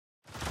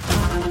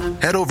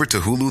Head over to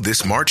Hulu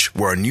this March,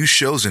 where our new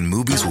shows and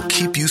movies will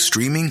keep you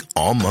streaming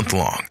all month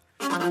long.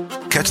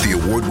 Catch the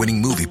award-winning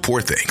movie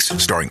Poor Things,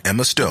 starring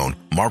Emma Stone,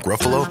 Mark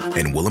Ruffalo,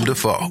 and Willem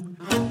Dafoe.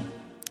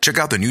 Check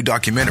out the new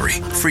documentary,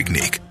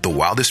 Freaknik, The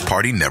Wildest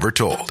Party Never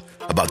Told,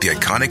 about the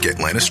iconic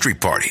Atlanta Street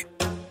Party.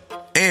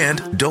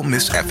 And don't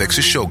miss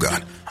FX's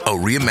Shogun, a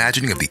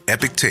reimagining of the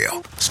epic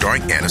tale,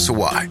 starring Anna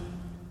Sawai.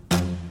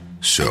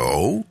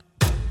 So,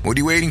 what are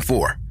you waiting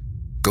for?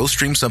 Go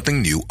stream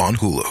something new on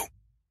Hulu.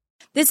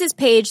 This is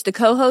Paige, the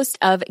co-host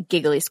of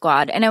Giggly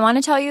Squad, and I want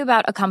to tell you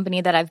about a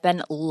company that I've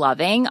been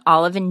loving,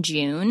 Olive &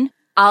 June.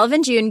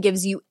 Olive & June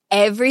gives you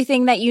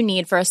everything that you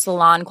need for a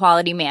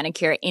salon-quality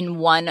manicure in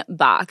one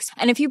box.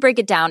 And if you break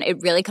it down,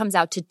 it really comes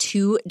out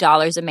to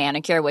 $2 a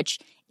manicure, which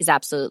is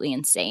absolutely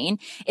insane.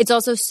 It's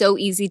also so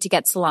easy to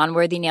get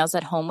salon-worthy nails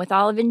at home with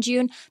Olive &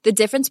 June. The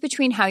difference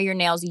between how your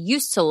nails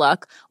used to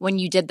look when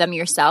you did them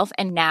yourself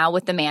and now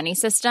with the Mani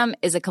system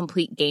is a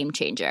complete game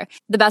changer.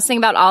 The best thing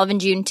about Olive &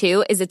 June,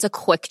 too, is it's a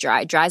quick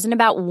dry. Dries in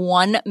about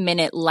 1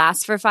 minute,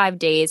 lasts for 5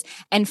 days,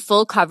 and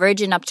full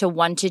coverage in up to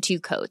 1 to 2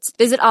 coats.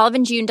 Visit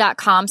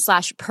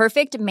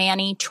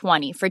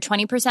oliveandjune.com/perfectmani20 for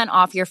 20%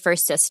 off your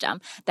first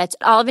system. That's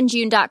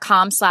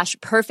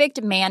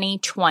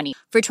oliveandjune.com/perfectmani20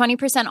 for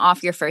 20%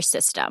 off your first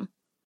system.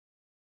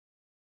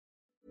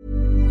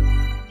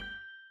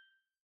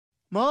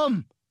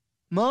 Mom!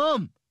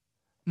 Mom!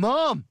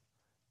 Mom!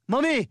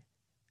 Mommy!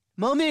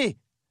 Mommy!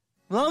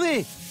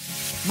 Mommy!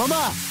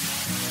 Mama!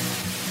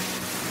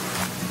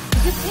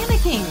 You're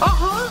panicking.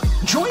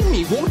 Join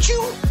me, won't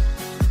you?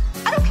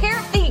 I don't care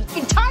if the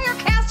entire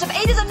cast of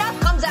 8 is Enough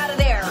comes out of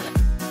there.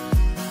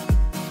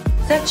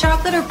 Is that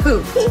chocolate or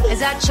poop?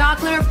 Is that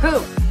chocolate or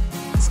poop?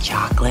 It's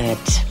chocolate.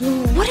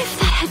 What if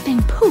that had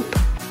been poop?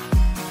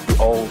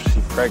 Oh, she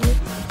pregnant.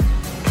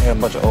 Can't have a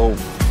bunch of old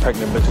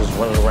pregnant bitches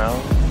running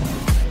around.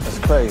 That's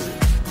crazy.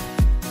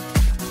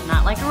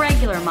 Not like a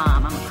regular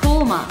mom. I'm a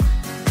cool mom.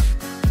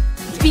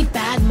 Let's be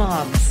bad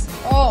moms.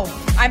 Oh,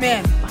 I'm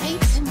in. Right?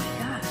 Oh my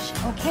gosh.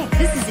 Okay,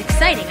 this is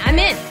exciting. I'm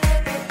in.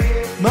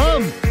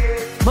 Mom!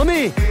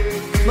 Mommy!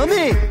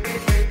 Mommy!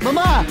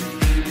 Mama!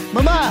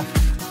 Mama!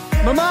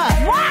 Mama!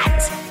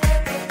 What?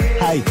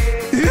 Hi.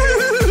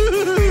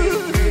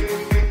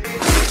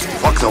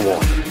 Fuck the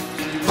water.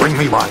 Bring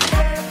me wine.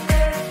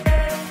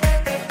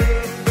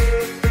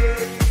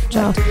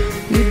 Joe,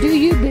 you do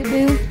you,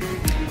 boo-boo.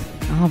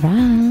 All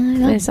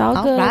right. It's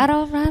all good.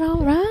 All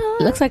right.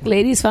 Looks like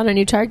ladies found a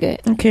new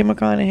target. Okay,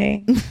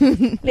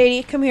 McConaughey.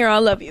 Lady, come here.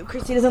 I'll love you.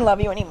 Christy doesn't love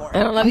you anymore.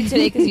 I don't love you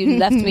today because you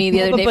left me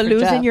the other day for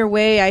Baloo's Jeff. in your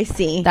way, I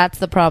see. That's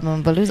the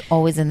problem. Baloo's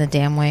always in the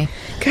damn way.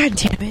 God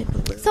damn it.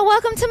 So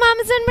welcome to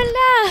Mamas in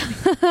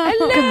Love.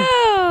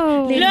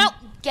 Hello. No,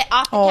 get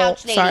off the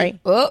couch, lady. Sorry.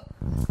 Oh.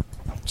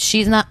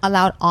 She's not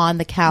allowed on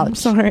the couch. I'm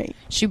sorry.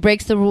 She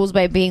breaks the rules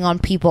by being on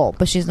people,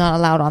 but she's not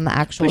allowed on the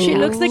actual. But she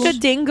looks like a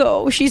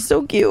dingo. She's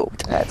so cute.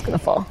 That's gonna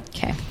fall.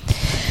 Okay.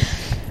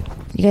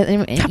 You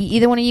guys,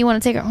 either one of you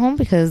want to take her home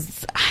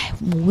because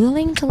I'm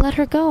willing to let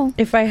her go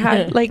If I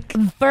had, like,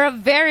 for a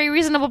very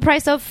reasonable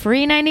price of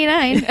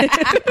 $3.99.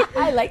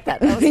 I like that.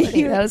 That was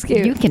funny. That was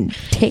cute. You can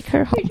take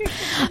her home.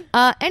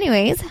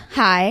 Anyways,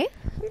 hi.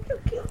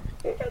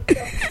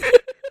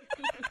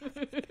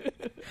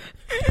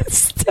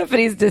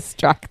 Stephanie's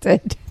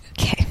distracted.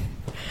 Okay.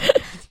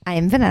 I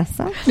am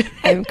Vanessa.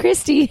 I'm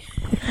Christy.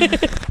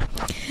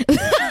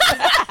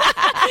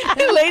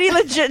 the lady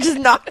legit just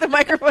knocked the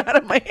microphone out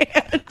of my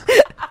hand.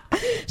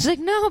 She's like,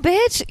 no,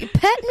 bitch,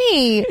 pet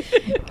me.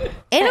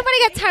 Ain't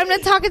nobody got time to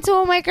talk into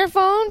a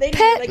microphone.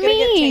 Pet me.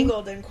 Get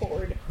tangled in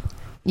cord.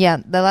 Yeah,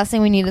 the last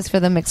thing we need is for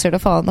the mixer to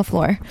fall on the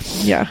floor.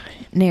 Yeah.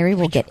 Neri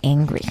will get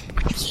angry.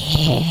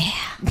 Yeah.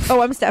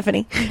 Oh, I'm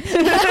Stephanie.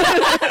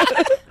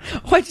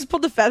 Oh, I just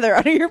pulled the feather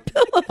out of your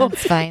pillow.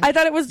 That's fine. I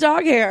thought it was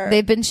dog hair.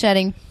 They've been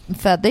shedding.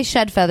 They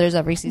shed feathers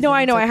every season. No,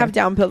 I know. It's I have okay.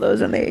 down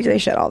pillows and they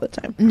shed all the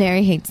time.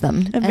 Neri hates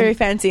them. I'm very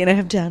fancy and I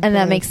have down and pillows.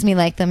 that makes me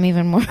like them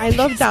even more. I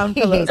love down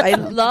pillows. I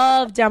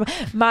love down.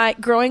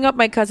 Growing up,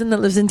 my cousin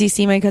that lives in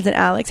DC, my cousin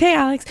Alex. Hey,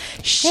 Alex.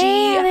 She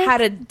had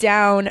a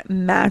down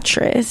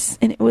mattress,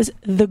 and it was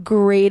the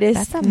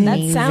greatest. That's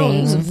amazing. That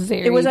sounds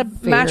very. It was a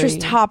mattress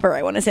topper.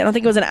 I want to say. I don't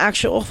think it was an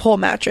actual whole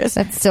mattress.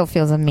 That still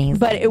feels amazing.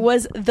 But it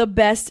was the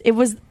best. It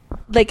was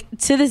like,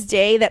 to this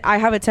day that I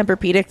have a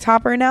Tempur-Pedic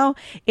topper now,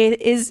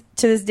 it is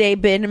to this day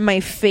been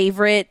my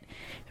favorite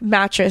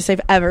mattress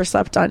I've ever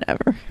slept on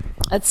ever.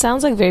 It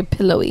sounds like very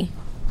pillowy.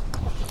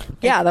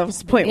 Yeah, that was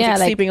the point. Yeah, Like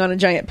like sleeping on a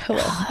giant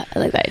pillow. I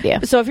like that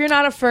idea. So if you're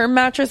not a firm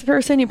mattress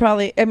person, you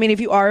probably, I mean, if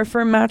you are a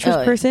firm mattress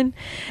person,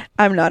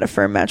 I'm not a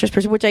firm mattress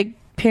person, which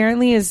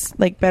apparently is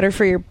like better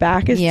for your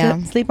back is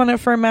to sleep on a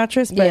firm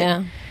mattress. But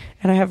yeah.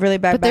 And I have really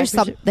bad back.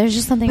 There's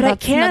just something But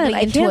about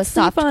snuggling into a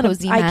soft,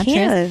 cozy mattress. I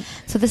can't.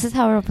 So this is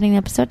how we're opening the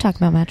episode,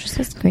 talking about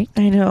mattresses. Great.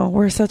 I know.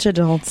 We're such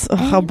adults. Ugh,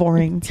 how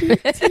boring.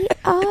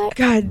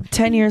 God,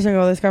 10 years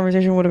ago, this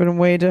conversation would have been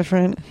way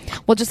different.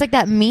 Well, just like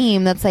that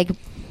meme that's like,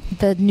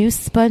 the new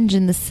sponge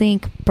in the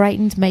sink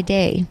brightened my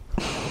day.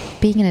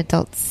 Being an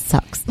adult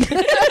sucks.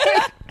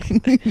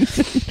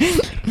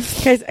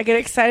 Guys, I get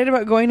excited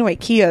about going to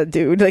IKEA,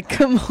 dude. Like,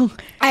 come on.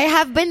 I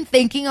have been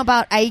thinking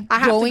about I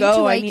have going to go.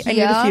 to I IKEA. need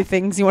a few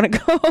things. You want to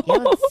go? Yeah,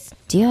 let's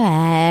do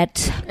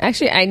it.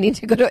 Actually, I need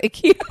to go to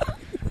IKEA.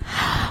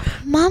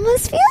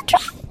 Mama's field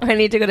trip. I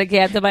need to go to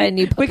IKEA to buy a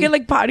new puppy. We can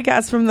like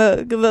podcast from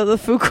the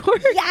food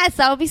court. Yes,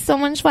 that would be so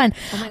much fun.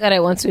 Oh my god, I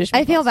want Swedish.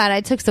 I feel bad.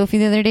 I took Sophie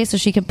the other day so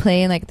she could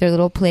play in like their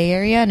little play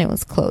area, and it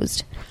was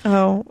closed.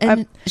 Oh,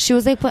 And she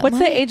was like, what's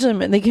the age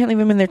limit? They can't leave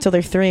them in there till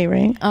they're 3,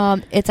 right?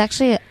 It's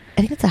actually, I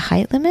think it's a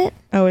height limit.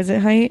 Oh, is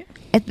it height?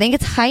 I think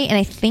it's height, and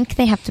I think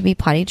they have to be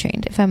potty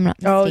trained. If I'm not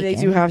mistaken. Oh, they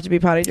do have to be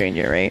potty trained.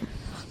 You're right.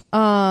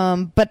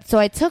 But so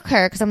I took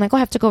her because I'm like, I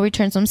have to go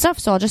return some stuff,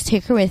 so I'll just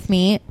take her with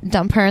me,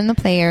 dump her in the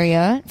play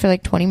area for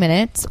like 20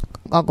 minutes.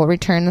 I'll go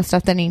return the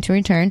stuff that I need to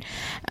return,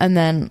 and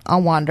then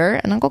I'll wander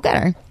and I'll go get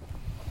her.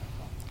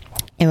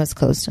 It was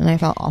closed, and I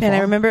felt awful. And I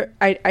remember,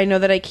 I know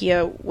that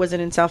IKEA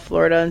wasn't in South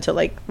Florida until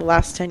like the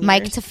last 10 years.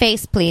 Mic to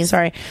face, please.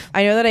 Sorry.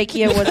 I know that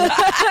IKEA wasn't.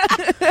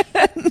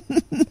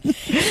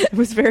 It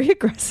was very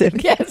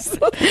aggressive. Yes.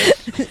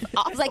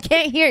 I was like,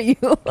 can't hear you.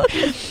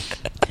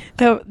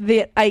 No,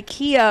 the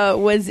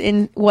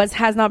IKEA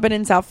has not been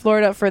in South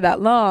Florida for that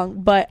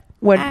long, but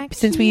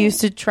since we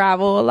used to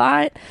travel a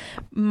lot,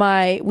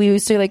 we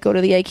used to like go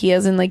to the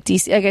IKEAs in like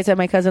DC. Like I said,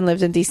 my cousin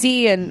lives in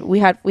DC, and we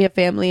have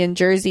family in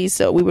Jersey,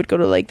 so we would go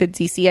to like the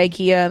DC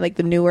IKEA, like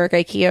the Newark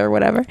IKEA or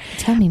whatever.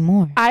 Tell me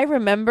more. I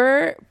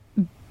remember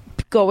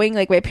going,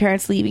 like my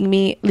parents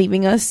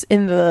leaving us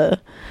in the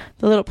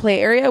little play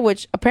area,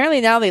 which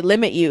apparently now they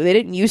limit you. They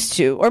didn't used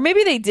to, or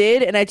maybe they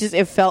did, and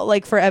it felt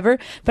like forever.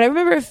 But I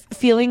remember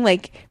feeling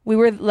like we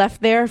were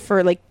left there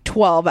for like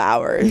 12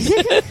 hours.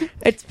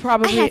 It's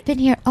probably I have been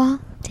here all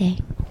day.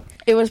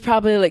 It was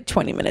probably like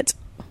 20 minutes,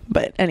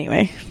 but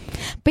anyway.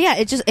 But yeah,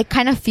 it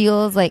kind of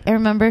feels like, I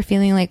remember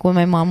feeling like when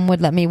my mom would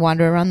let me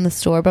wander around the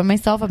store by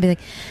myself, I'd be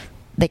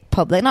like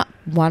public, not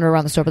wander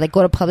around the store, but like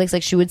go to Publix.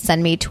 Like she would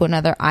send me to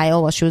another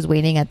aisle while she was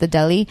waiting at the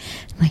deli.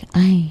 I'm like,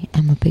 I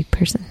am a big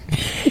person.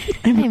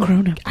 I'm a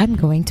grown up. I'm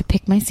going to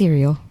pick my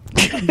cereal.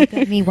 Look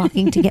at me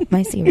walking to get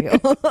my cereal.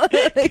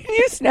 Can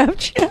you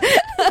Snapchat?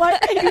 Why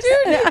can you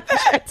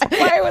Snapchat?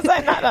 Why was I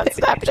not on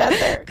Snapchat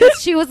there?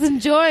 Because she was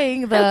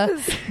enjoying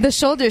the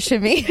shoulder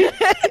shimmy.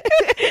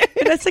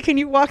 Vanessa, can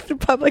you walk through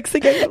Publix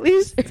again,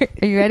 please?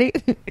 Are you ready?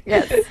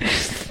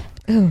 Yes.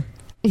 Oh,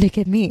 look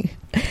at me.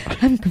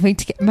 I'm going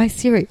to get my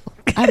cereal.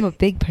 I'm a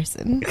big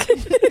person.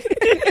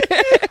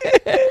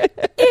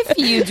 If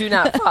you do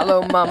not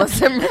follow Mama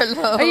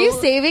Simmerlo, Are you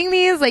saving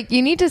these? Like,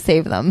 you need to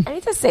save them. I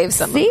need to save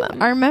some Save of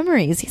them. our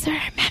memories. These are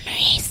our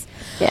memories.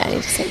 Yeah, I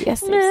need to say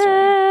yes.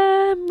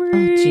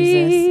 Memories. Oh,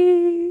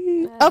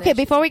 Jesus. Okay,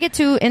 before we get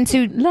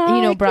into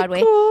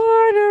Broadway.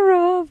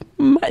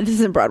 This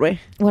isn't Broadway.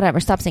 Whatever,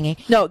 stop singing.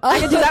 No, I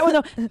can do that one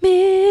though.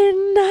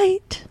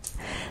 Midnight,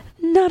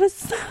 not a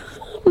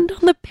sound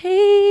on the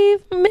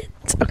pavement.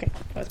 Okay,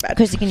 that was bad.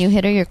 Chrissy, can you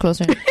hit her? You're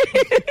closer.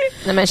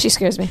 No, man, she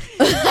scares me.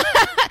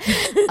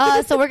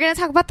 So we're going to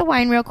talk about the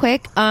wine real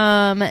quick.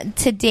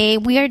 Today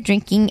we are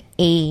drinking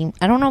I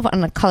don't know if I'm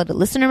going to call it a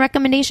listener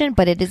recommendation,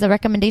 but it is a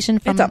recommendation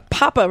from... It's a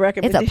Papa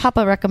recommendation. It's a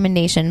Papa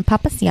recommendation.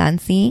 Papa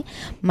Cianci,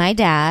 my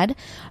dad,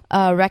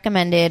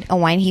 recommended a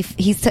wine.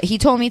 He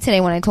told me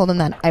today when I told him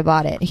that I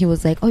bought it. He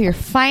was like, "Oh, you're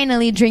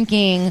finally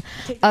drinking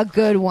a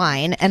good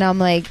wine," and I'm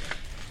like,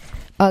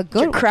 "A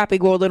good Your crappy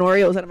golden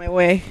Oreos out of my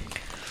way."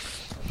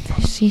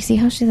 She see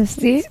how she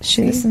listens.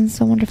 She listens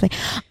so wonderfully.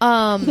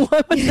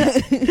 What was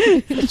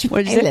that?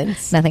 What did you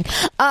say? Nothing.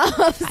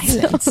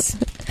 Silence.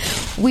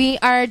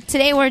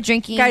 Today we're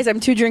drinking. Guys, I'm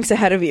 2 drinks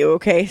ahead of you.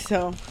 Okay,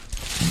 so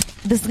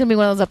this is gonna be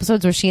one of those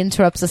episodes where she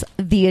interrupts us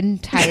the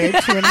entire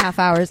 2.5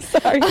 hours.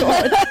 Sorry, go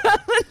on.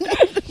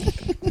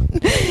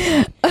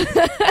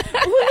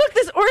 Look,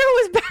 this Oreo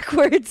was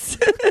backwards.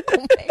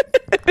 Oh my.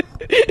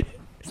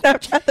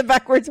 Snapchat the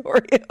backwards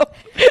Oreo.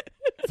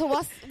 So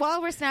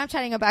while we're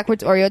Snapchatting a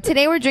backwards Oreo,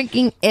 today we're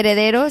drinking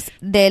Herederos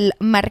del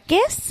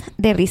Marqués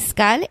de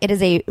Riscal. It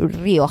is a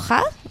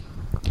Rioja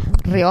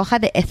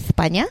de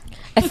España.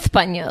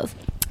 Español.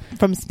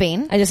 From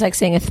Spain. I just like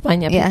saying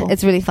España. Yeah, people.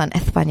 it's really fun.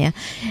 España.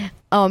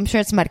 Oh, I'm sure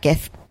it's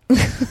Marqués.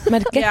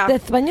 Marqués de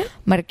España?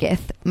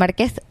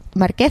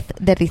 Marqués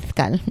de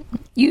Riscal.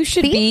 You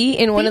should be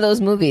in one of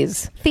those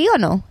movies. ¿Sí o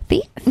no?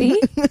 ¿Sí?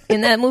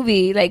 In that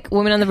movie, like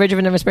Women on the Verge of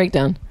a Nervous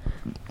Breakdown.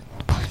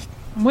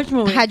 Which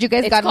movie? Had you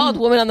guys It's called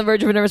Woman on the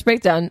Verge of a Nervous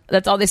Breakdown.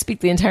 That's all they speak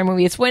the entire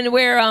movie. It's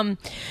where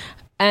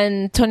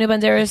Antonio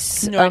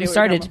Banderas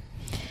started.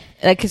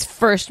 Like his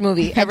first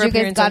movie. Had you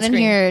guys gotten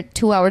here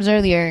 2 hours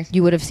earlier,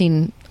 you would have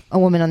seen A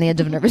Woman on the Edge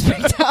of a Nervous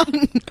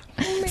Breakdown.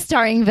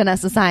 Starring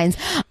Vanessa Saenz.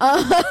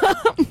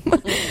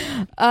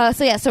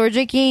 So we're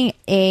drinking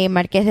a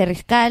Marqués de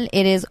Riscal.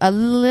 It is a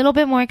little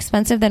bit more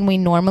expensive than we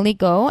normally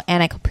go,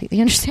 and I completely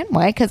understand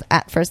why, because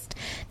at first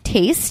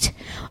taste,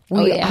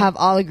 we have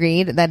all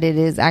agreed that it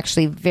is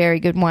actually very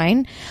good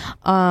wine.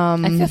 I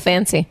feel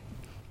fancy.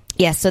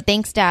 Yes, so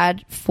thanks,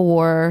 Dad,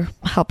 for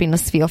helping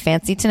us feel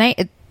fancy tonight.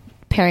 It's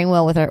pairing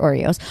well with our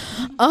Oreos.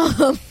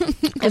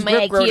 And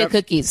my IKEA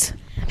cookies.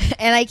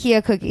 and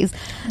IKEA cookies.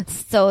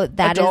 So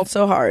that Adult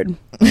so hard.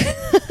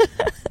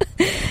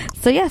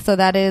 So yeah, so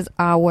that is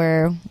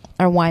our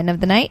wine of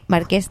the night,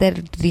 Marqués del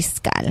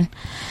Riscal.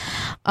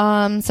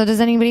 So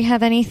does anybody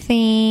have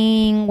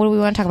anything? What do we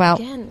want to talk about?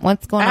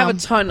 What's going on? I have a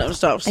ton of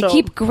stuff. So. I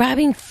keep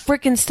grabbing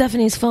freaking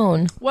Stephanie's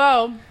phone.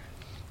 Well,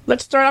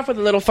 let's start off with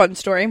a little fun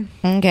story.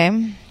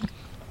 Okay.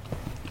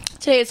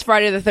 Today is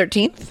Friday the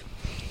 13th.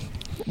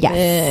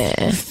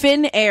 Yes.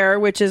 Finnair,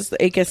 which is,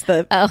 I guess,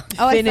 the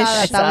Finnish.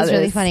 I saw that. That was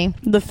really funny.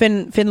 The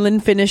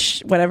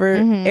Finnish, whatever,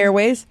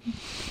 Airways,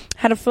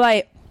 had a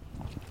flight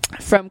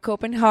from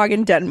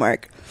Copenhagen,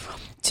 Denmark,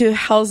 to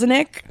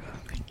Helsinki,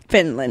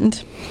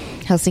 Finland.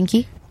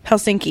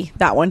 Helsinki,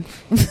 that one.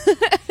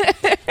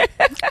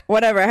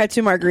 Whatever, I had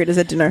 2 margaritas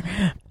at dinner.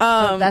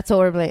 That's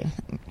horrible.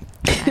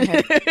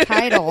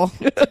 Title.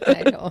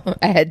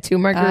 I had 2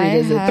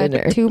 margaritas at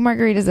dinner. 2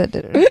 margaritas at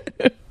dinner.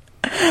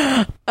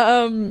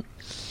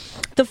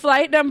 The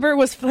flight number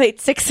was flight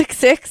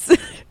 666.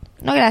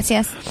 No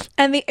gracias.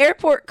 And the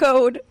airport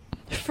code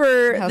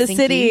for the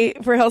city,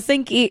 for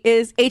Helsinki,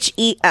 is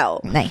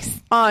HEL. Nice.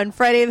 On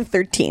Friday the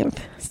 13th.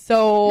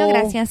 So... No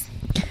gracias.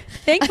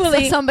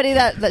 Thankfully... somebody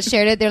that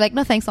shared it, they're like,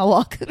 no thanks, I'll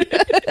walk.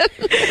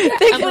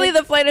 Thankfully,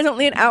 the flight is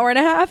only an hour and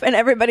a half, and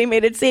everybody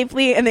made it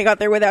safely, and they got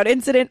there without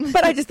incident.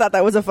 But I just thought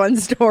that was a fun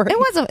story. It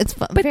was. It's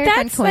fun. But very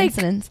that's fun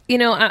coincidence.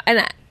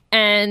 Like,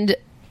 and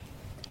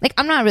like,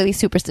 I'm not really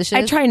superstitious.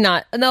 I try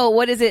not. No,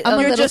 what is it?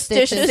 You're just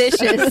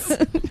stitious.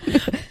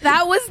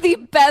 That was the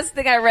best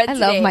thing I read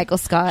today. I love Michael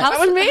Scott. That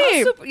was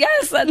me.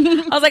 Yes. I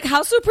was like,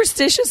 how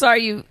superstitious are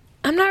you?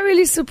 I'm not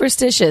really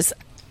superstitious.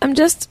 I'm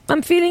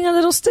feeling a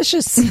little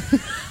stitious.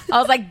 I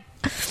was like,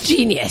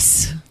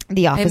 genius.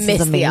 The Office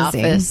is amazing. The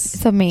Office.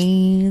 It's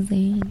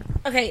amazing.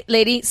 Okay,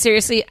 lady,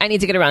 seriously, I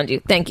need to get around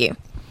you. Thank you.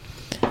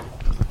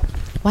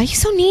 Why are you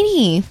so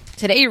needy?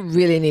 Today you're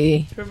really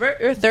needy.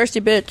 You're a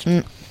thirsty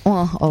bitch.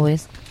 Well,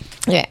 always.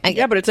 Yeah,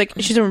 but it's like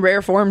she's in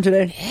rare form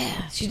today.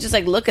 Yeah, she's just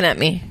like looking at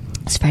me.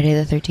 It's Friday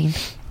the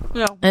 13th.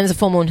 Yeah. And it's a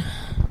full moon.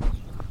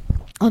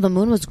 Oh, the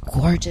moon was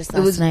gorgeous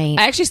last night.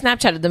 I actually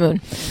Snapchatted the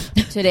moon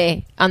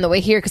today on the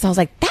way here because I was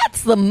like,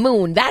 that's the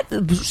moon. That's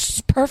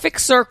the perfect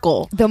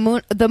circle. The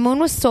moon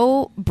was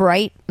so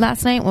bright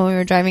last night when we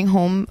were driving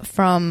home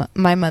from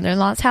my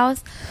mother-in-law's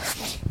house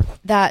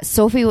that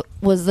Sophie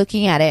was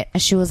looking at it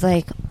and she was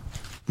like,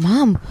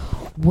 Mom,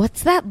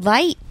 what's that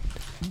light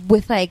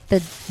with like the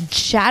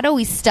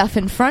shadowy stuff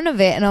in front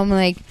of it? And I'm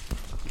like,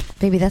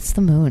 baby, that's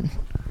the moon.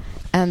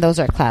 And those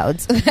are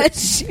clouds.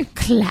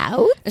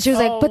 Clouds? And she was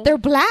like, but they're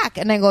black.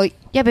 And I go,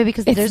 yeah, baby,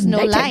 because there's no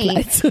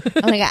light.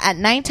 I'm like, at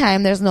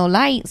nighttime, there's no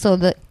light, so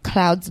the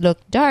clouds look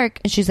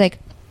dark. And she's like,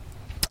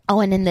 oh,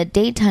 and in the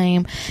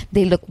daytime,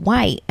 they look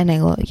white. And I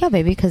go, yeah,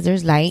 baby, because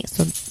there's light,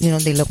 so,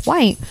 they look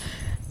white.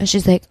 And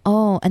she's like,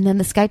 oh, and then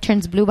the sky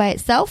turns blue by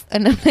itself?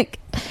 And I'm like,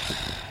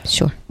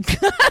 sure.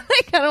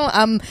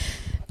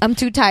 I'm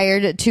too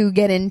tired to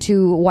get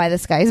into why the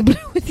sky is blue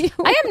with you.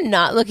 I am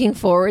not looking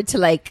forward to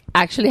like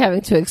actually having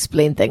to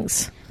explain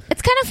things.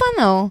 It's kind of fun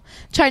though,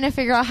 trying to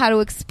figure out how to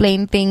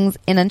explain things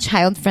in a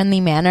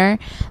child-friendly manner.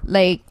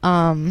 Like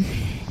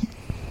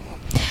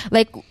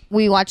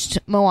we watched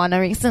Moana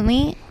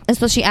recently, and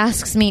so she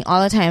asks me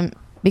all the time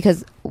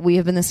because we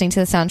have been listening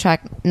to the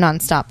soundtrack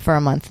nonstop for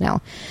a month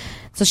now.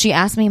 So she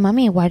asked me,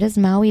 Mommy, why does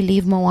Maui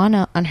leave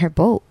Moana on her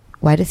boat?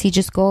 Why does he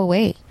just go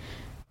away?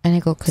 And I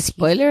go, because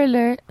spoiler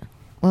alert.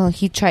 Well,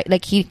 he tried.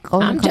 Like he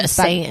goes and comes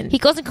back. He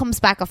goes and comes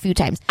back a few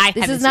times.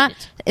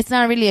 It's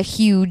not really a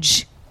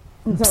huge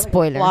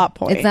spoiler. Plot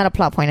point. It's not a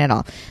plot point at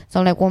all. So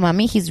I'm like, well,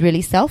 Mommy, he's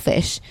really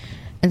selfish,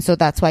 and so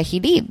that's why he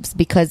leaves,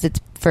 because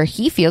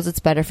he feels it's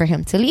better for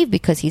him to leave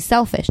because he's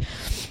selfish.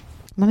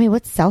 Mommy,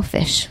 what's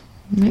selfish?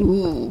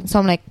 Ooh. So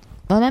I'm like,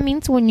 well, that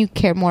means when you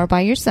care more about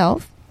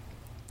yourself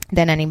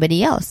than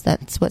anybody else.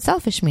 That's what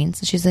selfish means.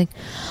 So she's like,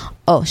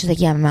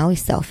 yeah,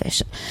 Maui's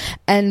selfish.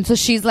 And so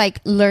she's like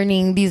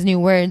learning these new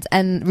words.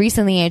 And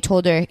recently I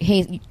told her,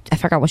 hey, I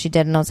forgot what she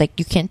did. And I was like,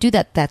 you can't do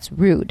that. That's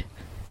rude.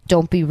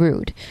 Don't be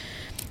rude.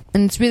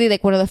 And it's really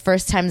like one of the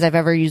first times I've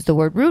ever used the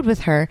word rude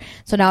with her.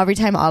 So now every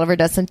time Oliver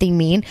does something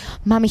mean,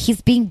 Mommy,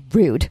 he's being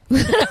rude.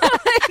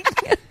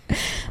 I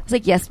was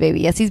like, yes,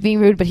 baby. Yes, he's being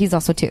rude, but he's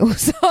also too.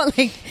 So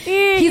like,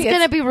 he's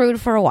going to be rude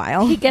for a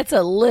while. He gets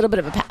a little bit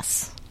of a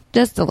pass.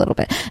 Just a little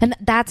bit. And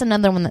that's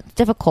another one that's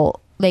difficult.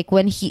 Like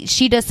when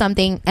she does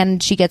something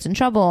and she gets in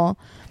trouble.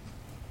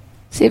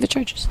 Save the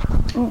charges.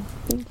 Oh.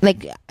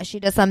 Like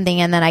she does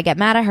something and then I get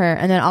mad at her,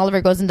 and then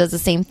Oliver goes and does the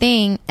same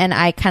thing, and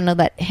I kind of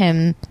let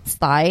him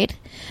slide,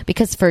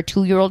 because for a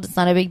 2-year-old it's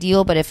not a big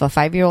deal, but if a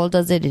 5-year-old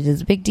does it, it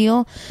is a big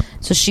deal.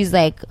 So she's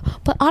like,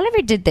 but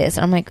Oliver did this,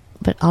 and I'm like,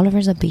 but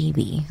Oliver's a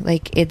baby.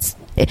 Like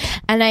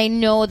and I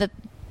know that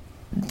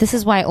this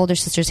is why older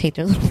sisters hate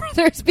their little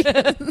brothers.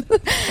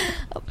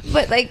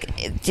 But like,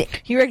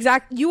 you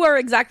are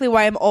exactly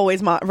why I'm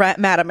always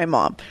mad at my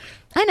mom.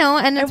 I know,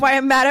 and why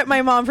I'm mad at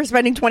my mom for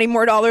spending $20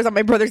 more on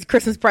my brother's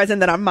Christmas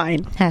present than on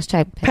mine.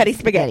 Hashtag petty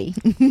spaghetti.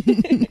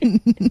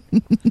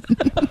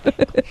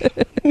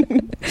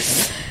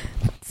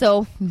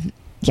 So,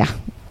 yeah,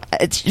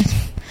 it's just,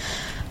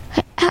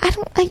 I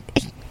don't like.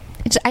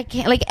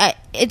 can't, like,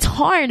 it's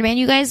hard, man.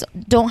 You guys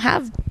don't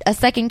have a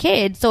second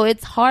kid, so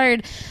it's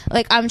hard.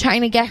 Like, I'm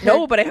trying to get her.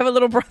 No, but I have a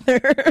little brother.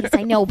 Yes,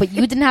 I know, but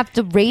you didn't have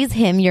to raise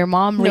him. Your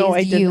mom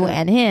raised you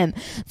and him.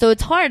 So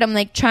it's hard. I'm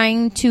like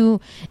trying to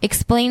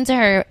explain to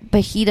her,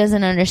 but he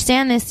doesn't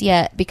understand this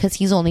yet because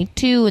he's only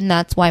 2, and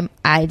that's why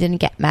I didn't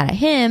get mad at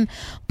him.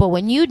 But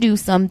when you do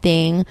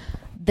something,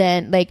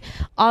 then, like,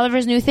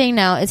 Oliver's new thing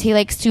now is he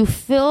likes to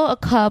fill a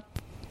cup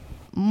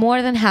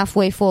more than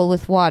halfway full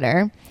with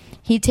water.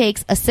 He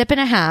takes a sip and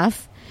a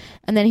half,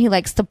 and then he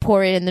likes to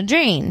pour it in the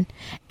drain.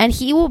 And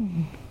he will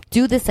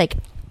do this, like,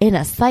 in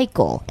a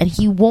cycle, and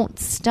he won't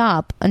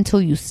stop until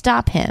you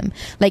stop him.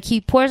 Like, he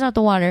pours out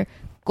the water,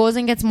 goes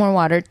and gets more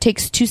water,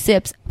 takes 2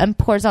 sips, and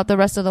pours out the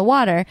rest of the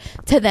water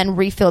to then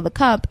refill the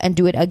cup and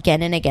do it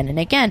again and again and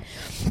again.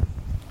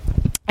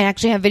 I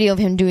actually have video of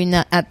him doing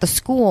that at the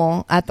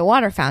school, at the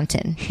water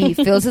fountain. He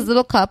fills his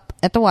little cup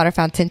at the water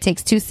fountain,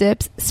 takes 2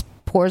 sips,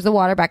 pours the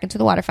water back into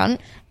the water fountain,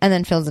 and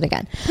then fills it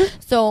again.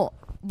 So,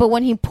 but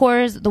when he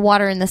pours the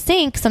water in the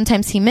sink,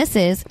 sometimes he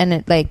misses, and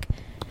it, like,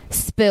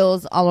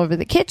 spills all over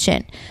the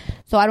kitchen.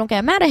 So I don't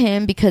get mad at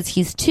him because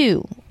he's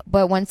 2.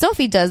 But when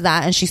Sophie does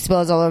that and she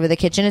spills all over the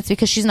kitchen, it's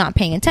because she's not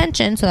paying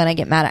attention. So then I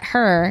get mad at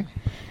her,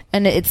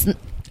 and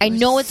I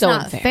know it's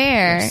not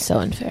fair. It's so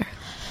unfair.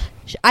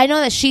 I know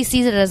that she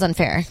sees it as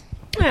unfair.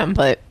 Yeah,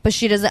 but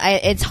she doesn't.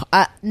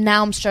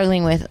 Now I'm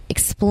struggling with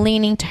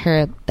explaining to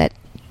her that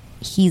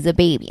he's a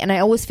baby, and I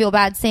always feel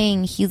bad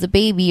saying he's a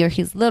baby or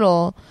he's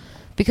little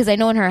because I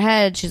know in her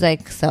head she's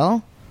like,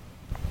 so.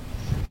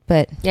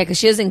 But yeah, because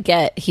she doesn't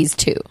get he's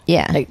 2.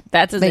 Yeah, like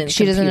that doesn't. Like,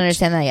 she doesn't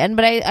understand that yet.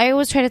 But I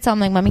always try to tell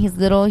him, like, Mommy, he's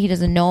little. He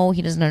doesn't know.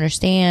 He doesn't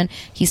understand.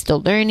 He's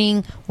still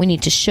learning. We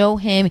need to show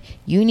him.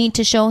 You need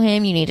to show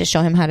him. You need to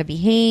show him how to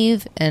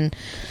behave. And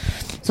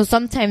so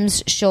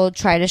sometimes she'll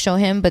try to show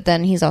him, but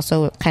then he's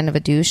also kind of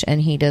a douche,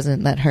 and he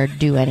doesn't let her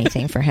do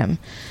anything for him.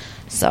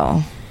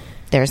 So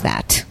there's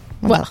that.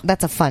 Well,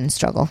 that's a fun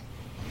struggle.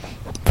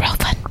 Real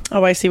fun.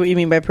 Oh, I see what you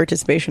mean by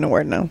participation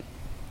award now.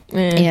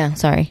 Yeah,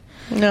 sorry.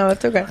 No,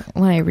 that's okay.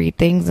 When I read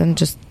things and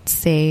just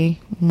say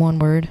one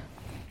word.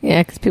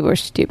 Yeah, because people are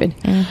stupid.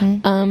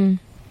 Mm-hmm.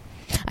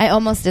 I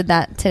almost did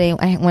that today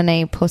when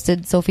I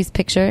posted Sophie's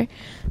picture.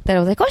 That I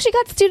was like, oh, she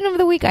got Student of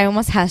the Week. I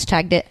almost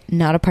hashtagged it,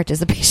 not a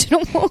participation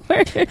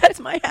award. That's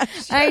my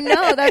hashtag. I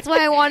know. That's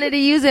why I wanted to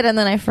use it, and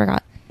then I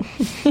forgot.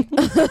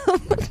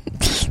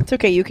 It's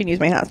okay. You can use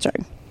my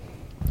hashtag.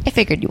 I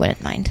figured you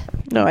wouldn't mind.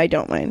 No, I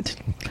don't mind.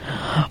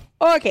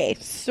 Okay,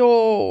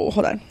 so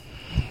hold on.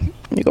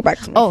 Let me go back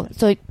to my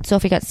so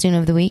Sophie got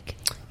Student of the Week.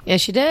 Yeah,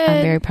 she did.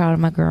 I'm very proud of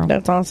my girl.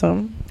 That's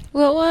awesome.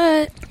 Well,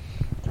 what?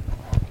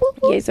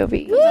 Yay,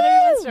 Sophie.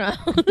 I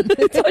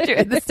told you,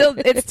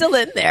 it's still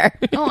in there.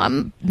 Oh,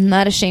 I'm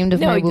not ashamed of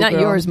my woo not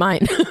girl. yours,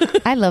 mine.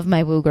 I love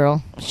my woo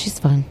girl. She's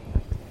fun.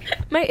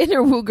 My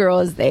inner woo girl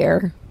is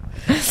there.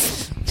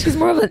 She's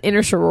more of an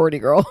inner sorority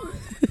girl.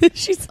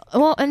 She's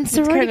and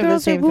sorority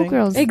girls are woo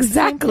girls.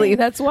 Exactly.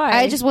 That's why.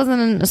 I just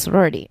wasn't in a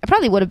sorority. I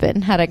probably would have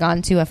been had I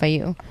gone to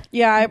FIU.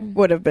 Yeah, I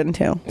would have been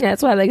too. Yeah,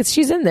 that's why. Like,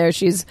 she's in there.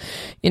 She's,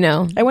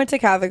 I went to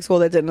Catholic school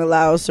that didn't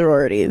allow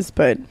sororities,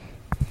 but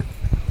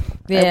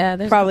yeah,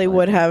 I probably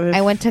would have.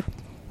 I went to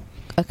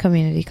a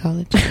community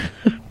college.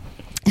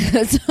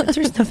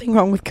 There's nothing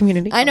wrong with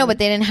community college. I know, but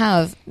they didn't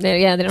have.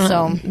 They don't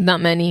have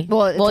not many.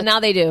 Well, now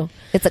they do.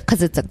 It's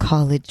because it's a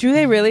college. Do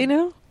they really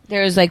know?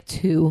 There's like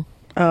 2.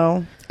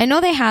 Oh, I know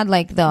they had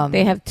like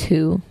They have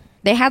 2.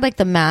 They had like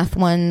the math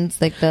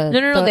ones, like the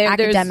the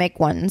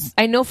academic ones.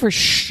 I know for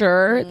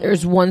sure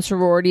there's one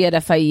sorority at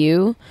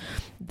FIU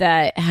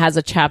that has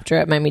a chapter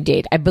at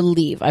Miami-Dade. I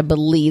believe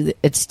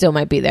it still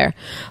might be there.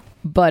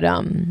 But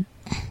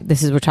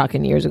we're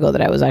talking years ago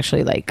that I was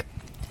actually like,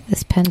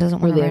 this pen doesn't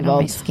want to write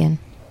on my skin.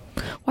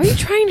 Why are you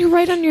trying to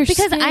write on your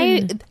skin?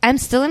 Because I'm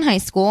still in high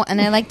school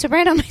and I like to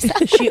write on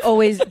myself. She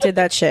always did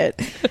that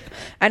shit.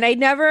 And I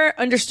never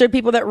understood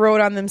people that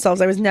wrote on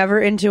themselves. I was never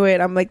into it.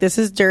 I'm like, this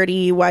is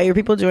dirty. Why are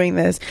people doing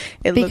this?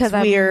 It looks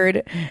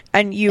weird.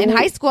 And in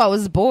high school, I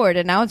was bored,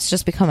 and now it's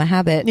just become a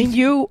habit. And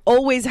you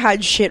always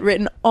had shit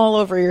written all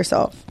over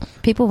yourself.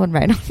 People would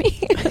write on me.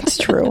 That's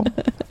true.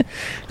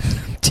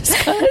 Just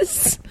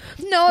because?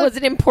 No. Was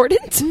it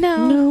important?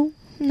 No.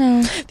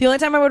 The only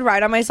time I would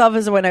write on myself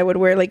is when I would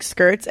wear like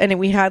skirts, and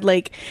we had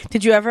like,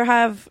 did you ever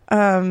have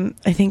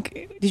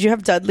did you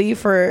have Dudley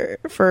for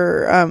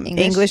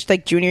English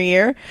like junior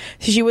year?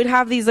 So she would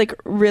have these like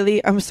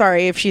really, I'm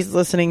sorry if she's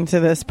listening to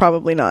this,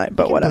 probably not,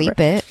 but whatever. Bleep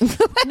it.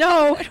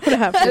 No, I don't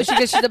have to.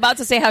 She's about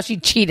to say how she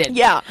cheated.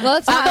 Yeah. Well,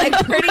 it's I'm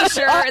pretty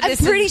sure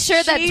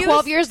that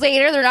 12 years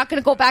later they're not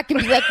going to go back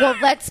and be like, well,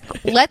 let's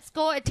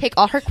go and take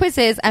all her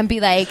quizzes and be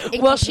like,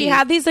 well, she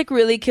had these like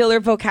really killer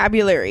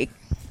vocabulary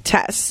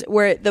tests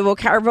where the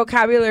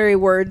vocabulary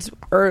words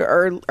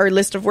or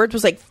list of words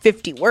was like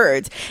 50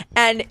 words,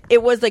 and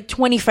it was like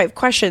 25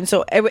 questions,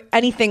 so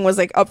anything was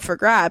like up for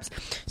grabs.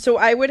 So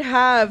I would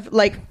have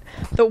like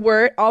the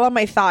word all on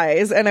my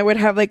thighs, and I would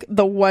have like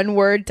the one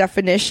word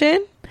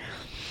definition,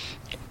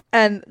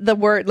 and the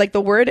word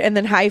and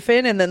then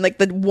hyphen and then like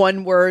the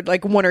one word,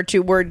 like one or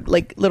two word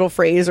like little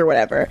phrase or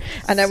whatever,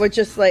 and I would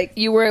just like,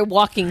 you were a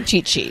walking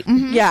cheat sheet.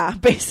 Yeah,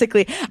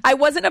 basically. I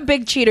wasn't a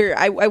big cheater.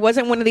 I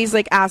wasn't one of these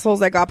like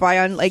assholes that got by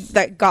on like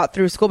that got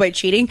through school by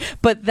cheating,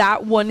 but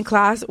that one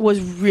class was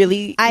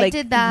really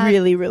did that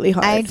really, really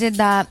hard. I did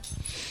that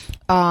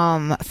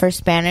for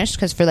Spanish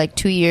because for like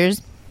 2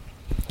 years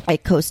I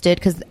coasted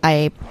because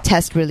I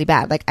test really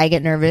bad. Like I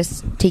get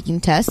nervous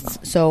taking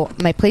tests, so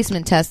my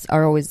placement tests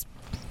are always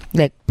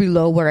like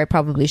below where I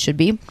probably should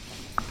be.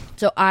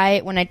 So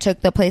when I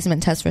took the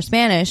placement test for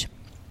Spanish,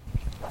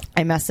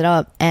 I messed it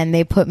up and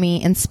they put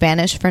me in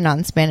Spanish for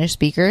non-Spanish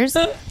speakers.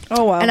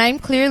 Oh wow. And I'm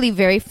clearly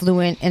very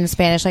fluent in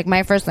Spanish. Like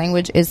my first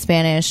language is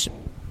Spanish,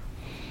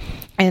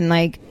 and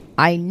like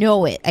I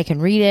know it. I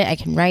can read it, I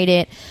can write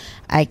it.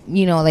 Like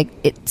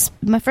it's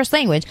my first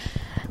language.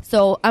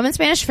 So I'm in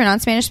Spanish for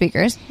non-Spanish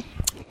speakers.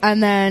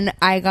 And then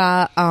I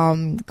got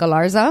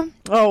Galarza.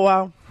 Oh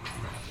wow.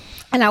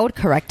 And I would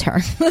correct her.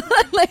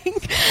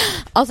 Like,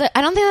 I was like,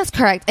 I don't think that's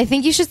correct. I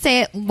think you should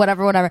say it,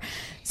 whatever.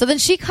 So then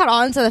she caught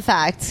on to the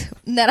fact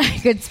that I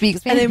could speak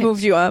Spanish. And they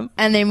moved you up.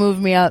 And they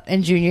moved me up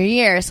in junior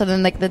year. So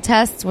then, like, the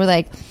tests were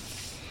like,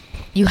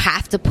 you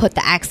have to put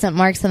the accent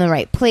marks in the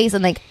right place.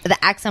 And, like,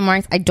 the accent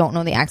marks, I don't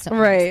know the accent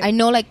marks. Right. I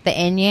know, like, the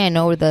enye. I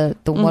know where the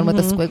one with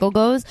the squiggle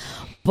goes.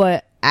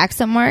 But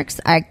accent marks,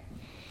 I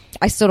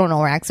still don't know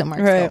where accent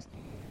marks go.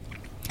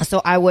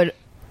 So I would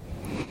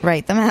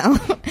write them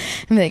out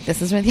and be like,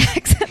 this is where the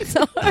accents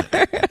are.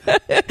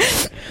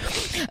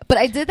 But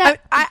I did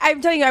that.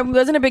 I'm telling you, I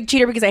wasn't a big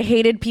cheater because I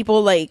hated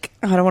people like,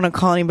 I don't want to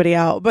call anybody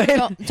out, but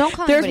don't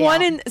call there's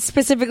anybody one out.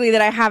 specifically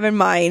that I have in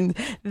mind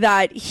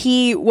that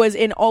he was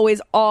in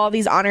always all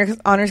these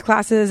honors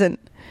classes, and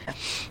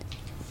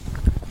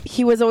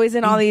he was always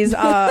in all these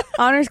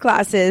honors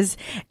classes,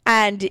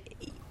 and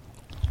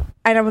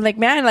I was like,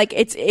 man, like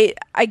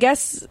I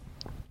guess,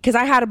 because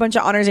I had a bunch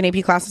of honors and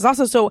AP classes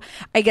also, so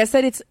I guess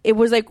that it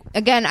was like,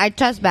 again, I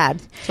test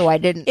bad, so I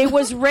didn't. It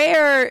was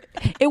rare.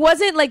 It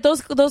wasn't like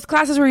those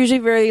classes were usually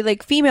very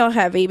like female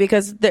heavy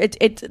because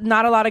it's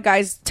not a lot of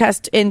guys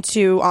test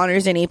into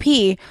honors and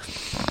AP.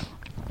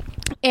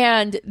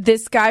 And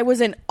this guy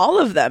was in all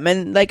of them,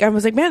 and like I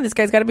was like, man, this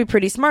guy's got to be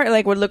pretty smart.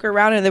 Like would look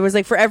around, and there was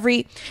like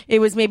it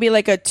was maybe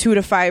like a 2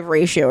 to 5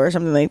 ratio or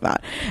something like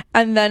that,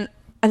 and then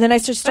I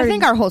just started. I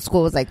think our whole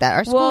school was like that.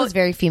 Our school was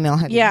very female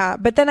heavy. Yeah,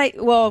 but then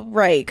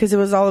right, because it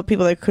was all the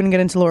people that couldn't get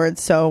into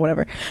Lourdes, so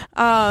whatever.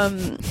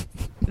 And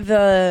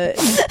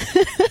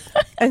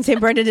St.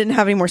 Brendan didn't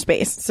have any more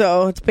space,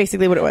 so it's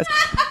basically what it was.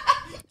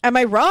 Am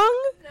I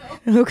wrong?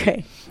 No.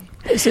 Okay.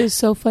 This is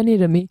so funny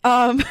to me.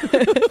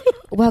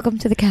 Welcome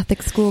to the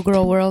Catholic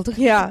schoolgirl world.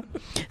 Yeah.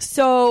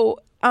 So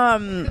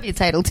be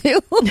title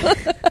too.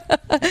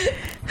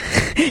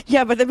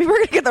 Yeah, but then people are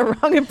gonna get the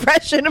wrong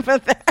impression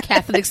about that.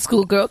 Catholic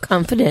schoolgirl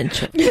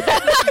confidential.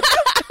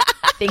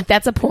 I think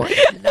that's a porn.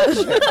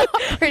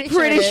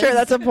 Pretty sure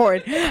that's a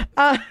porn.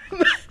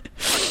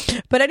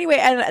 But anyway,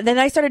 and then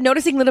I started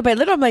noticing little by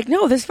little, I'm like,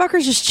 no, this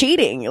fucker's just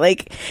cheating.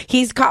 Like,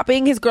 he's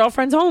copying his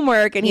girlfriend's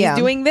homework, and he's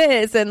doing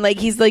this, and like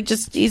he's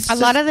a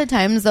lot of the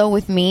times though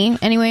with me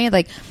anyway,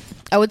 like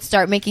I would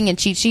start making a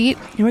cheat sheet.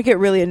 You might get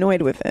really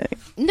annoyed with it.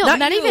 No,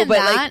 not even but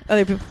that. Like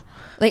other people.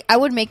 Like I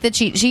would make the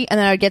cheat sheet and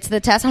then I would get to the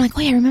test. I'm like,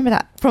 oh yeah, I remember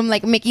that from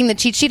like making the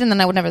cheat sheet, and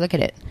then I would never look at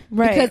it,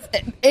 right?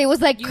 Because it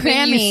was like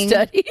cramming. You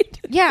studied,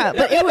 yeah,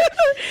 but it was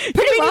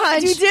pretty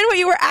much. You did what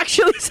you were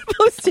actually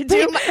supposed to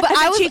do, but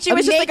the cheat sheet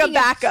was just like a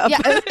backup.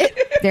 Yeah,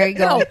 there you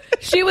go. No,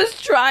 she was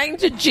trying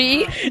to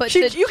cheat, but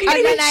you couldn't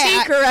even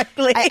cheat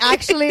correctly. I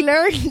actually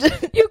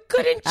learned. You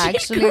couldn't cheat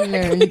actually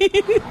correctly.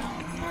 learned.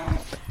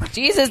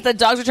 Jesus, the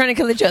dogs are trying to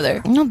kill each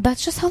other. No,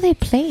 that's just how they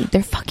play.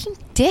 They're fucking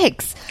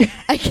dicks.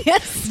 I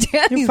can't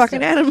stand these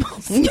fucking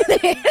animals. Why do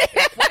they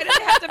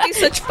have to be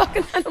such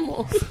fucking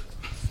animals?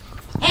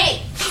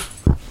 Hey,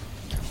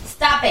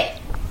 stop it.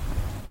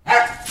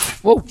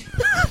 Whoa.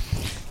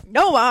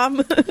 No,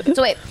 Mom.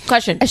 So wait,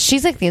 question.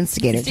 She's like the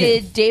instigator.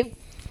 Did Dave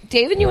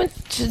and you went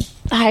to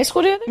high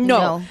school together?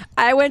 No.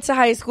 I went to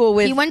high school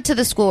with... He went to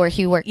the school where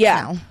he worked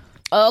now.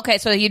 Oh, okay,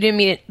 so you didn't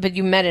meet it, but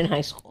you met in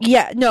high school.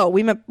 Yeah, no,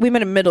 we met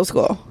in middle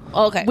school.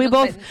 Okay, we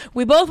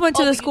both went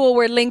to the school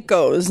where Link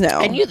goes now.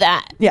 I knew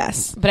that.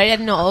 Yes, but I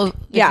didn't know if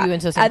you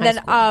went to the same and high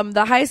then school.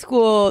 The high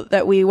school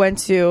that we went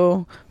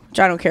to, which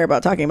I don't care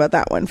about talking about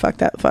that one. Fuck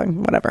that. Fuck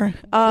whatever.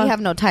 We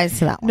have no ties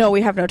to that one. No,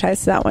 we have no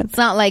ties to that one. It's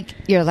not like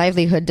your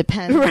livelihood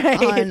depends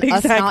on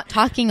us not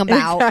talking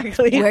about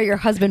where your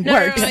husband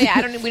works. No, yeah,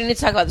 we didn't need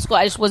to talk about the school.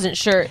 I just wasn't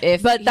sure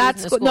if. But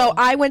that's school. No,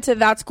 I went to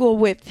that school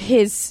with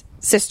his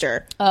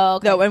sister. Oh,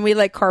 okay. No, and we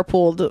like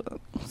carpooled.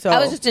 So I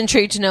was just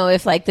intrigued to know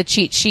if like the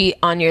cheat sheet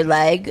on your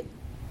leg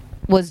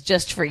was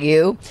just for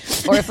you,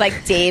 or if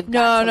like Dave.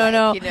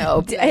 No. You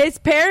know, His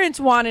parents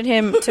wanted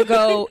him to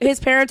go. His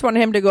parents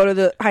wanted him to go to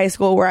the high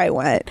school where I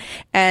went,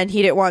 and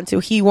he didn't want to.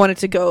 He wanted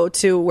to go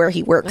to where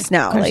he works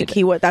now. Like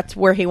that's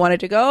where he wanted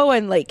to go,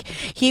 and like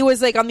he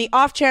was like on the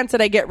off chance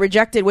that I get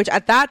rejected, which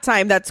at that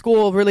time that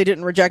school really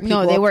didn't reject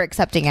people. No, they were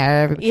accepting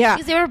everybody. Yeah,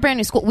 because they were a brand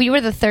new school. We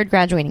were the third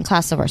graduating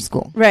class of our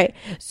school. Right.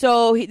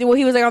 So he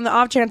was like on the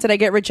off chance that I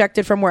get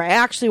rejected from where I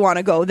actually want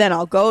to go, then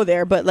I'll go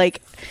there. But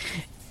like,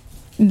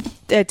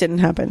 it didn't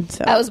happen.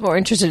 So I was more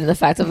interested in the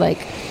fact of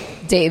like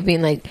Dave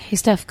being like, "Hey,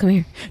 Steph, come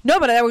here." No,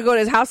 but I would go to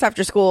his house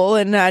after school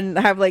and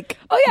have like,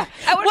 oh yeah,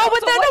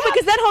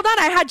 because then hold on,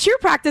 I had cheer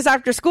practice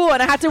after school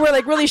and I had to wear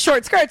like really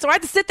short skirts, so I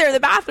had to sit there in the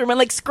bathroom and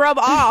like scrub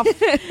off.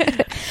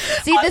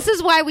 See, this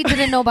is why we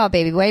didn't know about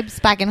baby wipes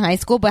back in high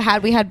school. But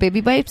had we had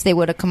baby wipes, they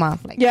would have come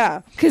off. Like,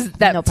 yeah, because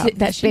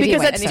that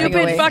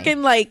stupid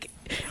fucking like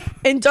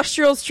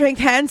industrial strength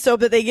hand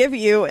soap that they give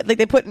you, like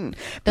they put in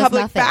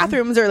public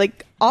bathrooms, or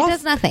like all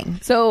does nothing.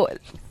 So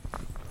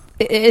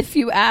if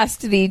you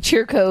asked the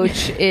cheer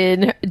coach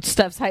in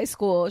Steph's high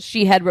school,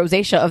 she had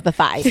rosacea of the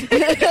thigh.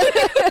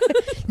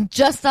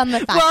 Just on the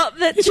thigh. Well,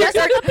 just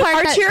on the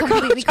part our cheer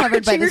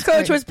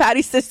coach was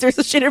Patty's sister,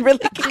 so she didn't really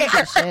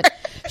care.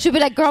 She'd be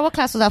like, "Girl, what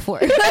class was that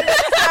for?"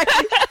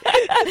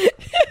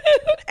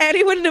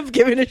 Annie wouldn't have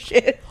given a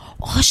shit.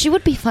 Oh, she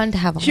would be fun to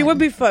have on. She would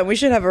be fun. We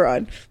should have her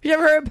on. We should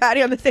have her and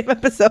Patty on the same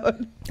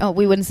episode. Oh,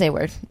 we wouldn't say a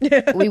word.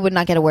 We would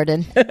not get a word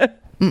in.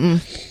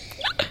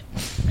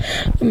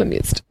 I'm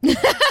amused.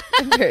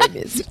 I'm very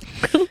amused.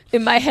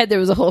 In my head, there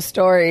was a whole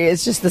story.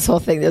 It's just this whole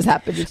thing that's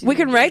happened. We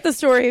can write the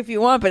story if you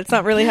want, but it's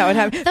not really how it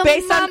happened. The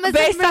based on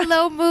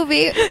Merlot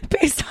movie,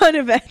 based on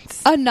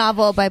events, a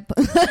novel by. but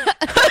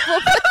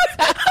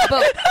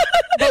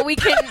we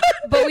can.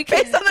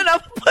 Based on the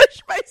novel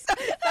Push by.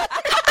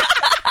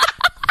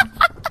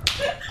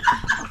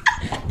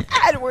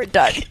 And we're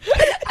done.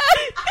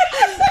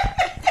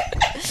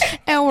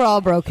 And we're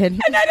all broken.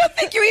 And I don't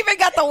think you even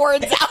got the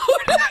words out.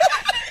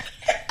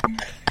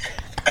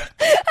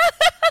 I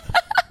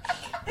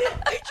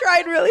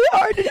tried really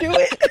hard to do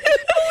it.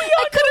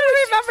 I couldn't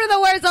remember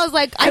the words. I was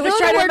like, I was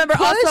trying to remember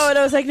push. Also, and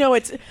I was like, no,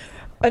 it's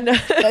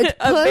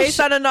based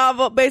on the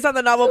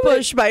novel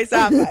Push by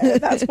Sapphire.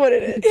 That's what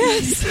it is.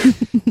 Yes.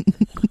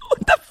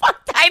 What the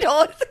fuck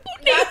title? Who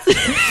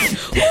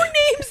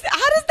names?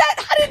 How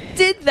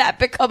did that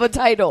become a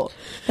title?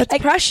 That's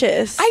like,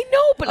 precious. I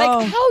know, but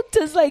like, how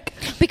does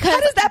how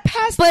does that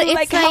pass through?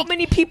 Like, how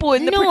many people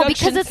in the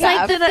production because it's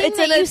staff? like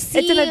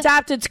it's an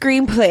adapted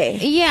screenplay.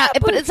 Yeah,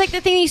 but it's like the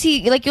thing you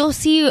see. Like you'll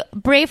see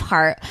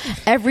Braveheart.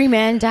 Every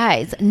man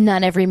dies.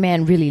 Not every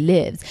man really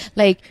lives.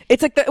 Like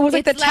it's like it was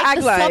like the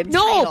tagline.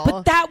 No,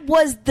 but that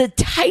was the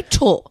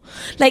title.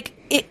 Like.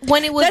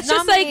 When it was that's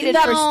nominated just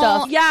like for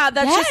stuff. Yeah,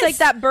 that's just like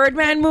that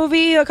Birdman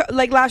movie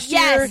like last year.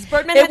 Yes,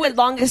 Birdman had the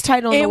longest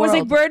title in the world. It was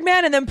like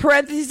Birdman and then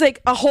parentheses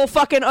like a whole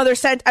fucking other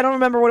sentence. I don't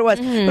remember what it was.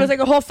 But it was like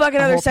a whole fucking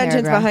other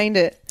sentence behind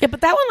it. Yeah, but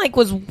that one like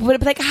was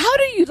like, how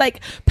do you like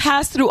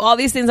pass through all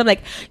these things? I'm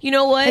like, you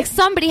know what? Like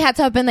somebody had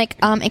to have been like,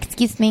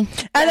 excuse me.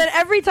 And then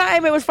every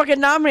time it was fucking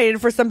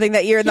nominated for something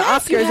that year in the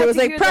Oscars, it was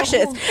like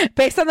Precious,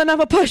 based on the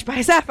novel Push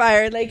by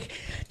Sapphire. Like,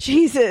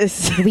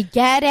 Jesus. We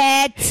get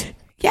it.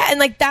 Yeah,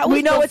 and like that was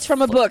we know it's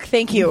from a book.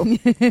 Thank you.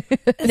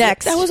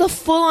 Next. That was a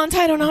full-on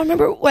title. And I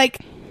remember like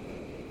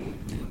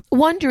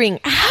wondering,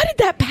 how did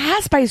that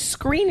pass by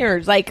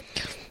screeners? Like,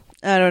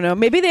 I don't know.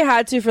 Maybe they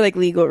had to for like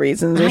legal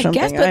reasons or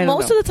something. I guess, but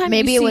most of the time,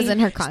 maybe it was in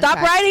her contract.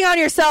 Stop writing on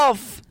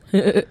yourself.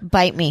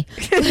 Bite me.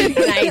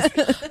 Nice.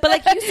 But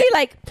like you see,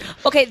 like,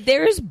 okay,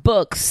 there's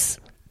books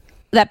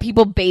that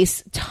people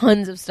base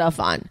tons of stuff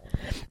on.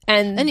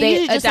 And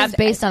they usually just is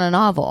based on a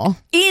novel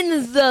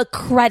in the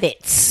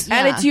credits,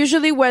 and it's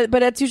usually when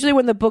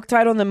the book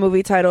title and the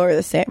movie title are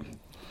the same.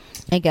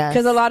 I guess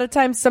because a lot of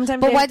times,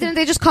 But why didn't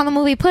they just call the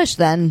movie Push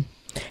then?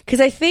 Because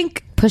I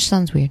think Push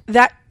sounds weird.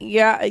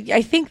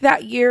 I think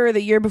that year or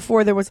the year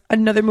before there was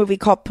another movie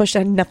called Push that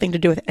had nothing to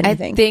do with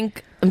anything. I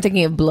think I'm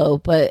thinking of Blow,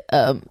 but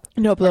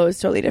no, Blow is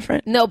totally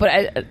different. No,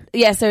 but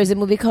yes, there's a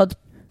movie called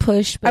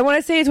Push. But I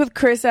want to say it's with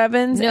Chris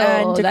Evans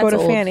and Dakota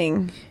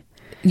Fanning.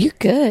 You're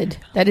good.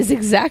 That is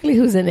exactly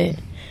who's in it.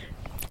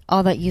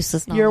 All that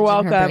useless knowledge. You're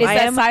welcome. Is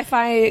that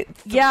sci-fi?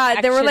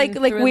 Yeah, there were like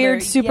weird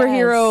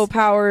superhero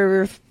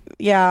power.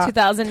 Yeah,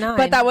 2009.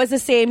 But that was the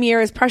same year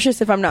as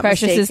Precious, if I'm not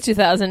mistaken. Precious is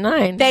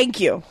 2009. Thank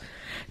you.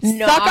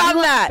 No, Stuck on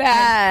that.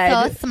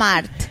 Bad. So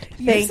smart.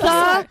 Thank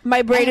you.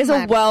 My brain is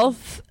a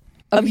wealth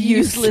of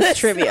useless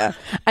trivia.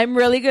 I'm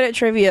really good at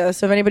trivia,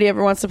 so if anybody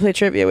ever wants to play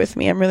trivia with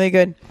me, I'm really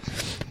good.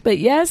 But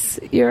yes,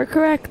 you're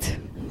correct.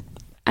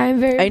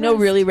 I know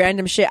really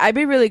random shit. I'd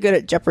be really good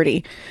at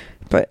Jeopardy,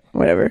 but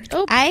whatever.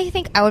 Oh. I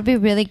think I would be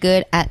really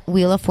good at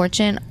Wheel of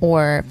Fortune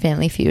or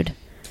Family Feud.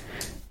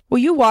 Well,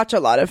 you watch a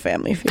lot of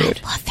Family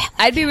Feud. I love Family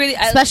I'd be really...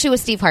 especially with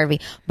Steve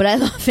Harvey, but I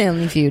love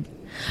Family Feud.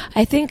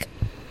 I think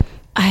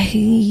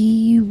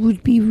I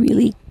would be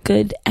really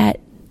good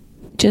at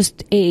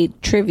just a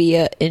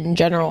trivia in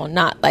general,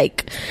 not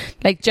like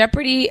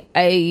Jeopardy.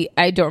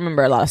 I don't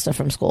remember a lot of stuff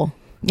from school.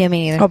 Yeah,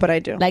 me neither. Oh, but I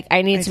do. Like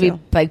I need to be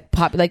like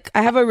pop. Like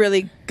I have a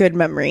really good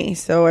memory,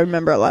 so I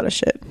remember a lot of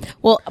shit.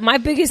 Well, my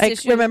biggest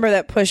issue. Remember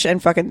that Push and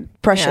fucking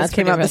Precious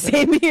came out the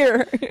same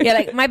year. Yeah,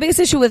 like my biggest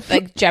issue with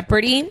like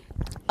Jeopardy,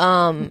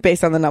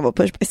 based on the novel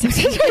Push by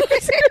Stephanie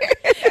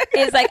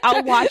is like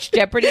I'll watch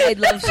Jeopardy. I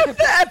love Jeopardy.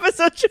 The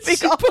episode should be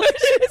called Push.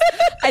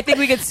 I think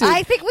we could sue.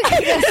 I think we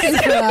could get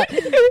sued for that.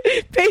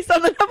 Based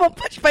on the novel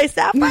Push by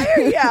Sapphire.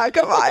 Yeah,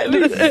 come on.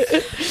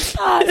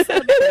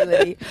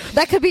 Possibility.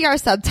 That could be our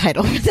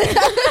subtitle.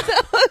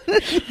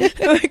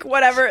 Like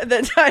whatever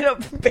the title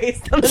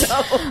based on the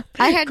novel.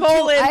 I had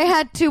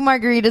two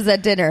margaritas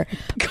at dinner.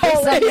 Based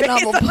on the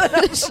novel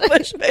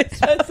Push by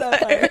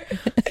Sapphire.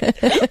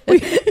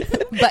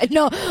 But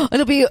no,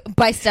 it'll be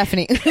by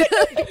Stephanie.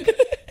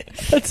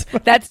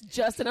 That's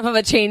just enough of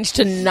a change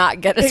to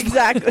not get us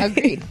exactly.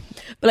 Agreed.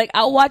 But like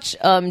I'll watch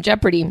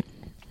Jeopardy,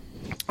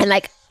 and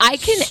like I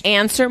can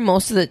answer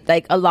most of the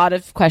like a lot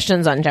of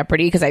questions on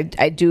Jeopardy because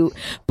I do,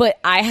 but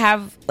I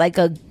have like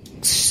a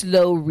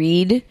slow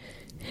read,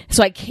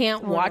 so I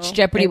can't watch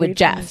Jeopardy with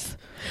Jeff.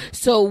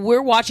 So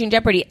we're watching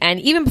Jeopardy, and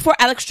even before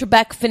Alex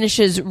Trebek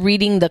finishes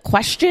reading the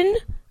question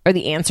or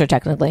the answer,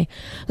 technically,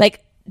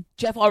 like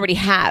Jeff already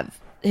have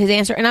his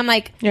answer, and I'm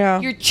like,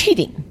 you're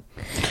cheating.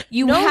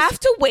 You have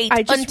to wait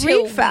until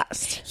read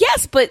fast.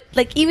 Yes, but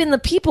like even the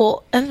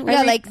people, they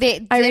don't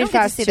get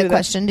to see the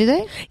question, do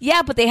they?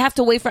 Yeah, but they have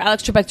to wait for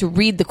Alex Trebek to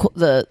read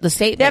the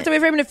statement. They have to wait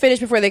for him to finish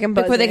before they can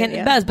buzz.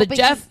 Buzz. But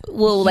Jeff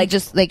will like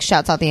just like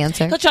shouts out the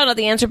answer. He'll shout out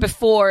the answer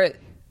before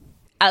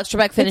Alex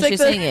Trebek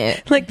finishes saying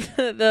it. Like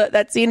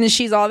that scene in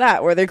She's All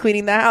That where they're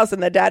cleaning the house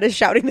and the dad is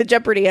shouting the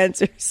Jeopardy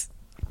answers.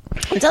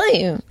 I'm telling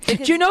you.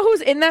 Do you know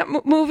who's in that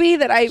movie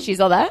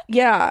She's All That?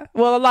 Yeah.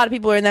 Well, a lot of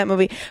people are in that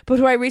movie. But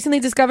who I recently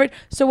discovered...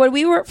 So when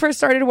we first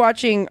started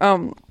watching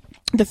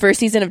the first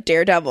season of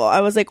Daredevil,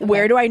 I was like,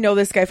 where do I know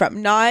this guy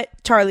from? Not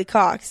Charlie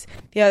Cox,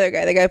 the other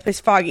guy, the guy who plays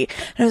Foggy.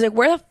 And I was like,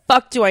 where the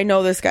fuck do I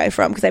know this guy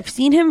from? Because I've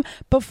seen him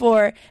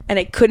before and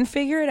I couldn't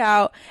figure it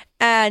out.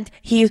 And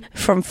he's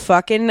from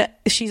fucking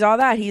She's All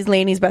That. He's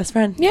Lainey's best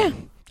friend. Yeah.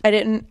 I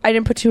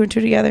didn't put two and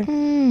two together.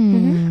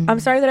 Mm-hmm.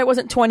 I'm sorry that I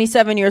wasn't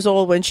 27 years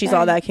old when She's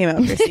All That came out,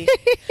 Chrissy.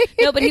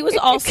 No, but he was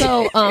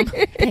also and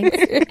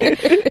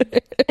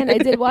I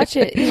did watch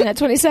it even at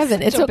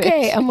 27. It's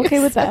okay. I'm okay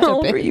with that. How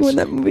old were you when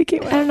that movie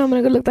came out? I don't know. I'm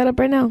gonna go look that up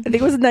right now. I think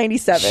it was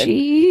 97.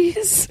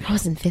 Jeez. I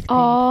was in 5th grade.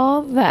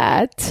 All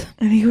that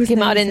I think it was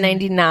came out in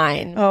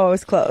 99. Oh, it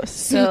was close.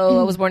 So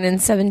I was born in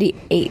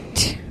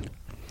 78.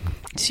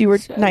 So you were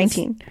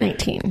 19.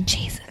 19.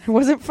 Jesus. I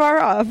wasn't far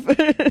off.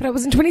 But I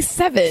wasn't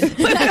 27.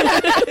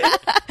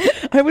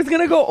 I was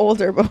going to go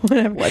older, but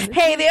whatever.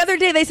 Hey, the other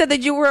day they said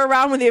that you were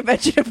around with the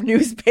invention of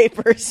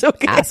newspapers.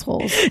 Okay?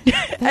 Assholes.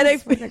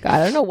 And God,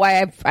 I don't know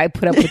why I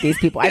put up with these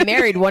people. I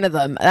married one of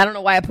them. I don't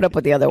know why I put up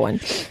with the other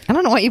one. I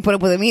don't know why you put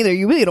up with him either.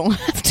 You really don't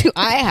have to.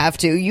 I have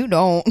to. You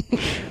don't.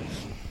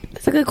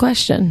 That's a good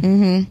question.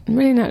 Mm-hmm. I'm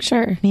really not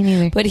sure. Me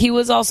neither. But he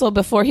was also,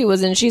 before he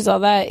was in She's All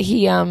That,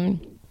 he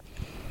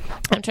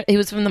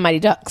was from the Mighty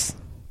Ducks.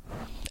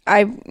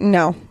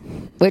 No.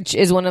 Which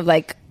is one of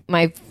like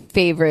my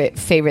favorite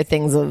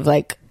things of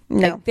like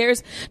no.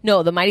 Like,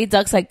 the Mighty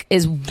Ducks like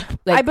is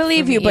like, I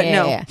believe you, but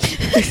no.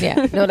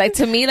 Yeah. No, like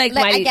to me like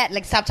Mighty, I get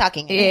like stop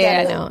talking.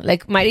 Yeah, no.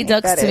 Like Mighty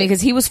Ducks to me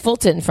because he was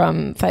Fulton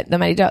from the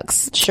Mighty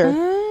Ducks. Sure.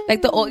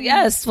 Like the old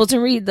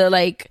Fulton Reed, the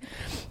like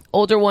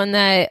older one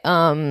that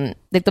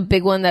like the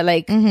big one that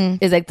like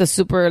is like the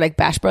super like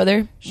Bash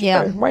brother. Sure.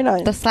 Yeah. Why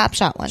not? The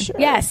Slapshot one. Sure.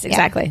 Yes,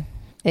 exactly.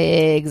 Yeah.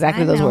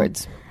 Exactly those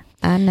words.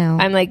 I know.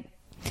 I'm like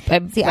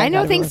I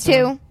know things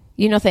too.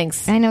 You know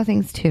things. I know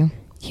things too.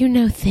 You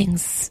know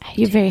things.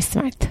 You're very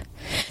smart.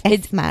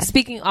 It's smart.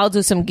 Speaking, I'll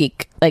do some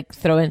geek like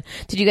throw in.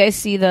 Did you guys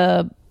see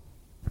the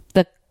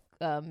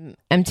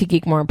MT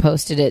Geek More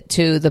posted it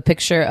to the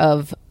picture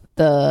of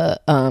the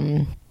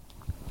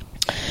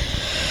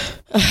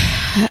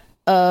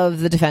of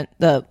the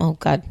Defenders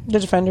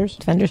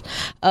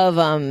of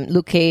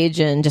Luke Cage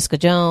and Jessica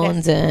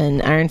Jones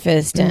and Iron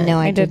Fist. And no,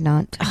 I did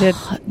not.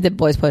 The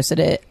boys posted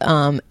it.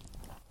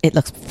 It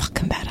looks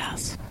fucking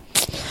badass.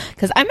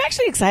 Because I'm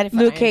actually excited for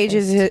Luke Iron Cage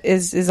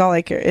Fist. is all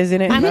I care,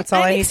 isn't it? That's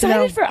all I need to know.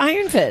 I'm excited for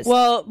Iron Fist.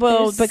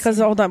 Well, because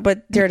hold on,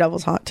 but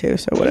Daredevil's hot too,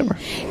 so whatever.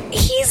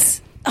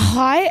 He's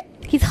hot.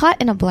 He's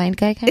hot in a blind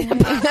guy kind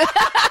of.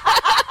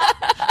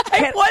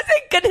 I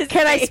wasn't gonna.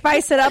 Can I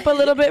spice it up a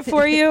little bit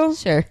for you?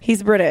 Sure.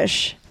 He's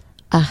British.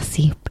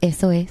 Sí,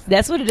 eso es.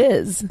 That's what it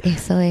is.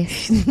 Eso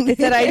es. It's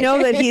that I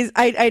know that he's.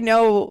 I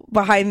know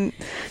behind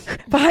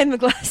the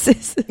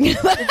glasses.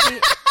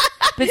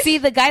 But see,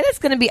 the guy that's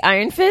going to be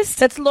Iron Fist,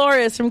 that's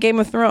Loras from Game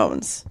of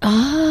Thrones.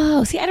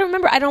 Oh, see, I don't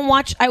remember. I don't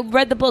watch. I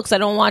read the books. I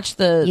don't watch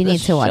the. You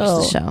need to watch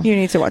the show. You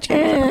need to watch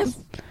Game of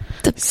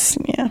Thrones.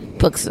 Yeah,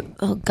 books.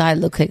 Oh God,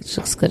 Luke Cage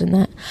looks good in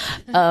that.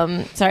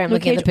 Sorry, I'm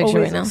looking at the picture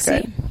right now.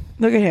 See,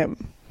 look at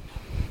him.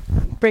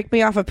 Break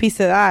me off a piece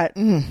of that.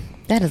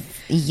 That is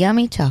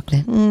yummy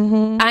chocolate.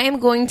 Mm-hmm. I am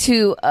going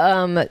to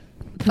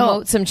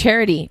promote some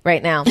charity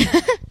right now.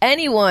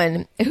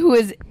 Anyone who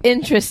is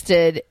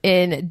interested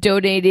in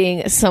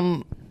donating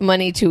some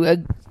money to a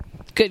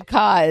good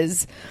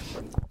cause,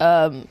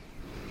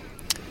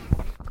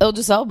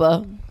 Idris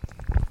Elba.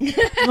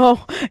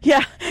 Oh,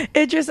 yeah.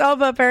 Idris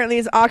Elba apparently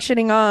is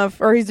auctioning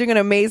off, or he's doing an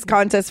amaze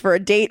contest for a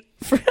date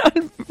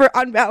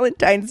on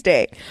Valentine's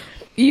Day.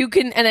 You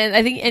can, and then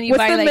I think, and you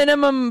What's buy the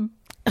minimum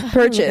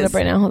purchase? Look it up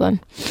right now. Hold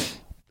on.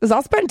 Because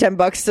I'll spend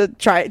 $10 to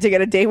try to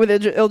get a date with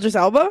Idris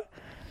Elba.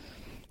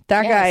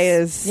 That guy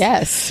is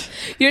yes.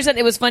 You understand?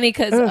 It was funny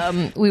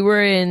because we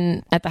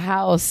were at the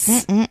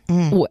house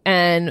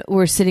and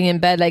we're sitting in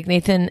bed. Like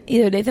Nathan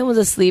was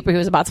asleep or he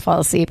was about to fall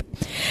asleep,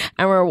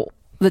 and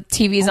the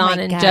TV's on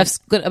and Jeff's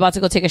about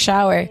to go take a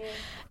shower,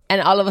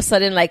 and all of a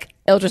sudden, like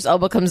Idris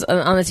Elba comes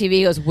on the TV.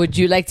 He goes, "Would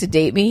you like to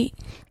date me?"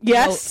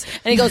 Yes.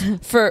 And he goes,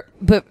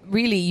 but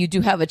really, you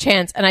do have a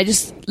chance. And I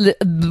just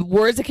the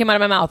words that came out of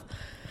my mouth,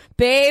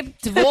 babe,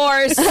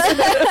 divorce.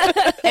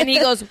 And he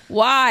goes,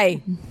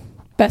 why?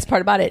 Best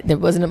part about it, there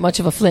wasn't much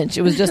of a flinch.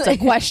 It was just a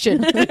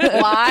question.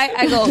 Why?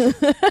 I go,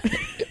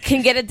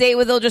 can get a date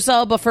with Idris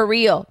Elba for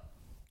real.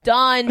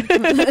 Done.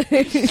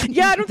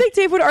 Yeah, I don't think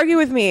Dave would argue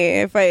with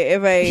me if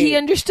I. He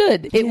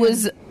understood. It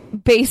was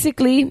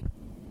basically,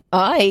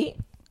 I'm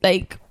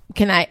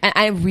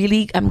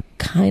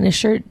kind of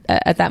sure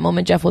at that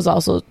moment Jeff was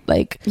also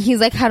like, he's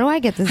like, how do I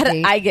get this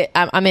date?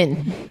 I'm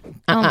in.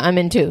 I'm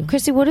in too.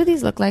 Christy, what do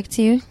these look like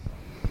to you?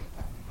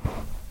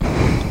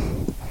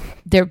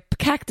 They're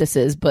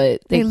cactuses,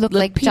 but they look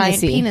like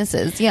giant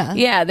penises.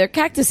 Yeah, they're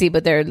cactusy,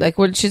 but they're like.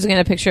 She's looking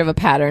at a picture of a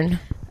pattern.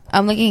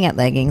 I'm looking at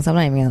leggings. I'm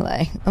not even gonna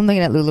lie. I'm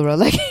looking at LuLaRoe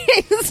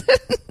leggings.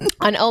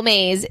 On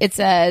Omaze, it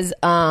says,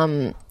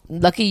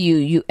 "Lucky you.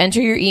 You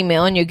enter your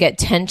email and you get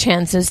 10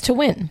 chances to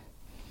win."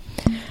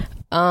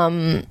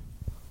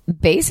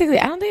 Basically,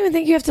 I don't even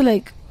think you have to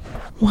like.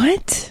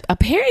 What?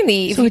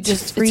 Apparently, so if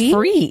it's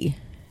free.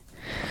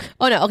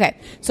 Oh no. Okay,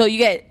 so you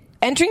get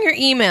entering your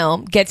email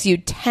gets you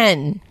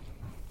 10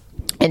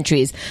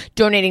 entries.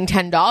 Donating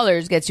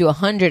 $10 gets you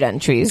 100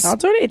 entries. I'll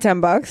donate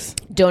 $10.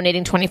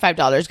 Donating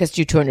 $25 gets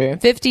you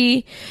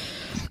 250.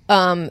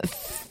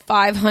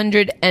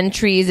 500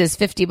 entries is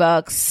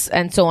 $50,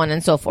 and so on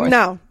and so forth.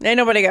 No, ain't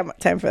nobody got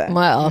time for that.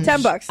 Well,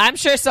 $10. I'm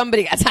sure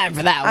somebody got time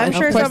for that one. I'm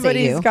sure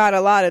somebody's got a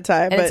lot of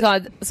time. And but it's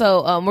called,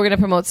 so we're gonna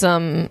promote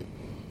some.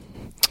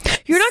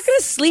 You're not going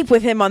to sleep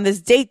with him on this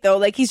date, though.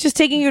 Like, he's just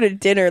taking you to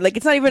dinner. Like,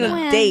 it's not even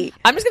a date.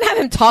 I'm just going to have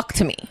him talk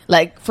to me.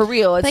 Like, for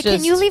real. It's like, just,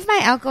 can you leave my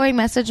outgoing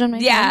message on my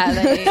phone?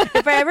 Like,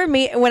 if I ever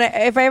meet,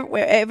 if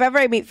ever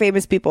I meet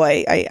famous people,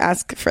 I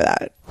ask for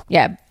that.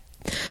 Yeah.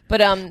 But,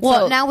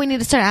 well, now we need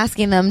to start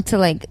asking them to,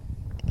 like,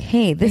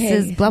 hey, this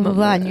is blah, blah,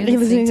 blah. And you're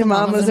listening to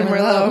Mamas and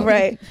Merlot.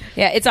 Right.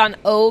 Yeah, it's on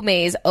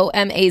Omaze,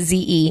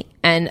 Omaze.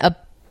 And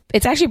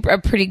it's actually a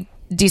pretty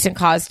decent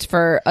cause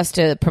for us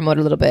to promote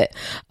a little bit.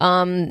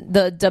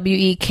 The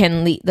We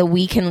Can Lead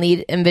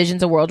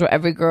envisions a world where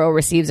every girl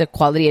receives a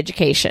quality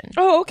education.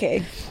 Oh,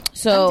 okay.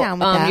 So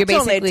you're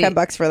basically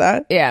 $10 for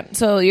that. Yeah.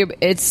 So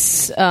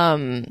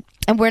and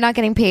we're not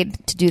getting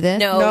paid to do this.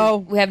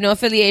 No, we have no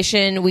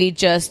affiliation. We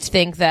just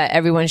think that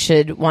everyone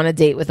should want to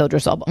date with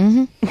Idris Elba.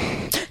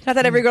 Mm-hmm. Not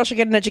that every girl should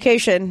get an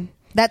education.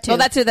 That too. Oh,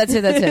 that too.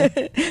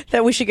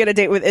 That we should get a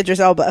date with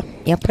Idris Elba.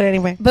 Yep. But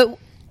anyway. But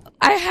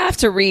I have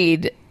to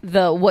read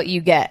what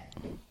you get.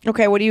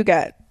 Okay, what do you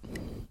get?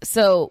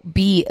 So,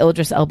 be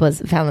Idris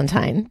Elba's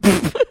Valentine.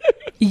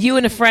 You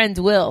and a friend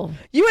will.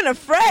 You and a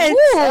friend?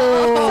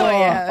 Oh,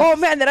 yeah. Oh,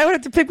 man, then I would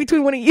have to pick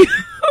between one of you.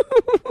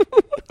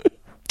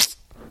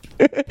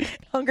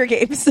 Hunger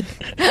Games.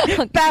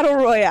 Battle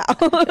Royale.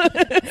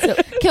 So,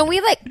 can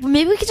we,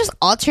 maybe we could just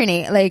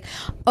alternate? Like,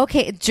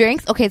 okay,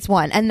 drinks, okay, it's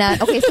one. And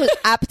then, okay, so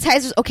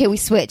appetizers, okay, we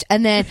switch.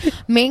 And then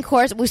main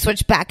course, we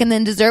switch back. And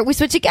then dessert, we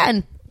switch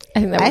again.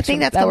 I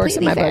think that's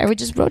completely fair. We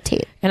just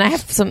rotate. And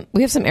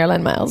we have some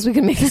airline miles. We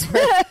can make this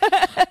work.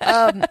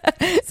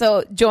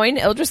 So join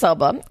Idris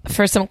Elba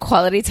for some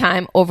quality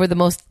time over the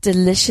most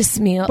delicious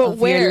meal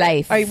of your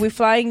life. Are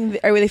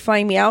they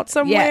flying me out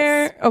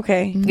somewhere? Yes.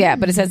 Okay. Yeah,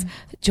 but it says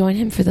join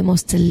him for the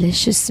most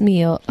delicious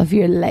meal of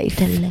your life.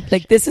 Delicious.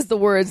 Like, this is the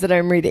words that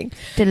I'm reading.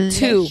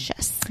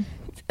 Delicious.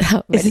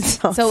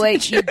 So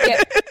like you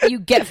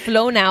get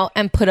flown out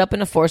and put up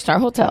in a 4-star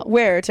hotel.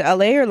 Where, to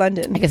LA or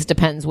London? I guess it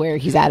depends where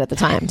he's at the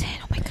time.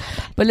 Oh my god!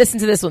 But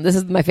listen to this one. This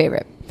is my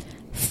favorite.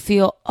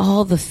 Feel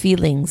all the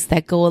feelings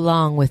that go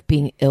along with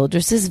being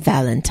Idris's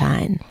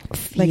Valentine.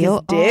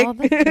 Feel all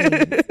the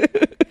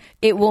things.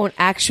 It won't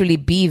actually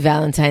be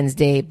Valentine's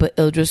Day, but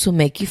Idris will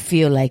make you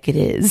feel like it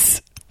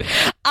is.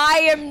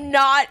 I am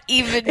not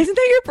even. Isn't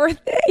that your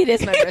birthday? It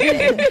is my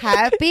birthday.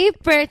 Happy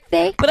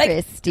birthday, but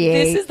Christy.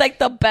 This is like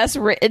the best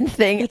written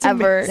thing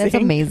ever. Amazing. That's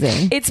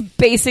amazing. It's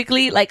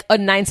basically like a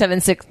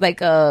 976, like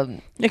a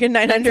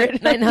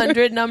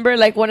 900 number,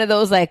 like one of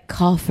those like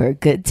call for a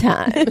good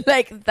time.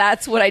 Like,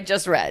 that's what I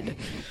just read.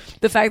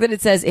 The fact that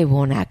it says it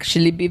won't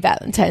actually be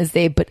Valentine's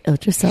Day, but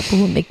Idris Elba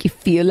will make you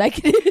feel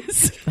like it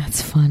is.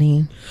 That's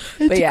funny.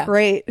 It's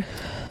great.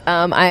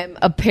 I'm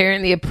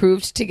apparently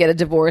approved to get a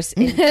divorce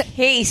in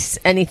case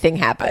anything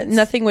happens.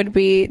 Nothing would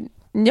be.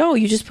 No,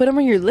 you just put them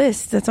on your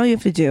list. That's all you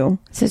have to do.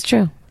 This is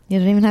true. You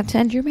don't even have to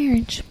end your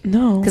marriage.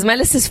 No. Because my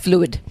list is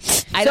fluid.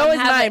 So is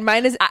mine.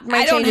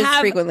 Mine changes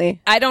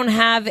frequently. I don't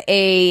have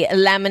a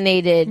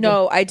laminated.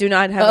 No, I do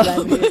not have a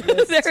laminated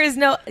list. There is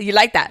no. You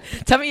like that?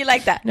 Tell me you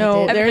like that.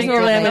 No, there's no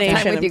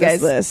lamination of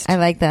this list. I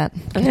like that.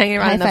 I'm hanging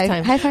around enough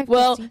time. High five.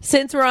 Well,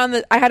 since we're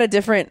on I had a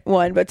different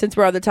one, but since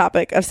we're on the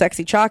topic of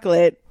sexy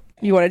chocolate,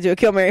 you want to do a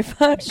Kill, Marry,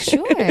 Fuck?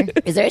 Sure.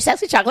 Is there a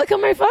sexy chocolate Kill,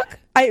 Marry, Fuck?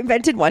 I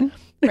invented one.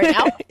 Right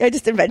now? I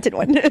just invented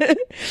one.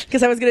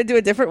 Because I was going to do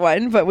a different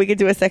one, but we could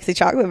do a sexy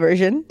chocolate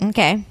version.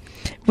 Okay.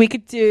 We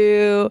could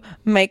do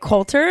Mike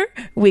Coulter.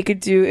 We could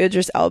do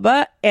Idris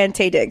Elba and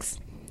Taye Diggs.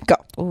 Go.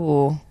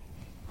 Ooh.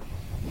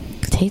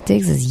 Taye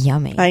Diggs is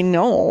yummy. I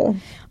know.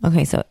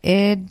 Okay, so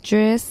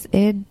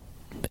maybe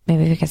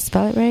we can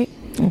spell it right.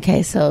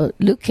 Okay, so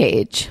Luke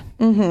Cage.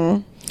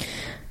 Mm-hmm.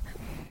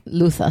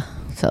 Luther.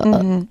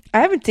 So I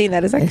haven't seen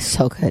that. Is that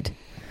so good?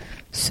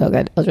 So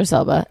good. Idris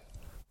Elba.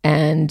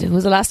 And who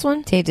was the last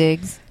one? Taye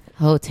Diggs.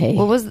 Oh, Taye.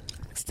 What was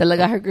Stella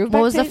got her groove.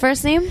 What was the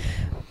first name?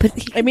 But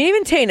I mean,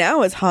 even Taye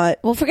now is hot.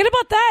 Well, forget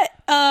about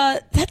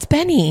that. That's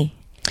Benny.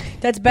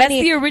 That's Benny.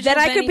 That's the original.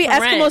 Then I could be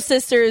Eskimo Rent.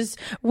 Sisters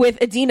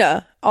with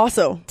Adina.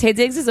 Also, Taye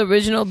Diggs is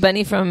original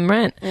Benny from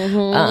Rent.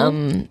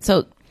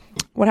 So,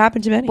 what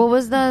happened to Benny? What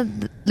was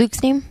the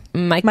Luke's name?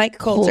 Mike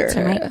Coulter.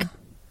 Mike.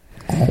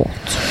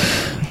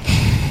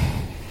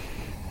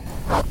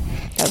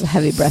 Have a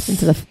heavy breath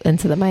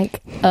into the mic.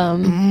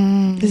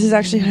 This is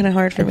actually kind of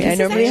hard for me. I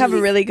normally have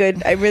a really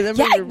good. I really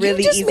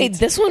you just easy. made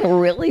this one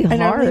really hard. I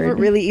normally have a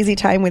really easy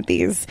time with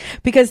these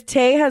because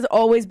Taye has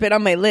always been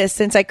on my list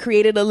since I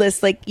created a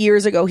list like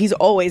years ago. He's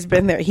always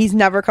been there. He's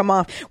never come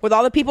off. With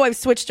all the people I've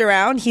switched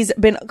around, he's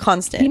been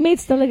constant. He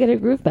made Stella get her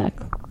groove back.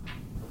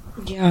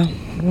 Yeah.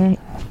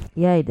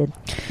 Yeah, he did.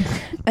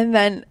 And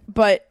then,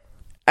 but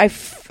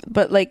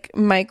like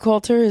Mike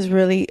Coulter is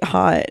really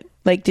hot.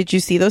 Like, did you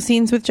see those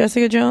scenes with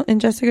Jessica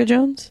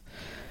Jones?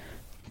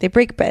 They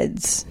break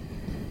beds.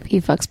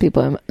 He fucks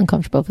people in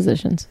uncomfortable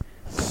positions.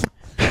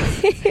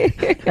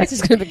 That's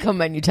just going to become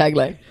my new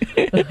tagline.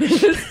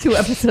 2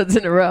 episodes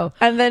in a row.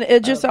 And then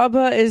Idris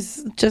Elba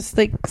is just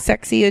like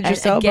sexy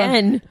Idris Elba.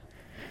 Again,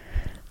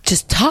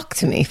 just talk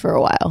to me for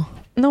a while.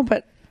 No,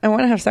 but I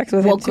want to have sex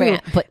with him too.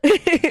 Grant, but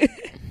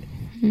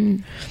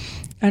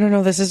I don't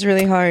know. This is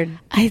really hard.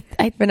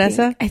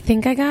 Vanessa? I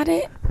think I got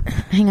it.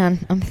 Hang on.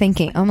 I'm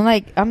thinking.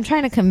 I'm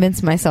trying to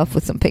convince myself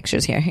with some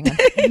pictures here. Hang on.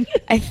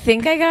 I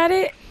think I got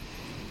it.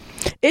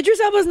 Idris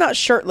Elba's not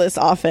shirtless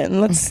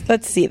often. Let's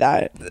see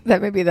that.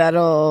 Maybe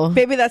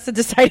that's the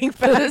deciding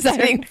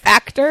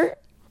factor.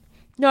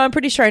 No, I'm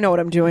pretty sure I know what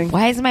I'm doing.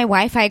 Why is my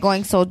Wi-Fi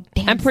going so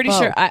damn I'm pretty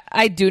slow? sure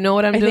I do know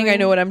what I'm doing. I think I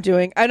know what I'm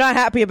doing. I'm not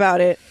happy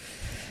about it.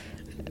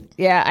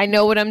 Yeah, I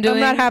know what I'm doing.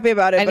 I'm not happy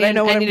about it, but I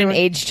know what I'm doing. I need an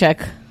age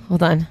check.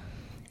 Hold on.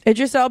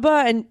 Idris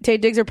Elba and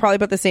Taye Diggs are probably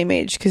about the same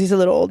age because he's a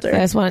little older. I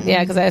just want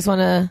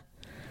to.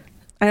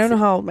 I don't know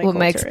how old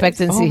my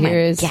expectancy here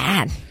is.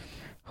 God,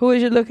 who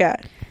would you look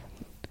at?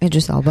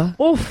 Idris Elba.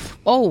 Oof.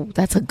 Oh,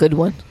 that's a good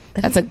one.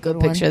 That's a good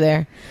picture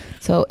there.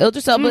 So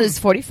Idris Elba is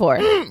 44.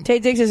 Taye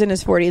Diggs is in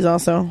his 40s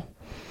also.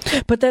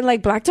 But then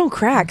like black don't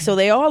crack, so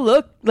they all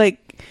look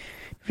like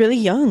really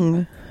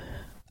young.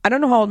 I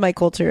don't know how old Mike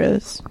Coulter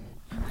is.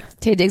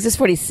 Taye Diggs is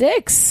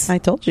 46. I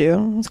told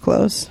you. It's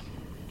close.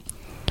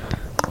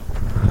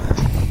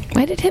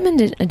 Why did him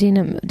and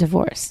Adina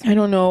divorce? I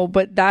don't know,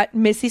 but that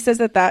Missy says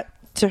that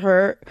to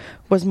her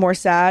was more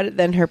sad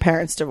than her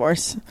parents'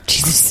 divorce.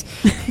 Jesus.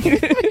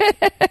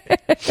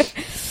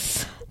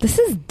 This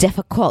is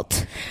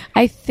difficult.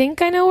 I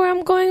think I know where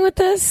I'm going with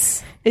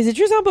this. Is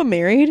Idris Elba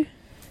married?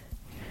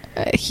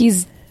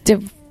 He's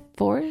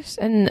divorced,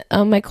 and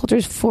Mike Coulter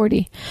is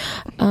 40.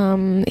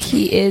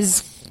 He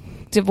is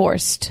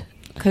divorced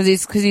because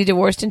he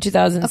divorced in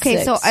 2006.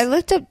 Okay, so I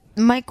looked up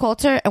Mike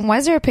Coulter, and why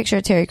is there a picture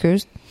of Terry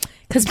Crews?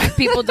 Because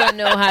people don't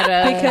know how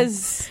to.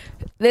 Because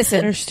listen,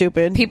 they're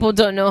stupid. People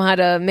don't know how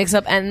to mix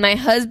up, and my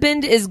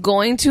husband is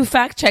going to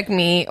fact check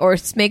me or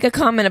make a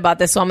comment about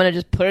this. So I'm going to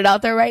just put it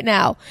out there right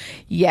now.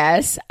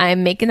 Yes,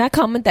 I'm making that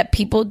comment that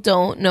people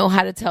don't know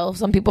how to tell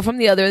some people from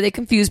the other. They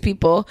confuse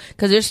people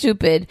because they're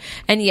stupid.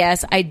 And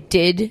yes, I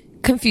did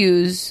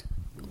confuse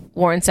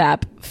Warren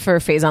Sapp for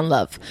Faison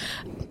Love.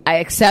 I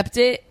accept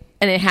it.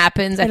 And it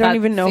happens. I don't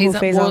even know who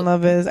Faison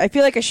Love is. I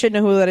feel like I should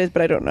know who that is,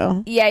 but I don't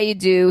know. Yeah, you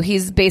do.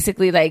 He's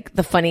basically like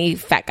the funny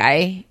fat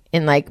guy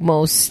in like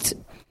most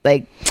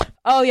like.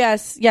 Oh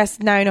yes.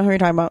 Now I know who you're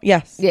talking about.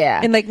 Yes.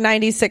 Yeah. In like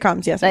 90s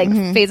sitcoms. Yes. Like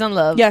Faison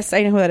Love. Yes,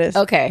 I know who that is.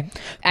 Okay.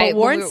 But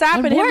Warren Sapp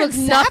and him looks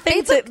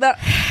nothing to.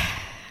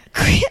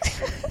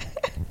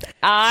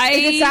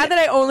 It's sad that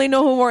I only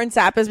know who Warren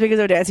Sapp is because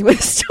of Dancing with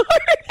the Stars.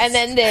 And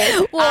then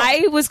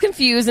I was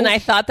confused and I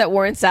thought that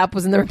Warren Sapp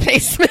was in The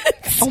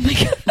Replacements. Oh my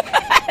god.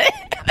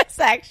 That's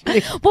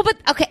actually but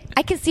okay,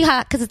 I can see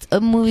how because it's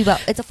a movie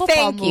it's a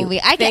football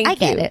movie. I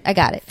get it. I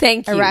got it.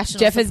 Thank you. Irrational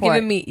Jeff has support.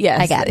 given me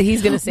I got it.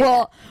 He's gonna say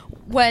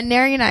when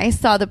Neri and I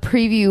saw the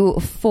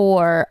preview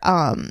for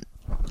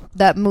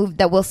that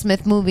Will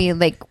Smith movie,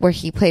 like where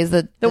he plays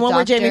the one doctor.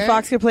 where Jamie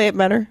Foxx could play it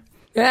better.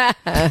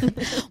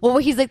 Well,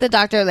 he's like the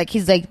doctor, like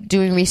he's like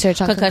doing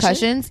research on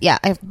concussions. Yeah,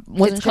 I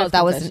wasn't sure if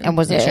that was. I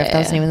wasn't sure if that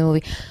was the name of the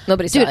movie.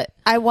 Nobody saw it.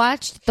 I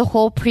watched the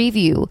whole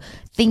preview,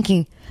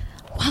 thinking,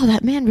 "Wow,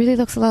 that man really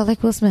looks a lot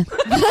like Will Smith."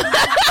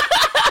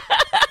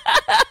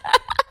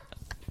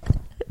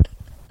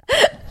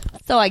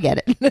 So I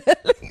get it.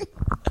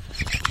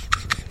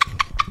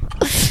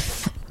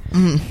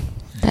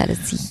 That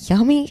is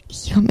yummy.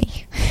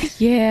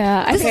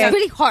 Yeah, This is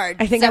really hard.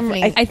 I think I'm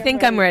ready. I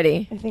think I'm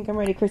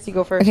ready. Chrissy,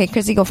 go first. Okay,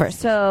 Chrissy, go first.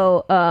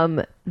 So,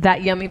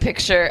 that yummy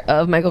picture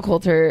of Michael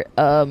Coulter,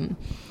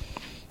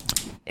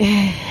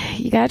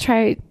 you gotta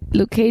try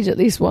Luke Cage at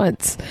least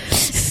once.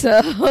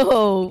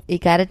 So you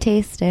gotta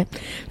taste it.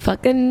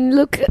 Fucking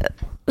Luke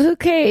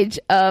Cage.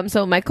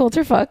 So Mike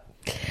Coulter, fuck.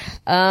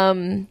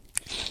 I'm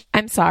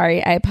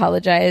sorry. I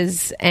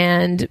apologize,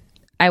 and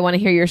I want to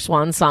hear your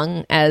swan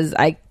song as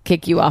I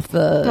kick you off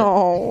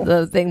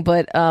the thing.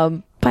 But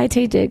by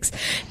Tay Diggs,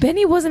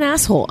 Benny was an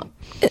asshole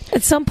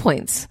at some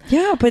points.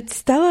 Yeah, but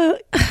Stella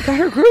got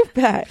her groove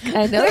back.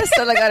 I know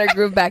Stella got her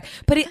groove back,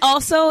 but he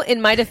also,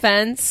 in my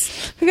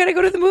defense, we gotta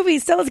go to the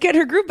movies. Stella's getting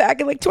her groove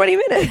back in like 20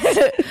 minutes.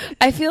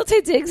 I feel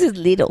Tay Diggs is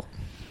little.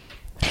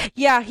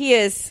 Yeah, he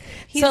is.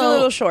 He's a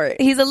little short.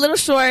 He's a little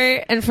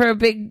short, and for a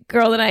big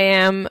girl that I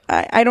am,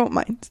 I don't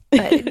mind.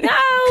 No,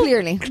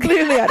 clearly,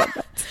 I don't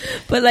mind.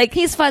 But like,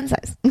 he's fun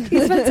size.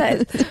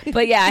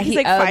 But yeah, he's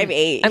like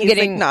 5'8". I'm he's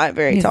getting like not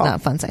very He's tall.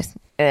 not fun size.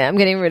 I'm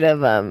getting rid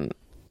of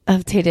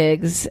Tay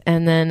Diggs,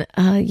 and then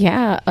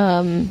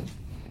gonna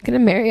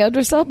marry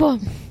Idris Elba.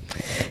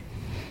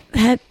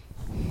 That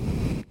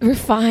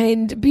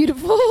refined,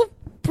 beautiful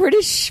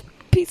British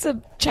piece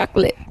of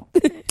chocolate.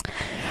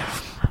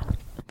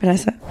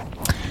 Vanessa,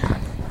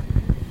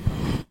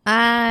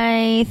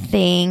 I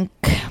think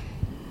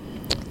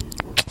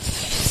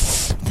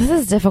this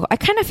is difficult. I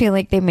kind of feel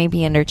like they may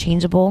be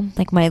interchangeable.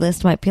 Like my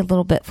list might be a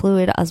little bit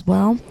fluid as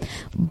well,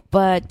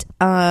 but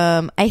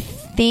I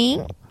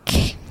think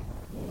that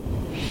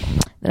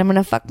I'm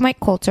gonna fuck Mike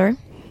Coulter.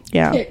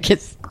 Yeah,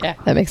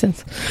 that makes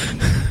sense.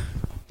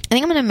 I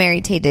think I'm gonna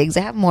marry Tay Diggs.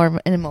 I have more of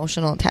an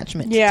emotional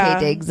attachment to Yeah.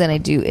 Tay Diggs than I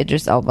do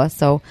Idris Elba,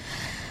 so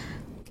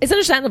It's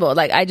understandable.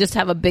 Like, I just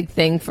have a big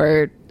thing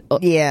for.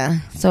 yeah.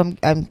 So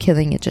I'm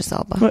killing Idris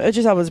Elba. well,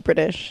 Idris Elba's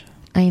British.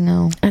 I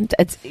know, And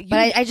it's,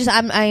 but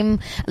I'm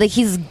like,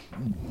 he's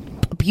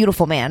a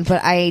beautiful man,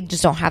 but I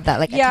just don't have that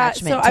like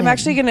attachment. So to I'm him.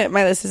 actually gonna.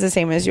 My list is the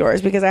same as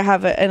yours because I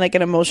have an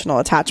emotional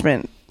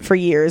attachment for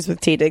years with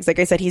Tay Diggs. Like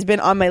I said, he's been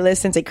on my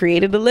list since I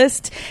created the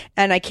list,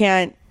 and I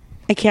can't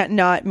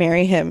not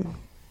marry him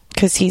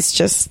because he's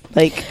just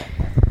like.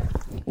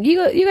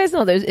 you guys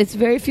know it's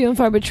very few and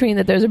far between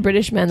that there's a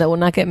British man that will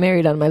not get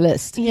married on my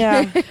list.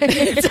 Yeah.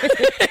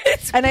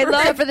 And I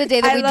love for the day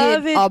that we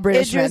did all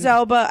British Idris men.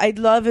 Elba. I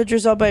love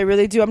Idris Elba. I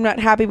really do. I'm not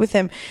happy with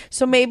him.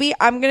 So maybe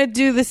I'm gonna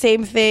do the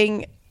same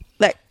thing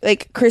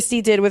like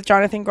Christy did with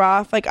Jonathan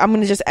Groff. Like I'm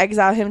gonna just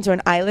exile him to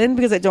an island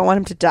because I don't want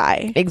him to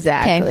die.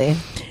 Exactly.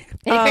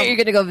 And you're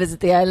gonna go visit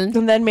the island,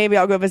 and then maybe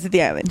I'll go visit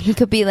the island. He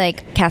could be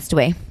like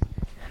Castaway.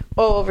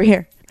 Oh, over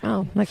here.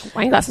 Oh, like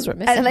wine glasses were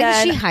missing. And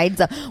like she hides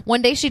them.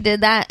 One day she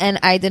did that, and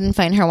I didn't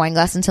find her wine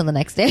glass until the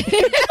next day.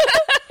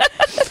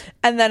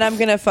 And then I'm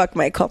gonna fuck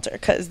Mike Coulter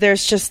because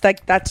there's just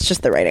like that's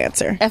just the right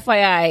answer.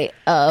 FYI,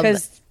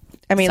 Because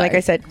I mean, like sorry.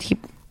 I said, he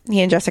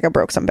and Jessica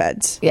broke some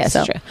beds. yes,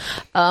 so. true.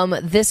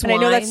 This And wine,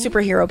 I know that's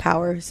superhero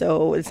power,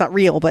 so it's not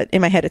real, but in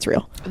my head, it's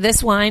real.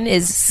 This wine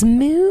is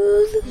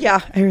smooth. Yeah,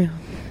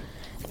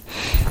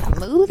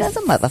 Smooth as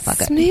a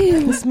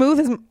motherfucker. smooth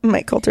as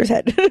Mike Coulter's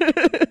head,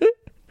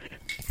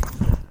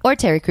 Or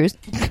Terry Crews.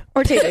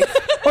 or Tay Diggs,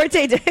 or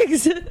Tay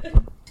Diggs.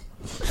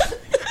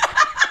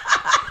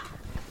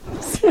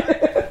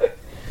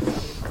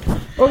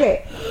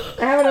 Okay,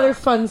 I have another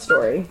fun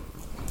story.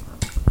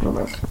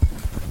 Oh,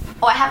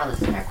 I have a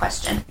listener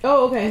question.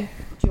 Oh, okay.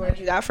 Do you want to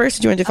do that first?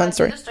 Or do you want to do fun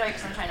story?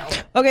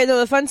 Okay, so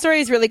the fun story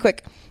is really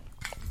quick.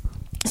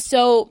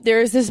 So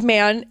there's this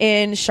man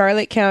in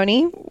Charlotte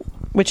County,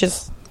 which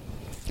is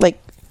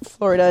like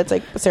Florida. It's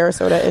like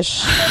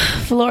Sarasota-ish.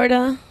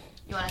 Florida.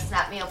 You want to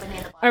snap me open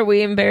in the Are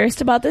we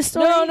embarrassed about this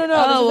story? No. This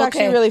is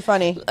actually really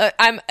funny.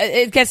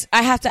 I guess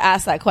I have to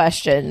ask that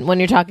question when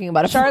you're talking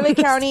about a Charlotte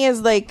County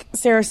is like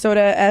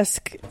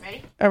Sarasota-esque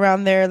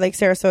around there, like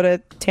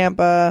Sarasota,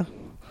 Tampa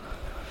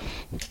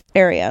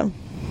area.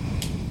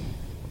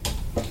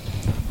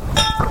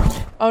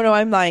 Oh no,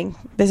 I'm lying.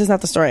 This is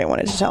not the story I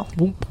wanted to tell.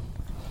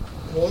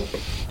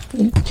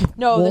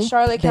 No, the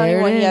Charlotte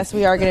County one, yes,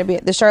 we are going to be.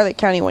 The Charlotte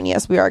County one,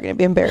 yes, we are going to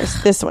be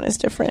embarrassed. This one is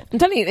different. I'm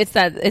telling you, it's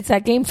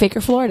that game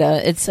Faker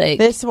Florida. It's like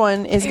This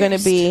one is going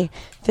to be.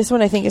 This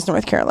one I think is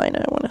North Carolina.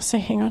 I want to say.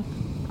 Hang on.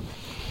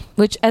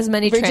 which as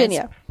many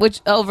Virginia.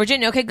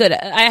 Virginia. Okay, good.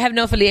 I have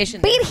no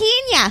affiliation.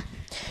 Virginia.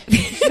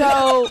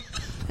 So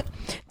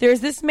there's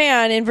this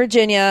man in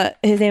Virginia.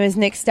 His name is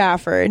Nick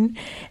Stafford.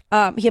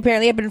 He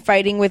apparently had been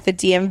fighting with the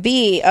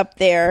DMV up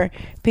there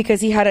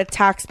because he had a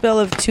tax bill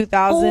of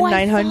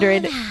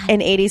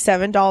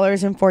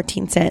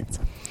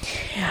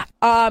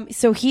 $2,987.14.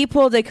 So he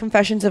pulled a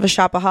Confessions of a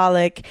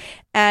Shopaholic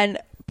and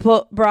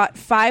brought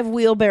 5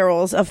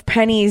 wheelbarrows of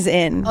pennies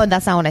in. Oh,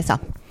 that's not what I saw.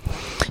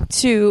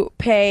 To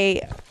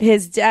pay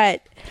his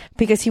debt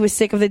because he was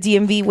sick of the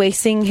DMV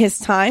wasting his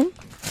time.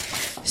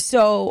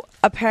 So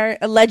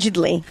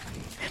allegedly,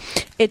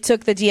 it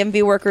took the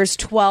DMV workers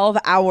 12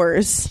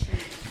 hours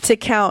to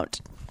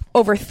count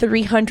over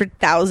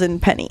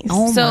 300,000 pennies.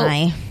 Oh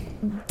my.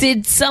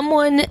 Did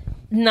someone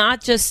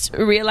not just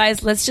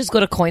realize, let's just go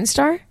to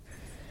Coinstar?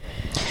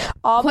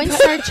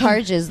 Coinstar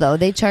charges, though.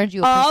 They charge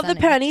you a all percentage.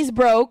 the pennies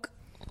broke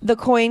the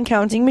coin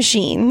counting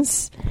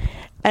machines,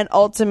 and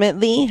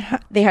ultimately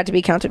they had to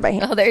be counted by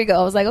hand. Oh, there you go.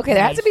 I was like, okay,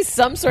 there has to be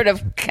some sort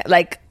of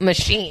like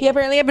machine. He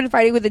apparently had been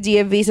fighting with the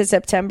DMV since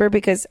September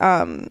because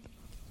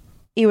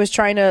he was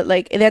trying to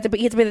he had to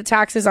pay the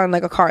taxes on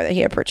like a car that he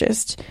had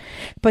purchased,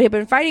 but he'd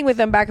been fighting with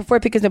them back and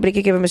forth because nobody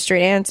could give him a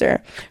straight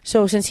answer.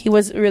 So since he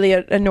was really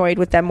annoyed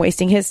with them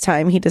wasting his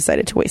time, he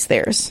decided to waste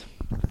theirs.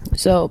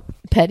 So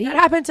petty. That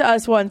happened to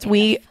us once.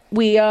 We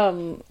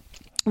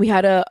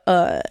had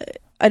an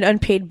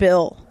unpaid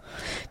bill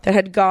that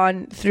had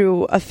gone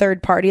through a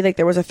third party. Like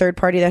there was a third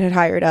party that had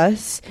hired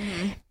us,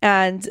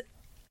 and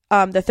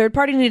the third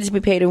party needed to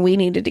be paid, and we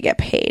needed to get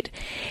paid.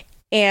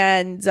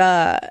 And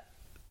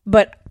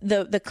but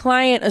the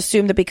client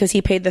assumed that because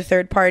he paid the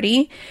third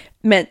party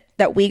meant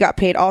that we got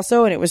paid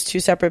also, and it was 2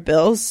 separate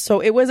bills. So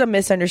it was a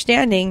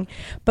misunderstanding,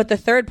 but the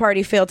third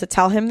party failed to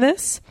tell him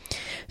this.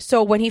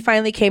 So when he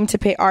finally came to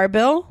pay our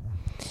bill,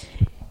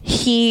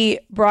 he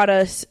brought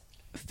us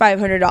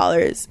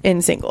 $500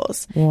 in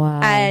singles. Wow.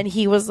 And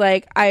he was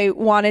like, I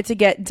wanted to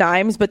get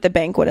dimes, but the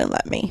bank wouldn't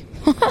let me.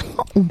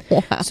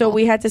 Wow. So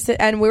we had to sit,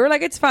 and we were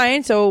like, it's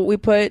fine. So we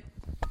put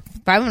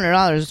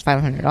 $500 is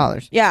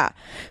 $500. Yeah.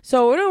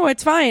 So no,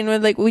 it's fine.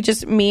 Like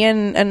me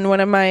and one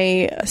of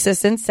my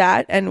assistants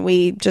sat and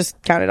we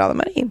just counted all the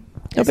money.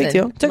 No big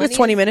deal. Took us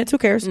 20 minutes. Who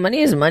cares? Money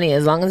is money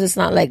as long as it's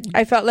not like.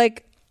 I felt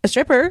like a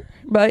stripper,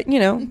 but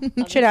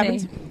shit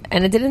happens.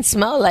 And it didn't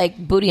smell like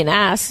booty and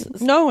ass.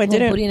 No, it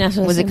didn't. Booty and ass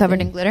Was it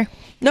covered in glitter?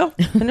 No,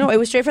 it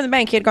was straight from the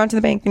bank. He had gone to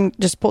the bank and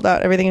just pulled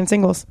out everything in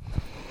singles.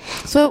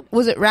 So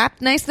was it wrapped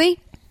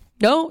nicely?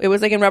 No, it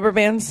was like in rubber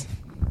bands.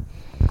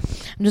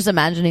 I'm just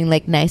imagining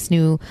like nice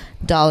new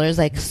dollars,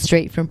 like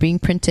straight from being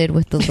printed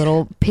with the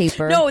little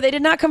paper. No, they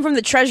did not come from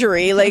the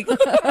treasury. Like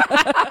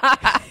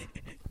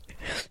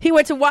he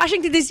went to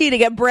Washington D.C. to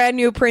get brand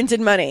new printed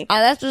money.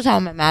 That's just how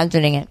I'm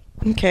imagining it.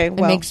 Okay,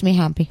 well, it makes me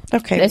happy.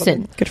 Okay,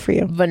 listen, well, good for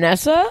you.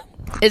 Vanessa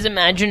is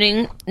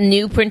imagining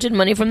new printed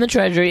money from the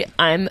treasury.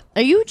 Are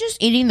you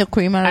just eating the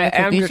cream out of the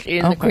cookies? I'm just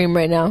eating the cream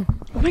right now.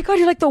 Oh my god,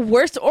 you're like the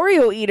worst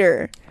Oreo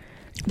eater.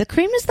 The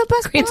cream is the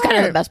best Cream's part.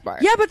 kind of the best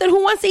part. Yeah, but then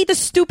who wants to eat the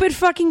stupid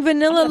fucking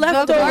vanilla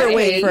leftover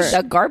wafer?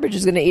 The garbage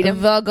is going to eat it.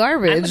 The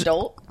garbage. I'm an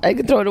adult. I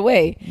can throw it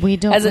away. We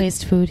don't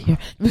waste food here.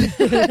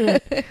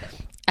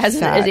 As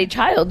a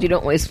child, you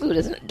don't waste food.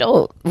 As an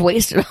adult,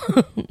 waste it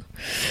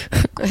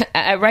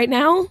all. Right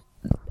now,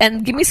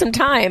 and give me some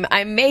time,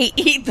 I may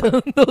eat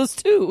those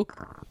too.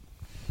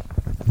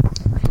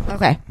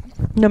 Okay.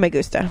 No me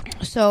gusta.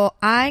 So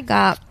I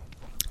got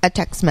a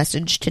text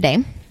message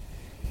today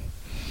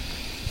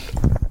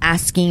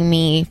asking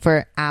me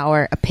for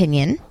our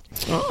opinion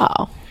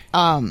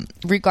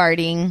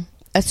regarding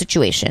a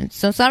situation.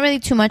 So it's not really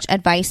too much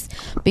advice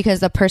because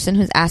the person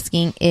who's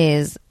asking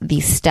is the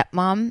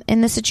stepmom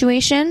in the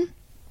situation.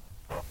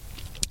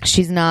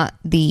 She's not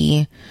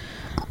the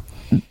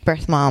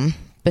birth mom,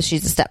 but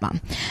she's a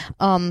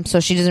stepmom.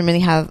 So she doesn't really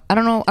have, I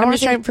don't know. I'm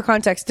just trying for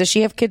context. Does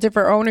she have kids of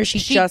her own, or she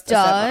just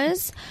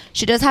does?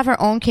 She does have her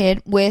own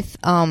kid with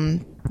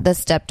the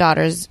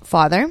stepdaughter's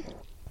father.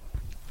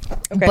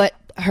 Okay. But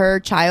her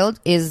child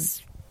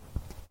is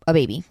a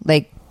baby.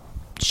 Like,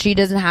 she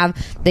doesn't have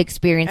the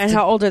experience. And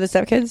how old are the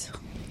stepkids?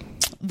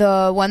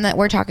 The one that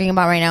we're talking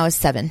about right now is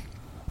 7.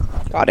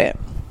 Got it.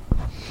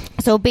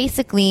 So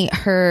basically,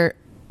 her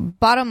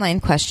bottom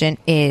line question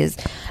is,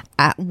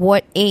 at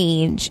what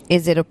age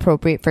is it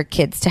appropriate for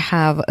kids to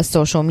have a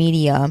social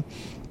media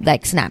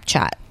like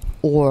Snapchat?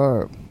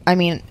 Or, I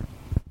mean,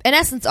 in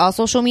essence, all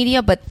social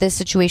media, but this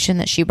situation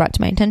that she brought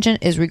to my attention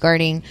is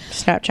regarding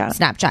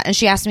Snapchat. And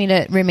she asked me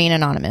to remain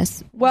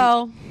anonymous.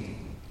 Well,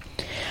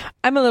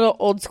 I'm a little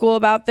old school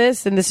about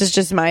this, and this is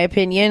just my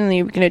opinion, and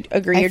you can agree or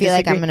disagree. I feel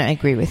like I'm going to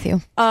agree with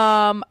you.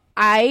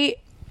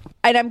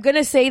 And I'm going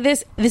to say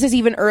this is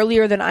even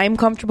earlier than I'm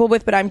comfortable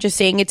with, but I'm just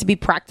saying it to be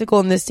practical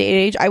in this day and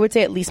age. I would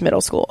say at least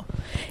middle school.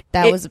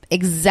 That was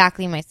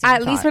exactly my same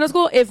At least middle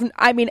school. And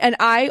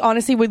I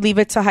honestly would leave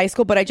it to high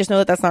school, but I just know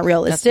that that's not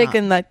realistic,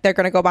 and that they're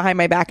going to go behind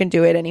my back and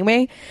do it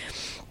anyway.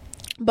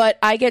 But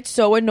I get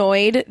so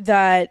annoyed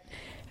that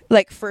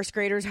like first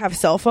graders have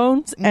cell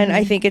phones, and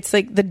I think it's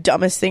like the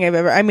dumbest thing I've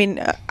ever. I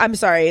mean, I'm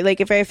sorry,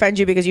 like if I offend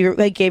you because you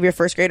like gave your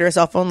first grader a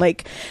cell phone,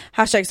 like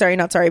 # sorry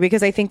not sorry,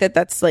 because I think that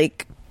that's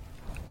like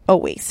a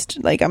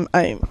waste. Like I'm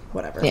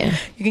whatever. Yeah.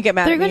 You can get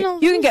mad at me.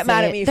 You can get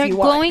mad at me if you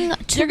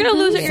want. You're gonna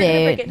lose it. You're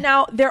gonna break it.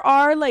 Now there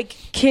are like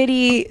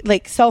kiddie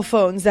like cell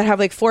phones that have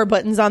like 4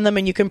 buttons on them,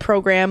 and you can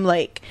program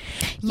like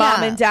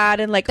mom and dad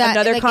and like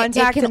another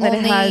contact, and then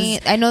it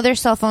has. I know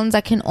there's cell phones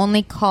that can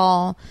only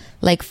call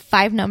like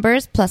 5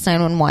 numbers plus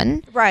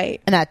 911.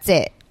 Right, and that's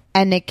it.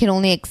 And it can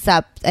only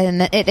accept,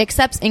 and it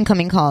accepts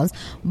incoming calls,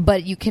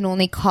 but you can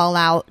only call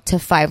out to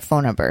 5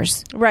 phone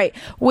numbers. Right,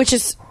 which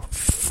is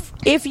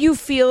if you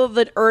feel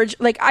the urge.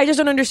 Like I just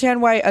don't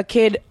understand why a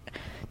kid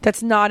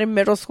that's not in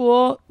middle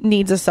school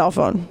needs a cell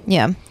phone.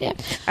 Yeah.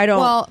 I don't.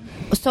 Well,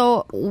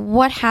 so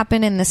what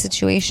happened in this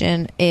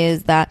situation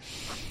is that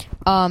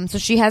so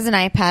she has an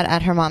iPad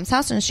at her mom's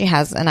house and she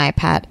has an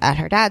iPad at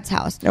her dad's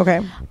house.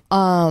 Okay.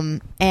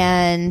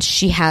 And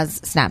she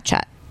has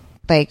Snapchat.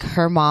 Like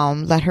her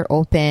mom let her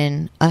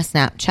open a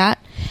Snapchat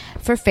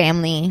for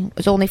family. It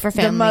was only for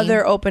family. The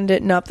mother opened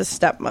it, not the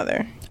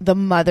stepmother. The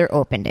mother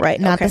opened it,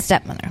 right? Not the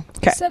stepmother.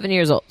 Okay. 7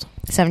 years old.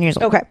 7 years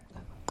old. Okay.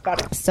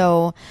 Got it.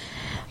 So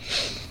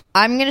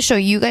I'm going to show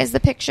you guys the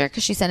picture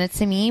because she sent it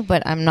to me,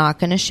 but I'm not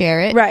going to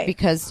share it. Right.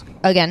 Because,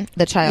 again,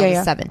 the child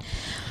is 7.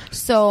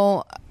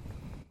 So,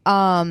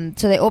 so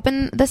they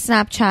open the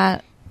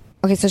Snapchat.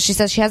 Okay, so she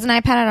says she has an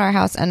iPad at our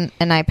house and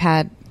an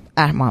iPad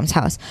at her mom's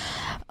house.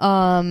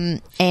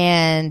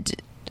 And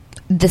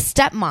the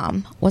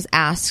stepmom was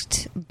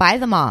asked by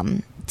the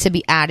mom to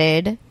be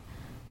added,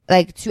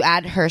 like to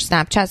add her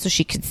Snapchat so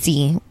she could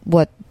see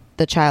what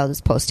the child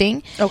is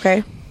posting.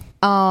 Okay.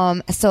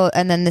 So,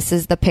 and then this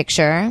is the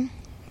picture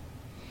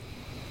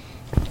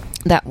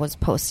that was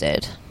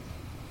posted.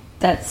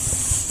 That's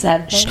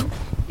 7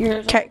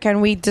 years old.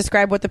 Can we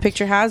describe what the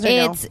picture has? Or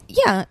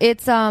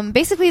it's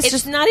basically it's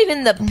just not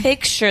even the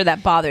picture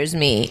that bothers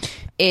me.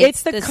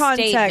 It's the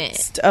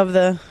context of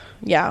the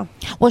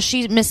Well,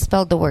 she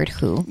misspelled the word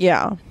who.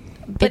 Yeah.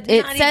 But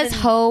it says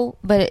ho,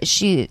 but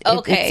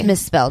it's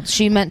misspelled.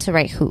 She meant to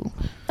write who.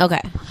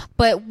 Okay.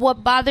 But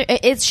what bothered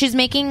it's she's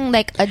making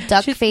like a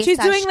duck face. She's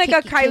doing like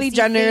a Kylie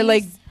Jenner face.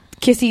 Like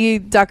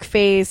kissy duck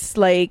face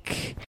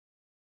like.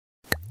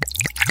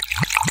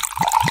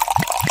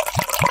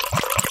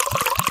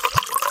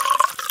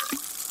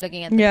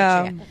 Looking at the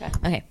picture.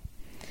 Okay.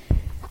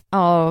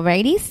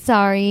 Alrighty,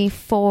 sorry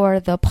for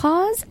the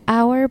pause.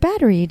 Our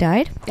battery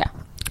died. Yeah.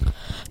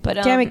 But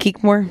damn it,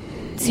 Keekmore.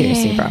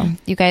 Seriously, bro.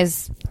 You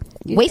guys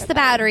waste the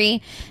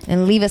battery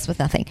and leave us with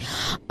nothing.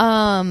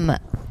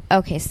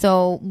 Okay,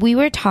 so we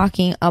were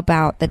talking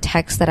about the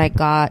text that I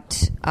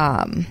got.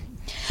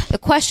 The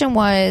question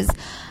was,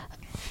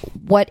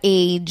 what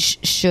age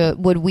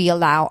would we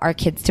allow our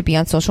kids to be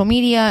on social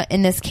media?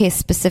 In this case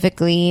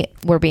specifically,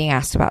 we're being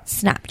asked about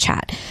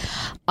Snapchat.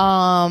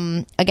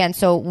 Again,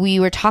 so we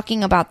were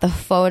talking about the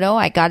photo.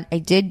 I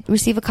did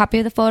receive a copy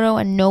of the photo,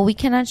 and no, we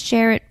cannot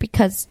share it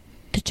because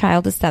the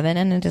child is 7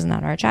 and it is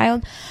not our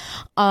child.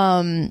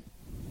 And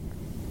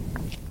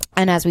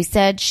as we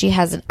said, she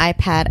has an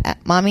iPad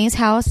at mommy's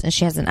house and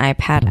she has an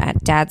iPad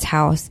at dad's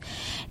house,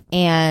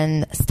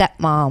 and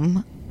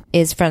stepmom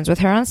is friends with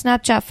her on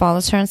Snapchat,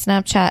 follows her on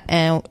Snapchat,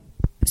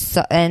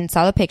 and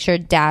saw the picture.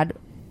 Dad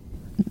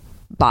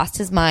lost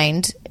his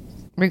mind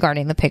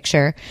regarding the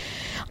picture.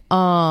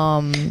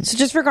 So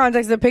just for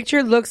context, the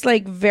picture looks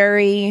like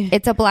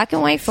it's a black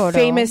and white photo.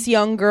 Famous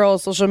young girl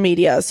social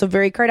media. So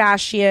very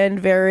Kardashian,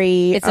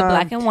 very it's a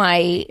black and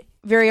white,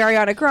 very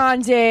Ariana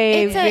Grande.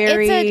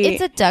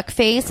 It's a duck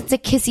face. It's a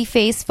kissy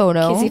face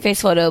photo.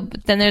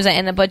 But then there's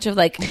a bunch of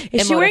like.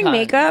 Is she wearing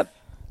makeup?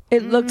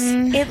 It looks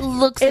like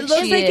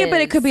it, but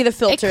it could be the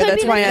filter.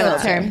 That's why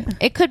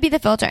it could be the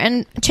filter,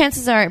 and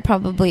chances are it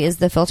probably is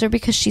the filter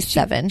because she's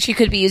 7. She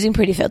could be using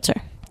pretty filter.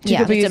 She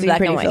could be using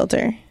pretty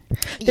filter.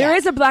 There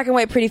is a black and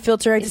white pretty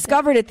filter. I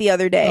discovered it the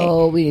other day.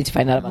 Oh, we need to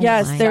find out about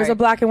that. Yes, there's a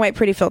black and white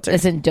pretty filter.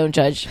 Listen, don't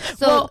judge.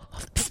 So,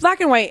 black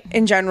and white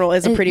in general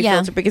is a pretty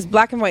filter because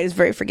black and white is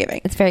very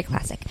forgiving. It's very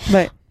classic.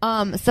 But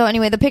so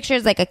anyway, the picture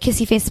is like a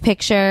kissy face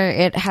picture.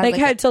 It has like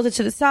head tilted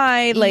to the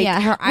side. Like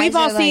her eyes we've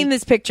all seen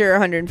this picture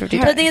 150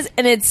 times. The thing is,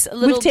 and it's a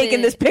little we've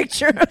taken this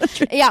picture.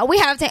 Yeah, we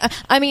have taken.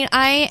 I mean,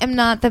 I am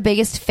not the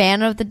biggest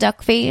fan of the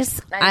duck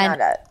face.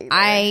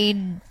 I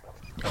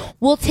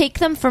will take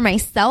them for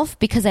myself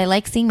because I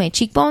like seeing my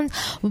cheekbones,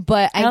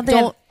 but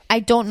I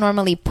don't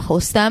normally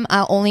post them.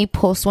 I'll only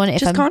post one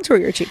if I'm contour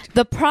your cheeks.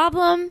 The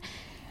problem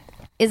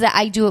is that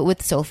I do it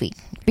with Sophie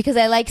because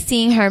I like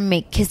seeing her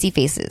make kissy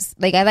faces.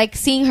 Like I like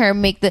seeing her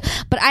make but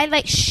I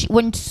like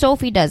when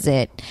Sophie does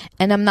it,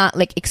 and I'm not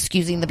like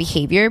excusing the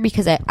behavior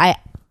because I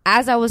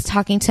as I was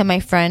talking to my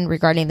friend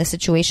regarding the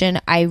situation,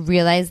 I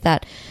realized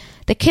that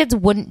the kids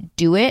wouldn't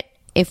do it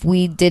if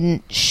we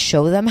didn't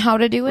show them how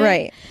to do it.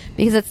 Right.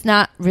 Because it's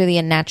not really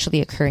a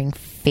naturally occurring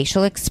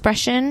facial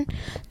expression,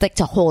 like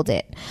to hold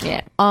it.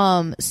 Yeah.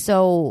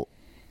 So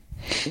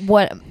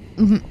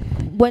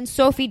when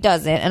Sophie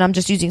does it, and I'm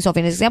just using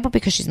Sophie as an example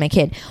because she's my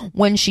kid,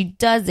 when she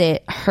does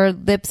it, her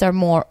lips are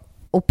more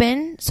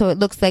open, so it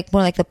looks like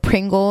more like the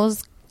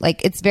Pringles,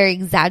 like it's very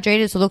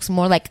exaggerated, so it looks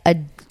more like a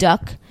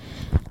duck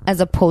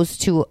as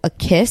opposed to a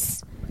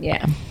kiss.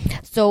 Yeah.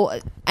 So,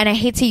 and I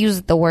hate to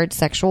use the word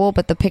sexual,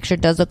 but the picture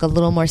does look a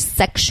little more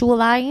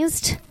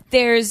sexualized.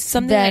 There's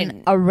something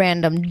than a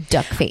random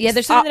duck face. Yeah,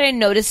 there's something that I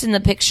noticed in the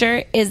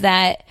picture is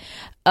that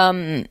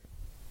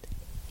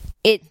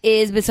it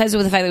is, besides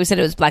with the fact that we said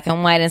it was black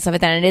and white and stuff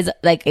like that, and it is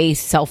like a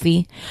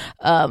selfie,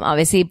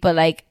 obviously, but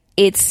like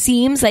it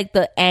seems like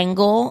the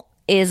angle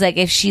is like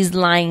if she's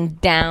lying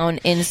down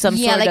in some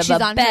sort like of she's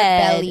a on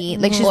bed, her belly,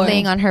 like she's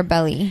laying on her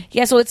belly.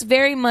 Yeah, so it's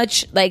very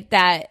much like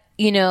that.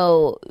 You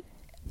know,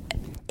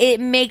 it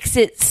makes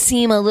it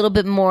seem a little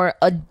bit more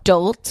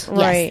adult,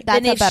 Right?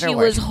 Than That's a if better she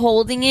word. was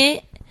holding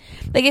it.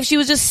 Like if she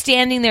was just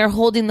standing there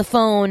holding the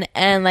phone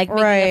and like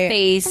making a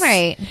face,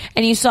 Right.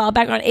 And you saw a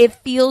background, it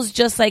feels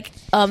just like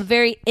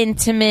very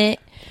intimate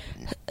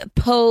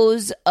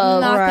pose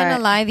of. Not gonna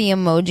lie, the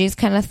emojis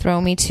kind of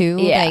throw me too.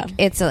 Yeah. Like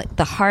it's like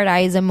the heart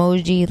eyes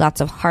emoji, lots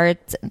of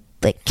hearts,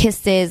 like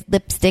kisses,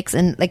 lipsticks,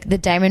 and like the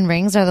diamond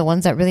rings are the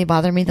ones that really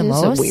bother me the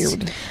It's most. so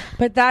weird.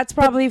 But that's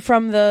probably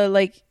from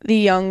the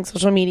young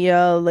social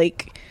media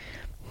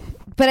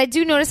But I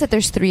do notice that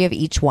there's 3 of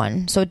each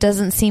one, so it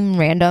doesn't seem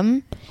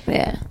random.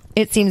 Yeah,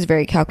 it seems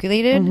very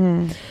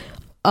calculated.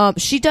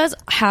 She does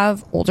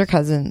have older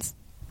cousins,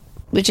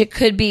 which it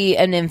could be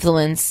an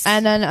influence.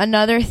 And then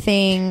another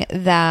thing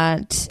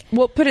that,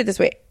 well, put it this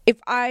way: if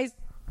I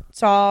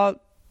saw,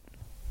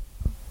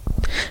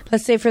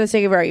 let's say for the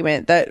sake of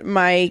argument that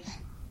I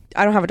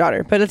don't have a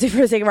daughter, but let's say for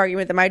the sake of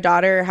argument that my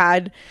daughter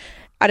had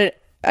at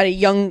a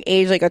young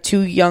age, like a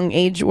too young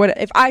age,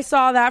 if I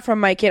saw that from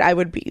my kid, I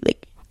would be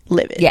like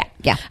livid. yeah.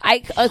 I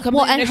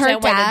completely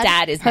understand why the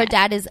dad is her mad.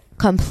 dad is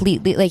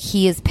completely like,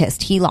 he is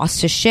pissed. He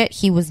lost his shit.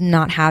 He was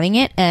not having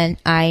it, and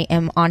I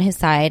am on his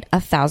side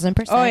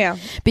 1,000%. Oh, yeah.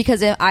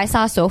 Because if I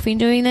saw Sophie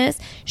doing this,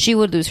 she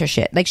would lose her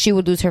shit. Like she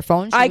would lose her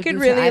phone. She I would could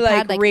lose her really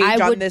iPad. rage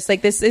I on would this.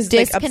 Like this is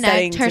like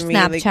upsetting disconnect her to me.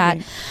 Like,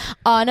 Snapchat.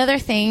 Another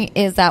thing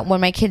is that when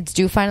my kids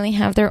do finally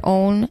have their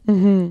own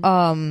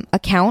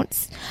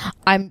accounts,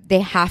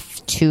 they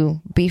have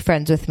to be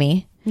friends with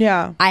me.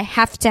 Yeah. I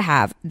have to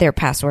have their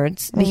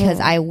passwords because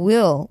I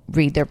will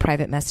read their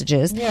private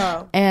messages.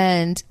 Yeah.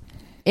 And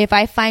if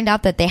I find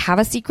out that they have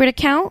a secret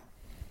account,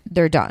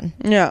 they're done.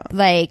 Yeah.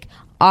 Like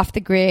off the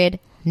grid,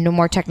 no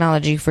more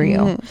technology for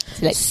you.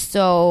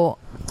 So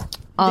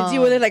to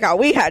deal with it like how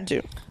we had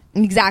to.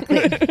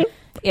 exactly.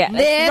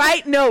 Yeah,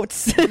 Write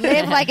notes.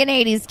 Live like an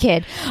 80s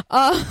kid.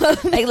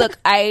 like look,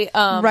 I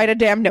Write a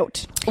damn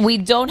note. we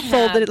don't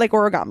have Fold it like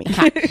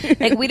origami.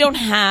 like we don't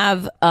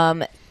have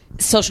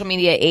social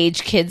media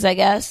age kids, I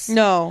guess.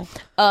 No.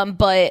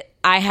 But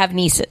I have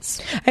nieces.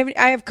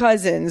 I have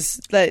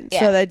cousins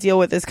that deal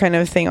with this kind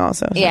of thing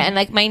also. So. Yeah, and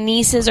like my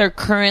nieces are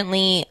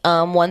currently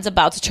one's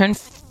about to turn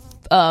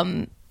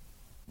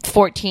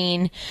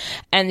 14,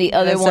 and the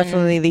other That's one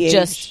definitely the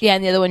age.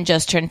 and the other one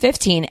just turned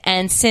 15.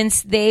 And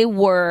since they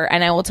were,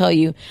 and I will tell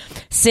you,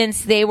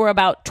 since they were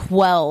about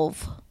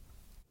 12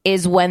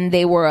 is when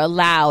they were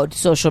allowed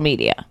social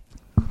media.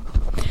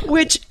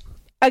 Which,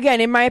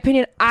 again, in my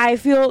opinion, I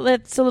feel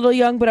that's a little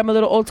young, but I'm a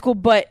little old school.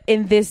 But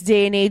in this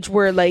day and age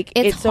where like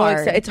it's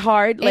hard. it's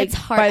hard. Like, it's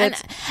hard.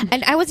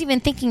 And I was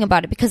even thinking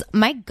about it because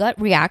my gut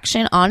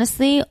reaction,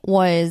 honestly,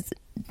 was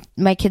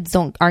my kids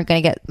aren't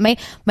going to get my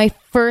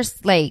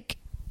first like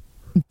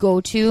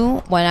go to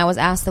when I was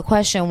asked the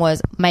question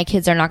was my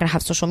kids are not going to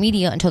have social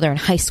media until they're in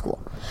high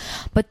school.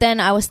 But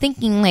then I was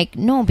thinking like,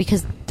 no,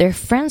 because their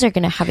friends are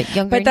going to have it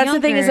younger. But that's the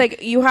thing is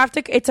like you have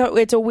to.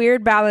 It's a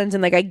weird balance,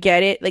 and like I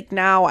get it. Like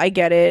now I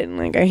get it, and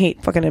like I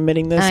hate fucking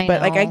admitting this, but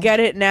like I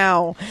get it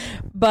now.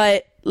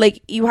 But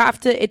like you have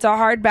to. It's a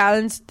hard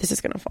balance. This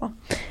is gonna fall.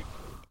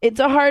 It's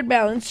a hard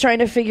balance trying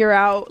to figure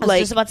out. I was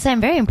just about to say,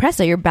 I'm very impressed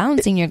that you're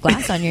balancing your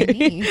glass on your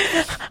knee.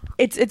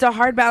 It's a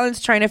hard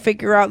balance trying to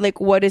figure out like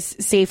what is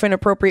safe and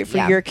appropriate for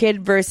your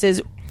kid versus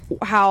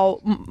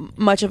how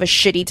much of a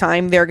shitty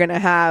time they're gonna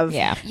have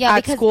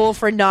at school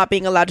for not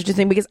being allowed to do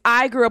things. Because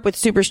I grew up with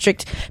super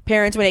strict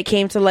parents when it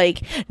came to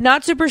like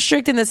not super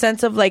strict in the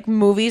sense of like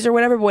movies or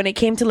whatever, but when it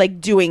came to like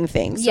doing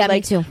things. Yeah, so,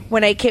 like, me too.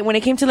 When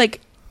it came to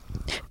like.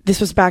 This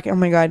was back. Oh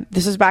my god!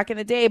 This was back in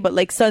the day, but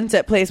like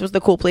Sunset Place was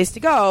the cool place to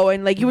go,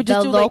 and like you would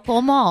just The do local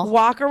like, mall,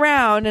 walk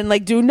around and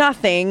like do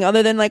nothing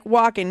other than like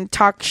walk and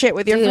talk shit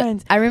with your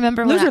friends. I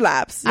remember loser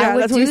laps. Yeah, I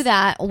would that's do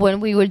that when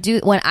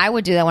I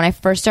would do that when I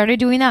first started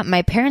doing that.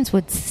 My parents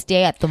would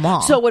stay at the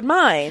mall. So would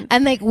mine,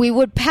 and like we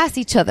would pass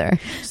each other.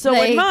 So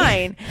like, would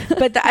mine,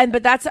 but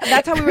that's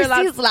how we were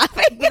allowed. Christy's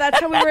laughing. But that's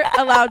how we were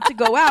allowed to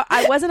go out.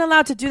 I wasn't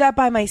allowed to do that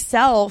by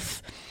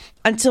myself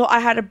until I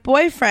had a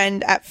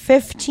boyfriend at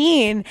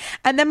 15,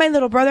 and then my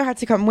little brother had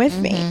to come with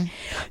me.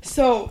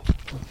 So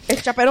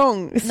it's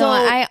chaperón. So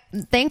I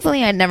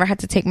thankfully I never had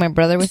to take my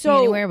brother with me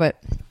anywhere. But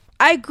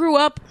I grew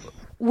up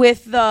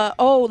with the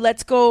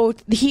let's go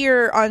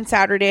here on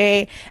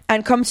Saturday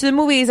and come to the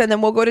movies, and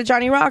then we'll go to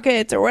Johnny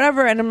Rockets or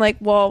whatever. And I'm like,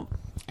 well,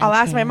 I'll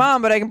ask my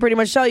mom, but I can pretty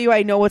much tell you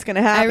I know what's going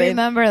to happen. I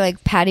remember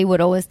like Patty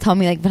would always tell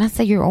me like,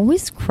 Vanessa, you're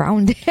always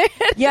grounded.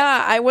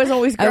 Yeah, I was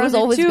always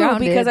grounded too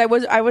because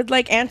I would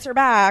like answer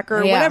back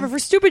or whatever for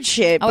stupid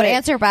shit. I would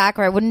answer back,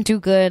 or I wouldn't do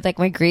good. Like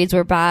my grades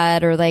were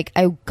bad, or like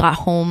I got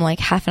home like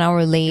half an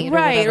hour late,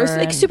 right? Or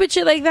like stupid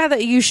shit like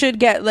that you should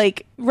get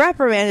like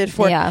reprimanded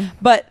for. Yeah,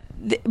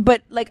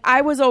 but like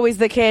I was always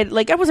the kid.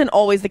 Like I wasn't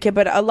always the kid,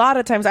 but a lot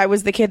of times I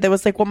was the kid that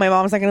was like, well, my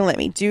mom's not going to let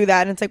me do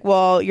that. And it's like,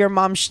 well, your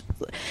mom.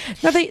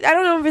 I don't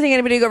know if I think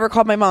anybody ever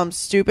called my mom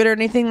stupid or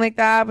anything like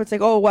that. But it's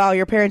like, oh wow,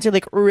 your parents are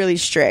like really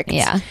strict.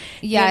 Yeah.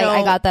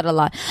 I got that a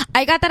lot.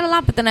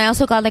 But then I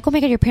also got like, oh my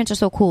god, your parents are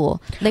so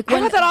cool. Like I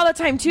got that all the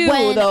time too.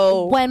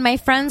 Though when my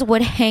friends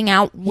would hang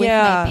out with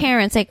my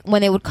parents, like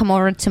when they would come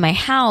over to my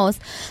house,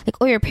 like,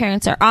 oh, your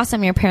parents are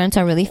awesome. Your parents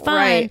are really fun.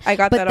 Right. I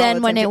got that. But then all the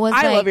time when it was,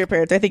 I love your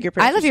parents. I think your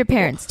parents. I love your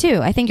parents too.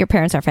 I think your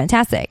parents are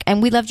fantastic,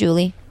 and we love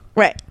Julie.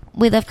 Right.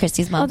 We love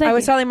Christy's mom. I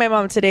was telling my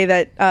mom today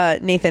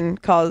that Nathan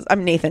calls.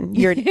 I'm Nathan.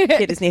 Your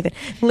kid is Nathan.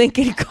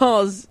 Lincoln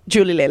calls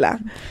Julie Leila.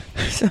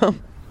 So,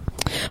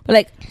 but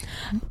like,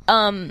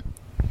 thank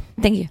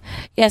you.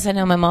 Yes, I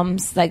know my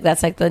mom's like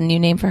that's like the new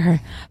name for her.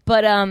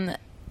 But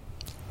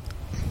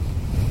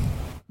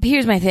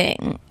here's my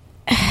thing.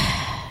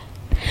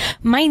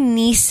 My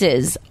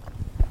nieces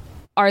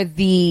are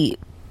the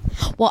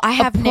I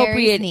have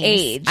appropriate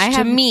age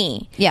to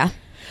me. Yeah.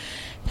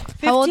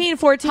 15,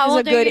 14 is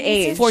a good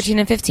age. 14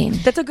 and 15.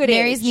 That's a good age.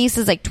 Mary's niece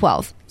is like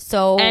 12.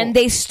 So and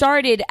they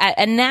started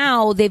and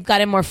now they've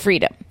gotten more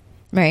freedom.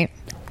 Right.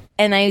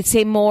 And I'd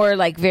say more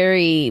like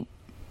very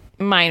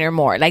minor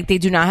more. Like they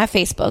do not have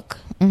Facebook.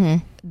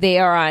 Mm-hmm. They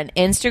are on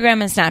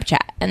Instagram and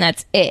Snapchat, and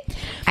that's it.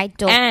 But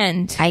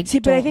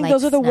I think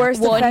those are the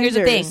worst offenders. And here's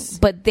the thing.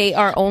 But they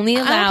are only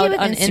allowed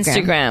on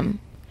Instagram.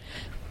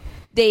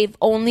 They've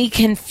only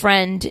can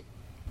friend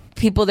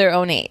people their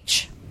own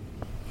age.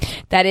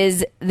 That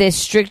is the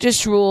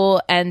strictest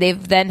rule, and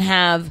they've then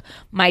have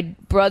my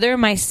brother,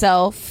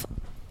 myself,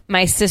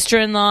 my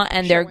sister-in-law,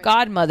 and their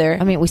godmother.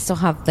 I mean, we still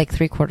have like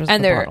 3/4 of the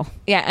bottle.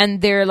 Yeah,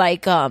 and they're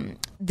like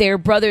their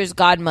brother's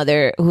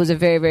godmother, who's a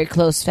very, very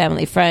close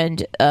family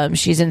friend.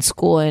 She's in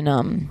school in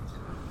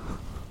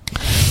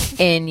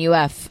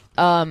UF,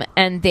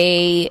 and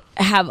they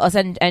have us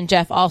and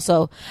Jeff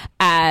also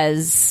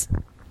as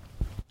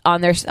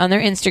on their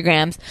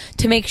Instagrams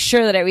to make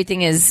sure that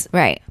everything is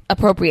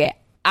appropriate.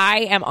 I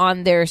am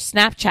on their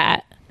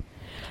Snapchat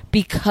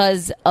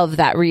because of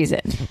that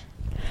reason.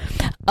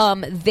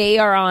 They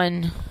are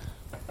on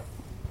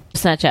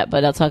Snapchat,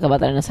 but I'll talk about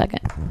that in a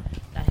second.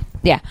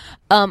 Yeah.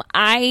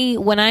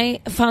 When I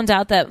found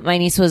out that my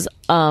niece was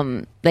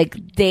like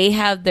they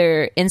have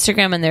their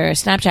Instagram and their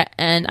Snapchat,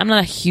 and I'm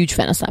not a huge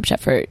fan of Snapchat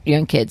for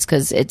young kids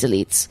because it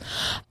deletes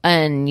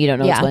and you don't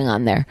know what's going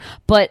on there.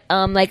 But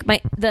like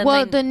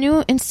the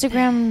new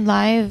Instagram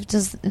Live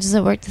does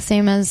it work the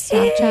same as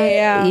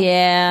Snapchat?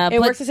 Yeah.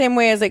 It works the same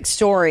way as like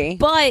Story,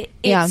 but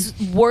it's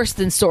worse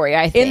than Story.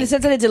 I think in the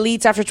sense that it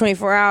deletes after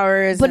 24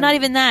 hours, but not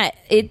even that.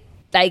 It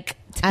like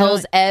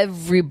tells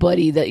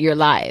everybody that you're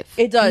live.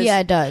 It does. Yeah,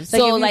 it does.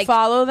 So if you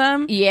follow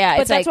them. Yeah,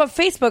 but that's what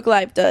Facebook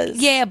Live does.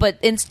 Yeah, but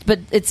it's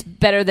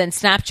better than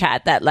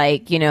Snapchat. That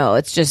like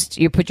it's just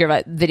you put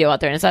your video out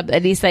there and it's up.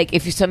 At least like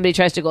if somebody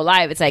tries to go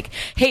live, it's like,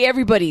 hey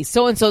everybody,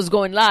 so and so's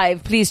going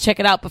live. Please check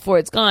it out before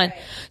it's gone. Right.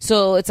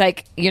 So it's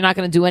like you're not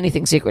going to do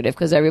anything secretive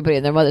because everybody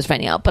and their mother's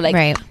finding out. But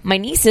like my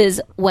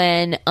nieces,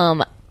 when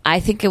I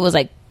think it was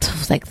like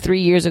 4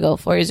 years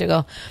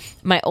ago.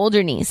 My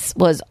older niece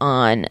was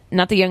on,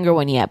 not the younger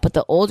one yet, but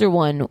the older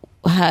one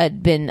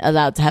had been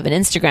allowed to have an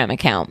Instagram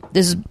account.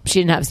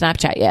 She didn't have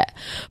Snapchat yet,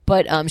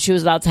 but she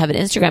was allowed to have an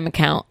Instagram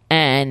account.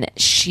 And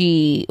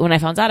when I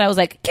found out, I was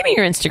like, give me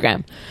your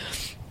Instagram.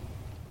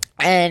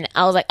 And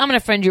I was like, I'm going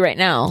to friend you right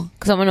now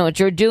because I want to know what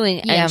you're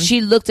doing. Yeah. And she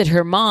looked at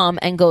her mom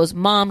and goes,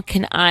 Mom,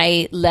 can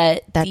I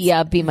let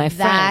Thea be my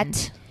friend?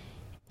 That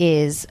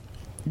is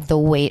the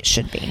way it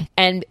should be,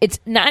 and it's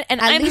not.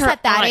 And at I'm least her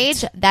at that aunt.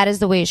 age, that is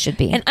the way it should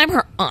be. And I'm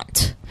her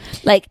aunt,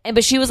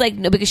 but she was like,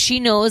 no, because she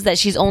knows that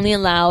she's only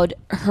allowed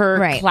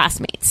her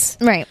classmates,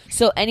 right?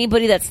 So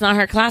anybody that's not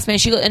her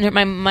classmate,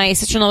 my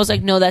sister-in-law was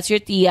like, no, that's your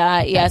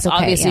tia. Yes, okay,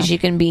 obviously she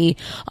can be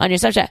on your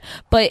Snapchat,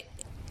 but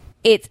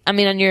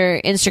on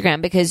your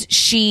Instagram because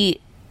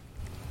she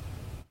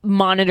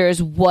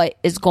monitors what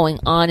is going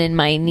on in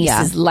my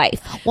niece's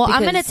life. Well,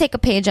 I'm going to take a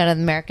page out of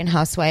American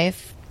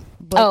Housewife.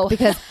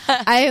 Because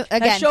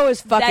that show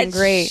is fucking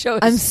great.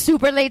 I'm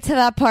super late to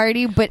that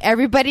party, but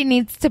everybody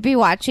needs to be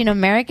watching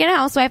American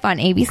Housewife on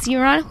ABC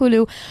or on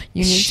Hulu.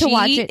 You need to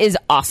watch it. She is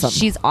awesome.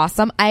 She's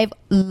awesome. I've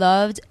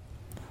loved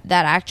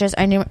that actress.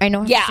 I know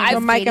her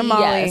from Mike and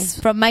Molly. Yes.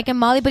 From Mike and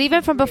Molly, but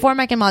even from before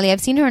Mike and Molly,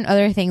 I've seen her in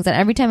other things, and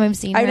every time I've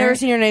seen her, I've never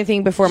seen her in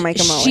anything before Mike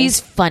and Molly. She's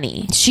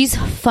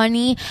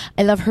funny.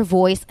 I love her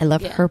voice. I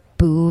love her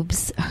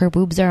boobs. Her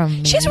boobs are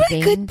amazing. She has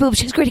really good boobs.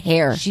 She has great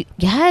hair.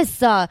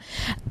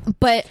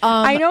 But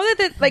I know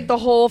that like the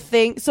whole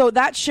thing. So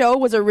that show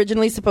was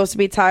originally supposed to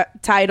be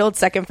titled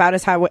 "Second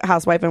Fattest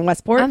Housewife in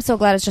Westport." I'm so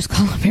glad it's just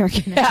called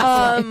American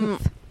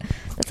Housewife.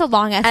 That's a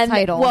long ass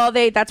title.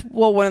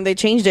 Well, when they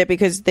changed it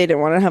because they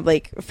didn't want to have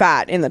like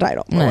fat in the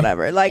title or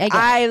whatever. Like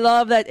I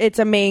love that it's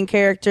a main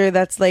character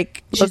that's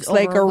like looks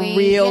like a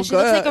real she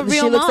looks like a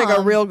real She looks like a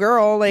mom. real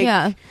girl.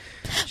 Like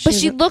but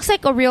she looks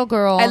like a real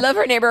girl. I love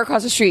her neighbor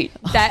across the street.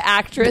 That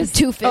actress. The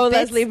two Fitbits.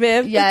 Leslie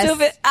Bibb.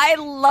 Yes. I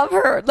love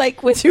her.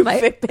 Like with Two my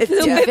Fitbits. two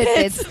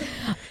Fitbits.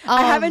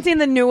 I haven't seen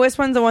the newest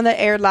one, the one that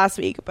aired last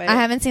week. But I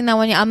haven't seen that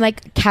one yet. I'm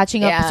like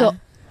catching up. So,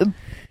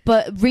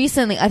 but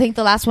recently, I think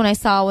the last one I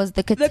saw was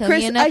the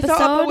Cotillion episode. I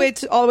saw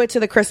all the way to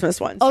the Christmas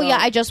one. Oh yeah,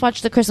 I just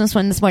watched the Christmas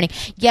one this morning.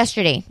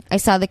 Yesterday, I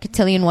saw the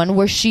Cotillion one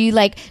where she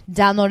like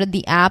downloaded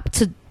the app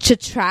to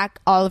track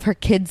all of her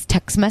kids'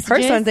 text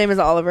messages. Her son's name is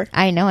Oliver.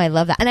 I know, I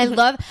love that. And I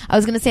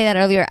was going to say that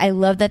earlier, I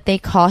love that they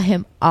call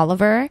him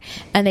Oliver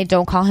and they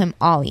don't call him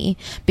Ollie,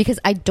 because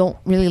I don't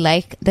really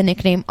like the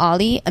nickname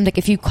Ollie. And like,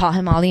 if you call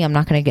him Ollie, I'm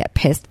not going to get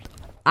pissed.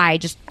 I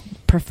just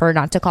prefer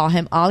not to call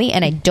him Ollie,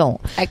 and I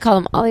don't. I call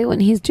him Ollie when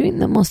he's doing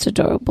the most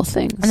adorable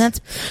things. And that's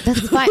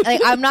fine.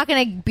 Like, I'm not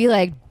going to be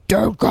like,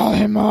 don't call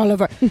him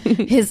Oliver.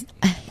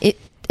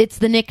 It's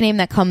the nickname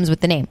that comes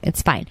with the name.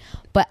 It's fine.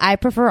 But I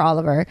prefer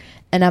Oliver,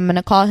 and I'm going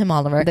to call him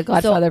Oliver. The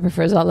Godfather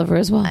prefers Oliver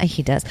as well.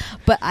 He does.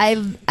 But I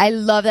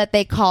love that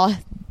they call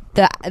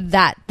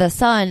the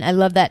son. I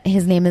love that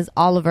his name is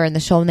Oliver in the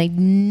show, and they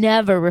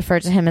never refer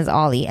to him as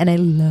Ollie. And I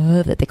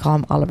love that they call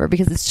him Oliver,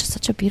 because it's just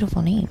such a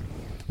beautiful name.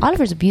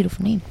 Oliver's a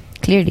beautiful name.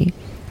 Clearly.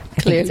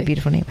 I think it's a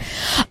beautiful name.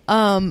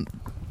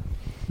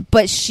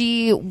 But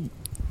she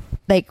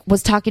like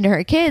was talking to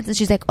her kids, and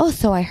she's like, oh,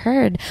 so I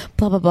heard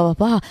blah blah blah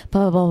blah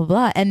blah blah blah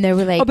blah, and they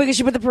were like, oh, because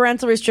she put the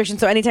parental restriction,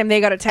 so anytime they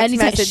got a text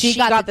message, she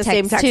got the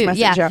same text message.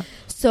 Yeah.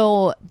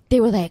 So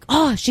they were like,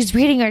 oh, she's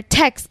reading her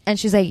text, and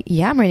she's like,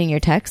 yeah, I'm reading your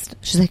text.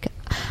 She's like,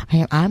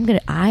 I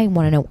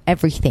want to know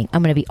everything.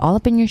 I'm gonna be all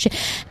up in your shit.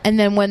 And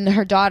then when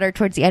her daughter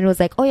towards the end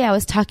was like, oh yeah, I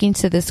was talking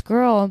to this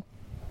girl,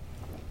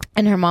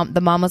 and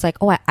the mom was like,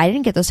 oh, I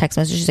didn't get those text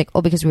messages. She's like,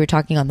 oh, because we were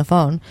talking on the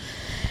phone.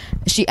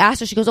 She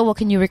asked her, she goes, oh, well,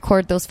 can you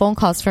record those phone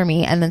calls for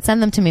me and then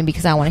send them to me,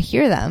 because I want to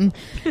hear them.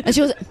 And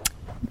she goes,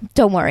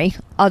 don't worry,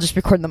 I'll just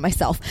record them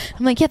myself.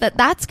 I'm like, yeah,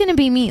 that's going to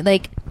be me.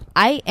 Like,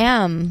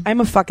 I'm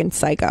a fucking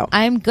psycho.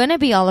 I'm going to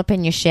be all up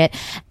in your shit.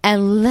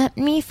 And let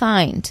me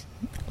find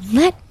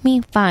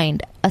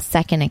a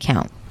second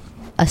account,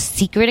 a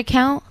secret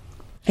account.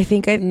 I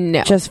think I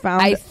just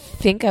found.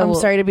 I'm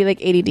sorry to be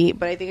like ADD,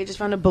 but I think I just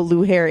found a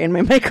blue hair in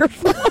my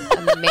microphone.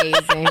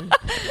 Amazing.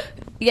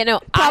 You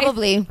know,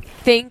 probably. I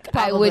think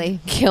I would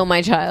kill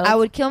my child. I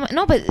would kill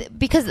but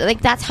because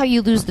like that's how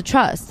you lose the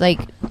trust. Like,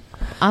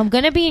 I'm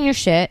gonna be in your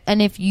shit,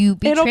 and if you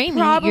betray me,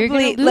 you're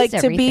gonna lose like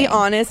everything. To be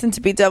honest and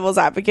to be devil's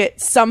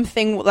advocate,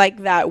 something like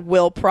that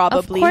will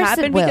probably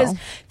happen. It will. Because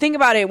think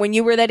about it, when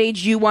you were that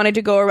age, you wanted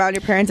to go around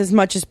your parents as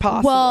much as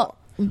possible. Well,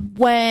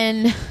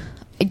 when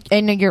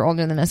I know you're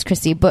older than us,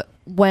 Christy, but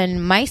when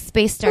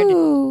MySpace started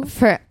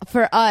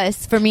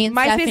for me and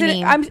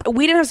Stephanie,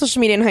 we didn't have social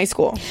media in high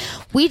school.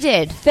 We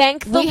did.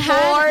 Thank the Lord. We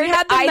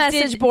had the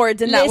message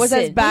boards, and that was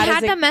as bad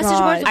as it got. We had the message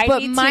boards,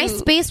 but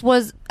MySpace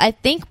was. I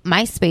think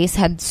MySpace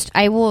had.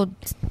 I will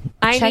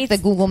check the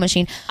Google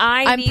machine.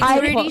 I'm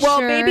pretty sure.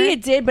 Well, maybe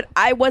it did, but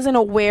I wasn't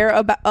aware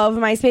of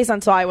MySpace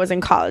until I was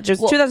in college. It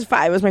was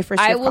 2005. It was my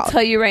first year I of will college.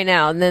 tell you right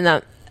now, and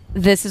then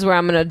this is where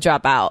I'm going to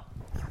drop out.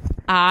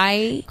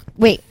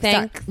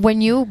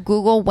 When you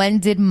Google when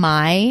did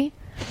the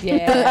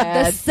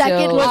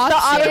second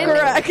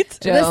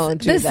option,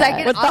 the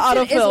second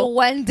option is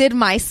when did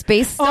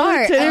MySpace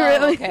start?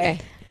 Really? Okay.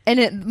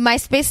 And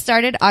MySpace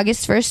started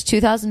August 1st,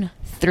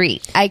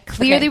 2003. I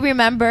clearly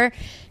remember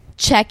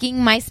checking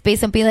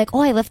MySpace and being like,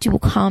 oh, I left you a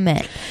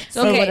comment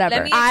or whatever.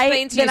 Let me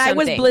explain to you something. I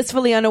was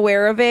blissfully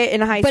unaware of it in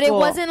high school.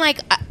 But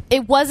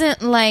it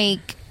wasn't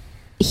like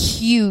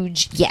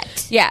huge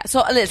yet. Yeah.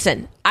 So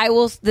listen,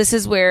 this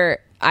is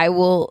where I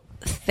will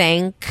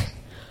thank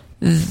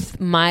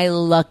my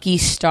lucky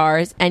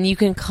stars, and you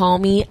can call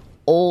me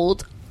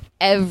old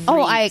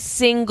every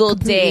single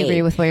day. I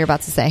agree with what you're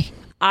about to say.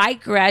 I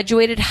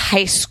graduated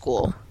high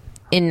school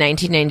in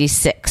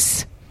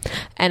 1996,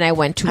 and I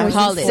went to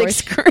college. In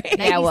 6th grade.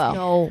 Yeah, well,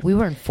 no, we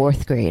were in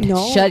 4th grade.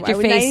 No, shut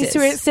your faces.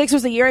 96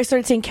 was the year I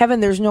started saying Kevin.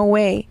 There's no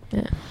way.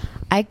 Yeah.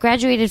 I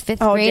graduated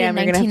 5th grade in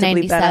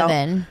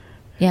 1997.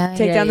 Yeah,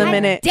 take down the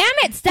minute. Damn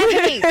it,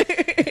 Stephanie.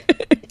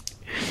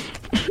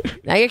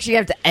 Now you actually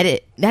have to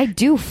edit. I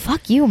do.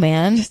 Fuck you,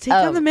 man. Just take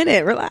down the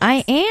minute. Relax.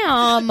 I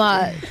am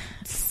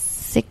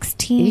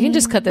 16. You can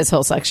just cut this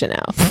whole section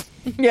out.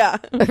 Yeah.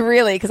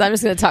 Really, because I'm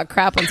just going to talk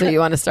crap until you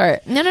want to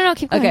start. No.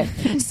 Keep going.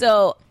 Okay.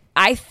 So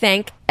I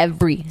thank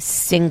every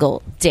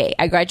single day.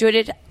 I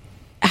graduated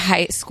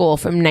high school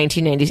from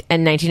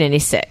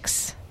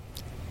 1996.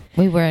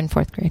 We were in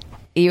 4th grade.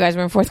 You guys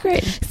were in 4th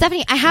grade.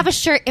 Stephanie, I have a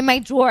shirt in my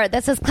drawer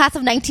that says class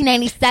of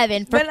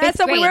 1997 for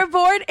Vanessa, 5th grade. we were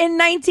born in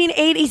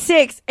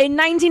 1986. In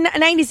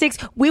 1996,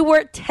 we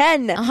were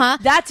 10.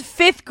 That's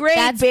 5th grade,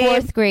 That's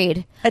babe. 4th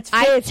grade. That's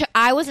 5th.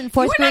 I was in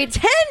 4th You were grade.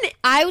 not 10.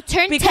 I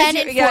turned Because 10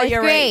 you're- in 4th yeah,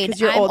 you're right, grade.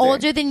 'cause you're I'm older.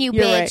 older than you,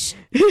 You're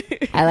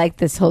bitch. I like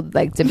this whole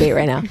debate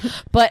right now.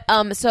 But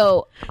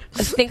so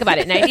think about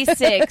it.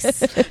 96.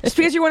 Just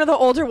because you're one of the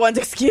older ones,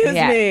 excuse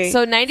me.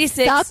 So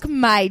 96 Suck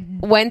my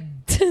went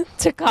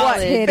to college.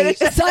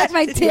 Titty. Suck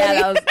my titty.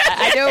 Yeah,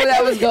 I knew where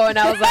that was going.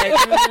 I was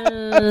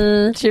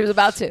like, she was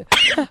about to.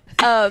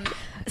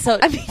 So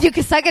I mean, you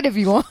can suck it if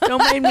you want. Don't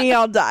mind me,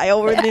 I'll die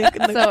over here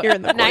in the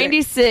corner.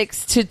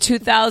 96 to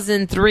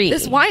 2003.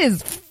 This wine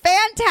is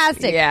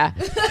fantastic. Yeah.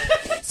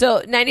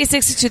 So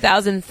 96 to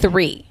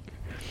 2003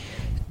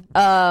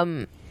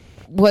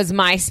 was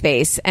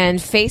MySpace, and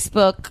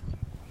Facebook.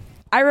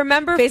 I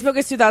remember Facebook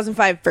is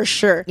 2005 for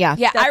sure. Yeah.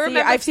 Yeah, That's I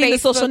remember I've seen the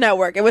Facebook- social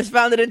network. It was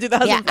founded in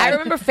 2005. Yeah, I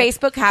remember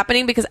Facebook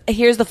happening because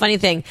here's the funny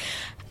thing.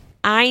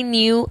 I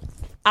knew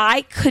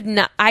I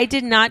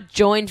did not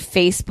join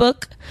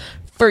Facebook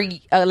for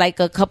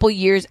like a couple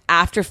years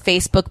after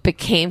Facebook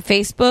became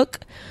Facebook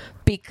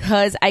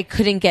because I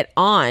couldn't get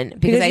on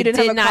because you I didn't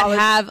have did a not college-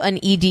 have an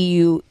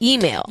EDU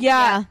email.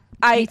 Yeah.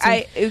 I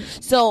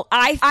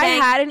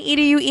had an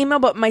EDU email,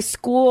 but my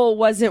school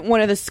wasn't one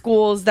of the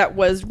schools that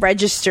was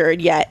registered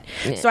yet.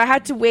 So I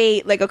had to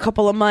wait like a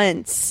couple of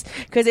months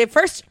because it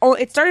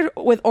started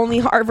with only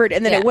Harvard,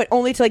 and then it went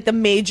only to like the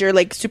major,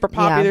 like super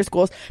popular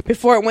schools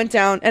before it went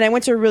down. And I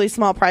went to a really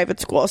small private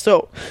school.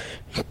 So,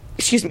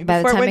 excuse me. By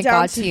the before time went it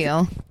down got to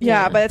you.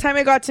 Yeah, by the time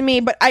it got to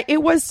me, but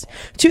it was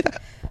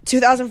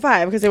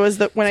 2005 because it was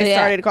when I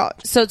started college.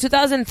 So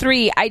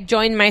 2003, I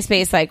joined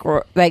MySpace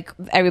like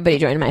everybody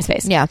joined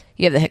MySpace. Yeah.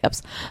 You have the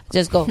hiccups.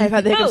 Just go. I've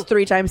had the hiccups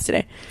 3 times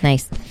today.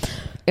 Nice.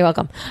 You're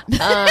welcome.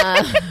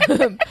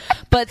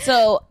 But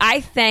so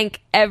I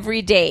thank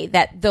every day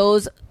that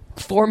those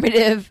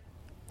formative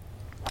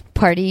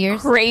Party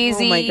years.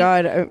 crazy Oh my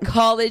God.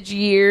 college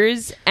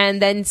years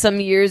and then some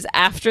years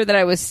after that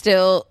I was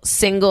still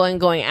single and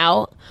going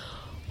out.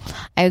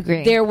 I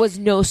agree. There was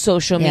no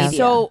social Yeah. media.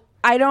 So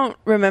I don't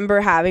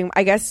remember having.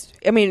 I guess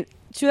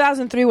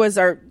 2003 was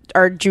our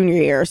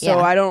junior year, so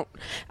Yeah.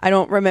 I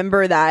don't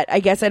remember that.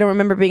 I guess I don't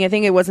remember being a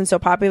thing. It wasn't so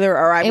popular,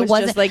 or I It was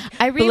wasn't- just like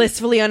I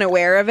blissfully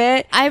unaware of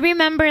it. I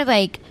remember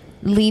like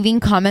leaving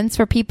comments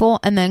for people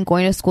and then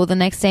going to school the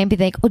next day and be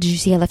like, oh, did you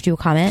see I left you a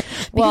comment?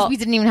 Because Well- we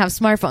didn't even have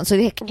smartphones. So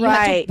you had to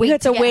wait, you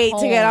had to wait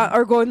to get home. out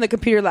or go in the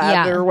computer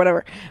lab Yeah. or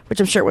whatever, which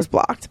I'm sure was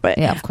blocked. But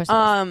Yeah, of course it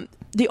was.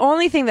 the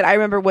only thing that I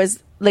remember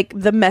was like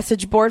the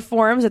message board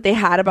forums that they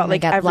had about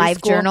like Like a every live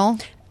school. journal.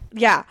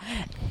 Yeah.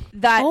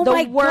 That Oh the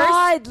my worst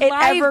God, it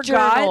live ever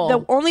journal. got.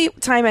 The only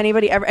time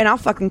anybody ever, and I'll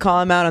fucking call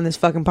him out on this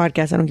fucking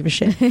podcast. I don't give a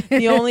shit.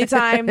 The only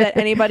time that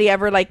anybody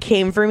ever like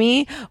came for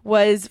me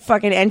was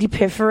fucking Andy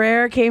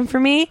Pifferer came for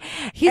me.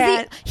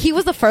 He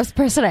was the first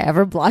person I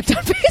ever blocked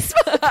on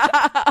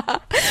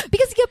Facebook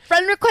because he kept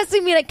friend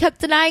requesting me and I kept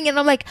denying it. And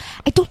I'm like,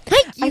 I don't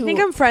like you. I think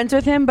I'm friends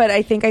with him, but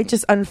I think I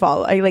just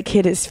unfollowed. I like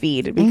hid his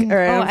feed or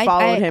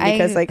unfollowed him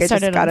because like I just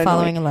started got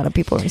unfollowing annoyed. a lot of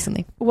people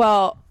recently.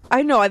 Well,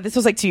 I know this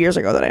was like 2 years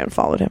ago that I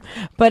unfollowed him.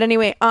 But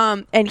anyway,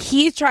 and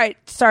he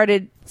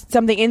started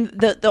something in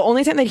the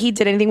only time that he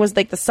did anything was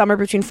like the summer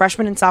between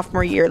freshman and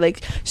sophomore year,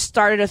 like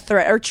started a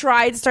thread or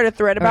tried to start a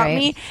thread about Right.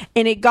 me,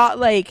 and it got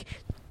like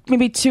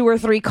maybe 2 or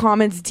 3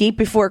 comments deep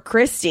before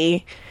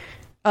Christy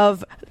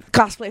of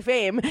cosplay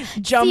fame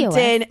jumped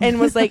in and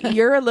was like,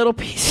 you're a little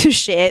piece of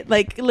shit,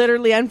 like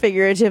literally and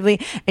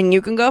figuratively, and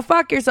you can go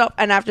fuck yourself.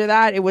 And after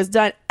that it was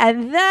done.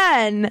 And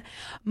then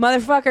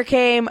motherfucker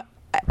came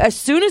as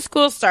soon as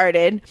school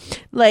started,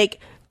 like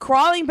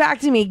crawling back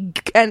to me,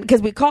 and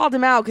because we called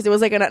him out because it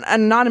was like an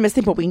anonymous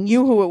thing, but we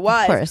knew who it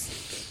was. Of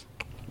course.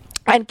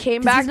 And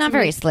came back. He's not to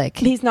very me. slick.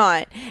 He's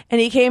not. And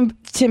he came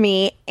to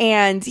me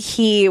and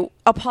he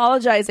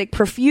apologized like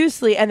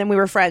profusely, and then we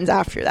were friends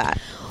after that.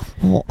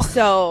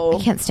 So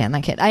I can't stand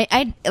that kid.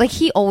 I like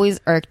he always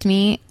irked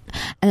me,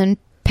 and then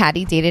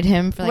Patty dated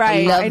him for like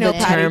Right, a I know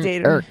minute. Patty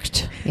dated him.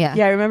 irked. Yeah,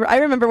 Yeah, I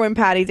remember when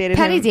Patty dated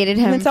him. Patty dated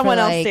him. And then someone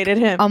for, else like, dated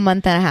him. a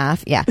month and a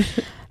half. Yeah.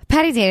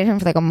 Patty dated him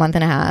for like a month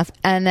and a half,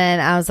 and then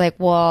I was like,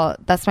 "Well,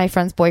 that's my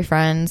friend's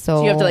boyfriend,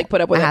 so you have to, like,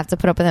 put up with I it. have to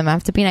put up with him. I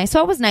have to be nice." So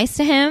I was nice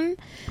to him,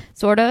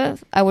 sort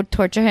of. I would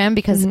torture him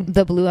because Mm-hmm.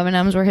 the blue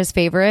M&Ms were his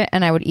favorite,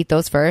 and I would eat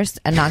those first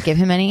and not give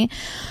him any.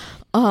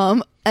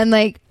 And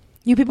like,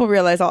 You people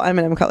realize all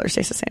M&M colors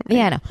taste the same, right?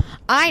 yeah,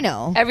 I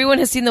know. Everyone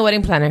has seen the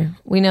wedding planner.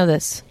 We know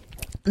this.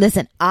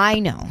 Listen, I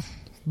know,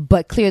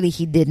 but clearly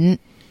he didn't.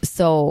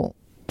 So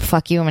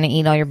fuck you. I'm gonna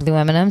eat all your blue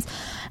M&Ms.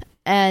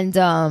 And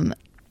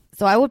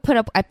so I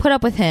put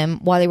up with him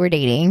while they were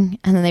dating,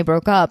 and then they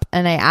broke up.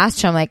 And I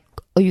asked her, I'm like,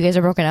 "Oh, you guys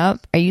are broken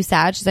up? Are you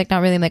sad?" She's like,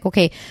 "Not really." I'm like,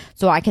 "Okay,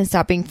 so I can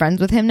stop being friends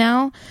with him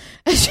now?"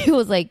 And she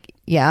was like,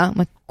 "Yeah." I'm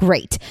like,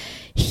 "Great."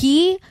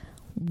 He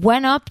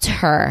went up to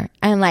her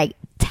and like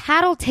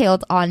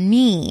tattletaled on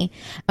me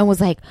and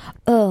was like,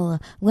 "Oh,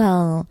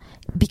 well,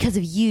 because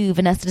of you,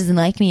 Vanessa doesn't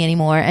like me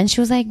anymore." And she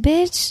was like,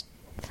 "Bitch,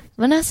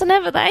 Vanessa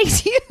never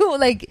liked you."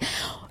 Like,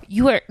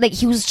 you were like,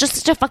 he was just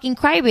such a fucking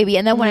crybaby.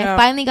 And then when I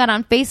finally got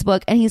on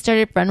Facebook and he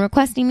started friend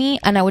requesting me,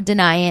 and I would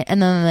deny it,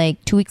 and then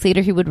like 2 weeks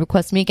later he would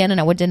request me again and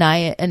I would deny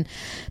it, and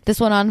this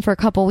went on for a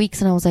couple weeks,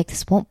 and I was like,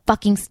 this won't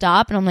fucking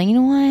stop. And I'm like, you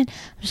know what,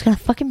 I'm just gonna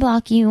fucking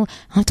block you. I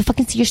don't have to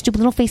fucking see your stupid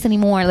little face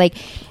anymore. Like,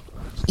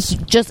 he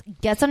just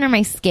gets under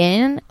my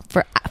skin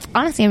for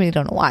honestly, I really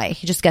don't know why.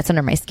 He just gets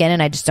under my skin,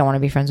 and I just don't want to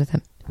be friends with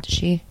him. Does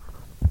she?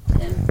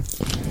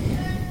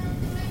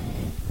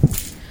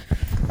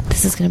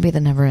 This is going to be the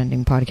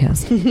never-ending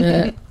podcast.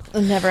 The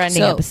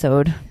never-ending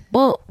episode.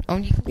 Well,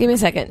 give me a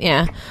second.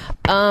 Yeah.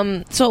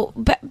 So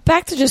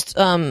back to just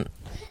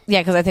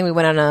because I think we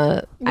went on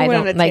a like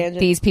tangent.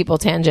 These people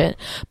tangent.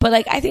 But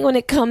like, I think when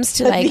it comes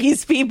to like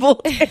these people,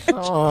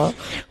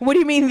 what do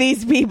you mean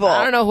these people?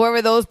 I don't know,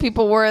 whoever those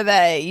people were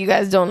that you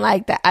guys don't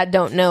like, that I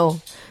don't know.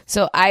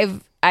 So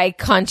I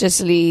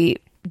consciously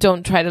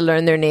don't try to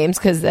learn their names,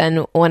 because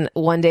then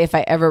one day if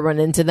I ever run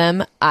into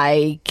them,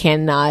 I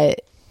cannot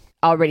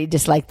already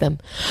dislike them,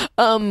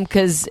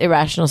 because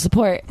irrational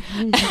support.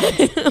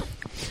 I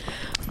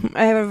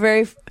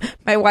have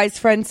my wise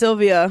friend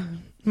Sylvia,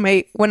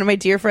 one of my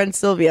dear friends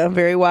Sylvia,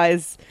 very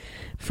wise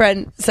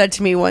friend, said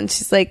to me once,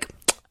 she's like,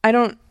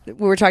 we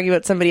were talking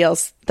about somebody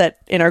else that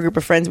in our group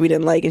of friends we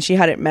didn't like, and she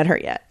hadn't met her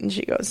yet, and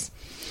she goes,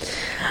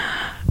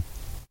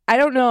 I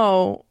don't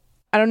know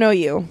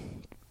you,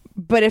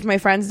 but if my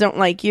friends don't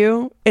like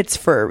you, it's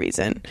for a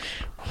reason.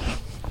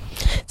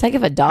 It's like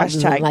if a dog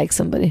doesn't like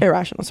somebody.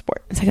 Irrational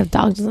support. It's like if a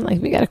dog doesn't like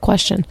me, got a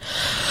question.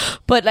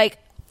 But like,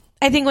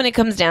 I think when it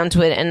comes down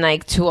to it, and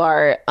like to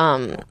our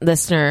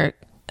listener,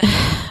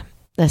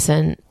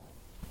 listen,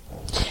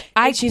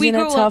 she's in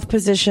a tough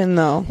position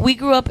though. We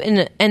grew up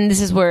in, and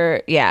this is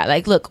where,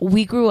 like, look,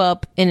 we grew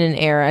up in an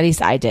era, at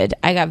least I did.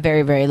 I got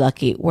very, very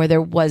lucky where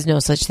there was no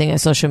such thing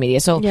as social media.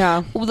 So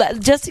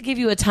just to give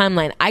you a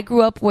timeline, I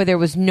grew up where there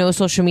was no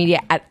social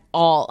media at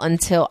all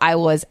until I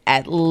was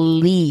at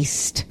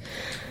least,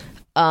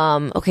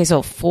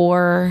 so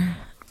 4,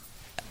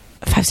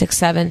 5, 6,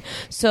 7.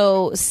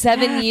 So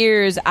 7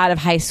 years out of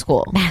high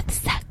school. Math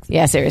sucks.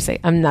 Yeah,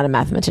 seriously. I'm not a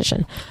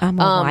mathematician. I'm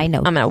a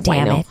wino. I'm a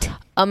wino.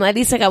 At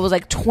least like I was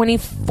like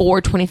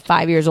 24,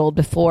 25 years old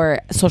before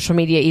social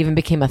media even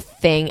became a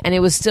thing. And it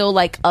was still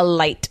like a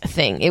light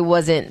thing. It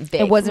wasn't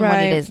big. It wasn't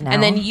what it is now.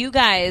 And then you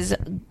guys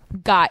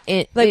got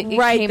it. Like it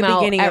right came at the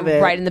beginning of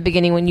it. Right in the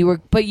beginning when you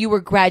were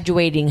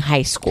graduating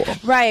high school.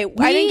 Right.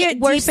 I didn't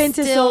get deep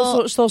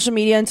into social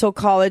media until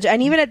college.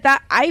 And even at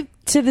that, I,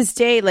 to this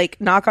day, like,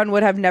 knock on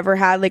wood, have never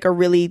had like a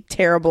really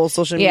terrible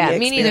social media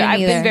experience. Me neither. I've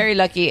been very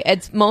lucky.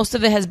 Most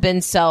of it has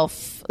been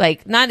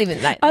not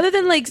even that. Other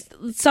than like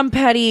some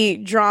petty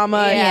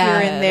drama here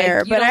and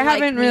there. Like, but I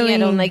haven't really. I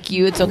don't like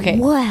you. It's okay.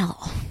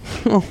 Well.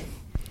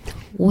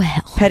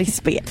 Petty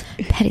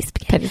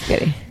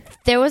spaghetti.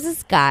 There was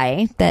this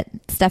guy that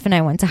Steph and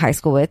I went to high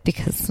school with,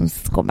 because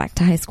let's go back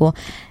to high school.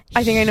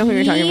 I think I know who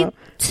you're talking about.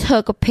 He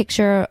took a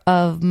picture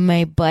of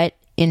my butt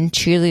in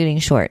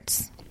cheerleading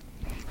shorts.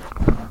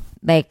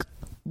 Like,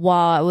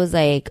 while I was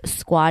like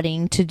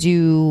squatting to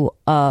do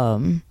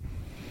a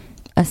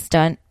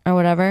stunt or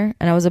whatever,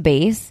 and I was a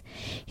base.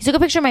 He took a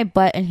picture of my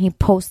butt and he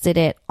posted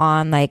it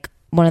on like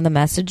one of the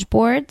message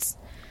boards.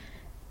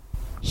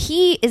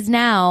 He is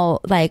now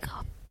like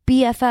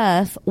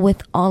BFF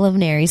with all of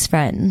Nary's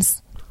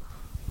friends.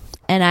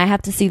 And I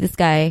have to see this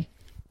guy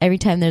every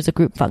time there's a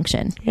group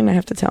function. You're going to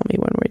have to tell me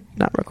when we're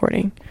not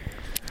recording.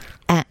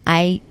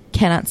 I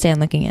cannot stand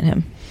looking at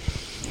him.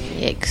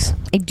 Yikes.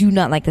 I do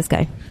not like this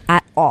guy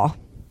at all.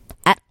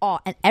 At all.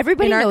 And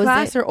everybody knows it. In our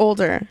class or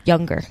older?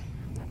 Younger.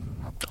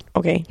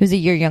 Okay. He was a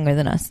year younger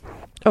than us.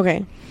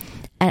 Okay.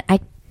 And I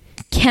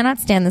cannot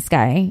stand this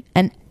guy.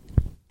 And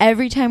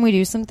every time we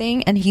do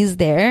something and he's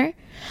there,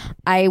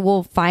 I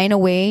will find a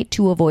way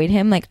to avoid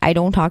him. Like, I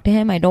don't talk to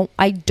him. I don't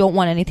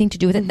want anything to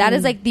do with it. Mm-hmm. That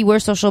is like the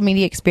worst social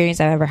media experience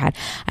I've ever had.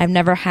 I've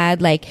never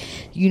had like,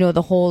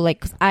 the whole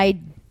like, I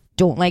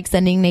don't like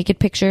sending naked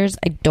pictures.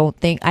 I don't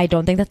think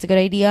that's a good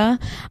idea.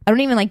 I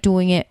don't even like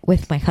doing it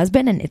with my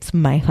husband, and it's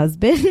my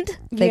husband.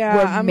 Like,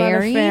 we're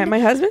married. Not a fan. My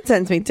husband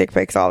sends me dick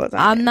pics all the time.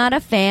 I'm not a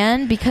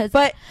fan because,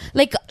 but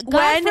like,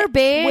 God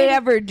forbid we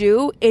ever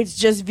do, it's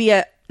just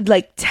via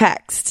like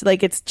text.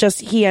 Like, it's just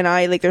he and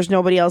I. Like, there's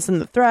nobody else in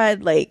the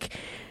thread. Like,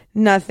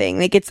 nothing.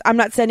 Like, I'm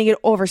not sending it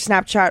over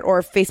Snapchat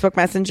or Facebook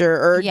Messenger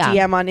or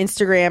DM on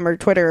Instagram or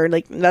Twitter.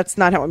 Like, that's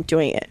not how I'm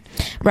doing it.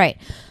 Right.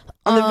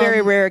 On the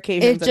very rare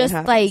occasions it just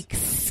like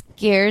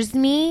scares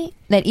me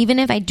that even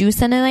if I do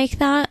send it like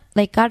that,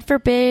 like, God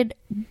forbid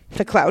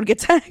the cloud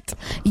gets hacked.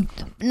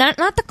 Not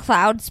the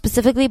cloud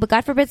specifically, but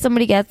God forbid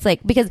somebody gets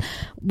like, because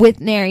with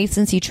Nary,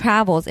 since he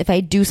travels, if I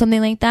do something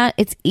like that,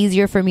 it's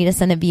easier for me to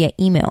send it via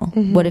email.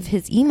 Mm-hmm. What if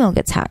his email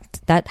gets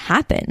hacked? That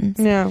happens.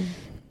 Yeah.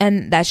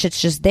 And that shit's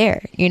just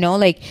there,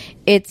 like,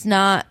 it's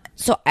not.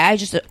 So I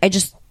just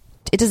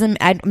it doesn't,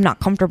 I'm not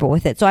comfortable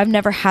with it. So I've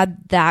never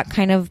had that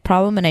kind of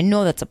problem, and I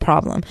know that's a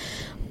problem.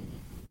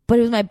 But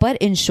it was my butt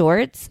in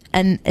shorts,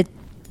 and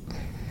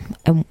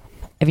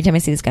every time I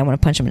see this guy, I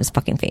want to punch him in his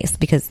fucking face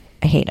because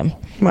I hate him.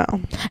 Wow.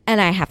 And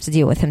I have to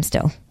deal with him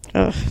still.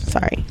 Ugh,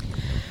 sorry.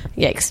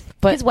 Yikes.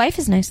 But his wife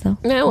is nice though.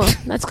 Yeah, well,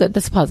 that's good.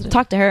 That's positive.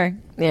 Talk to her.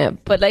 Yeah,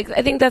 but like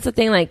I think that's the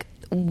thing. Like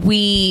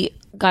we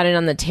got in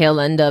on the tail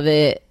end of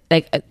it.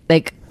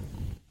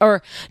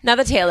 Or not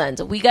the tail end.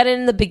 We got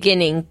in the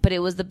beginning, but it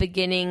was the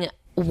beginning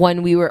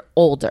when we were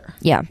older.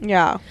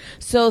 Yeah.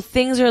 So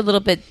things are a little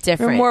bit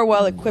different. We're more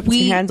well equipped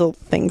to handle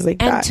things like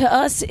that. And to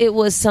us, it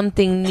was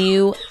something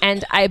new.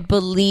 And I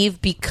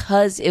believe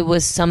because it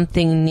was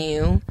something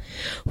new,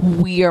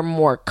 we are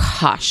more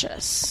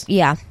cautious.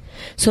 Yeah.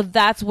 So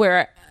that's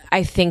where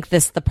I think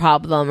the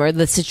problem or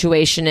the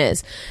situation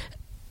is.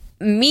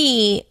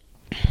 Me,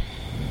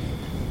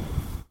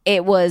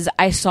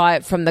 I saw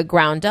it from the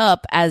ground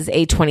up as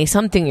a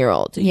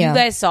 20-something-year-old. Yeah. You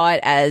guys saw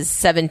it as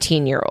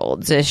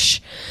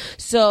 17-year-olds-ish.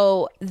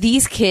 So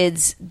these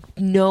kids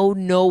know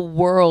no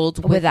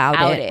world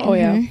without it. Oh,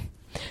 yeah.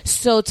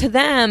 So to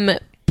them,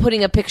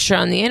 putting a picture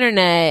on the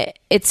internet,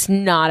 it's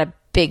not a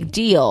big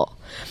deal.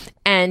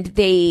 And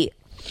they...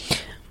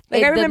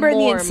 Like I remember in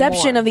the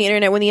inception of the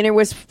internet, when the internet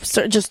was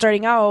just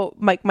starting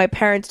out, my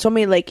parents told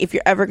me, like, if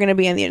you're ever going to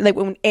be on the internet,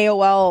 like when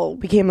AOL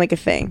became like a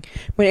thing,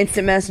 when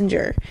Instant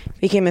Messenger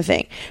became a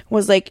thing,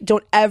 was like,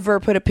 don't ever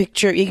put a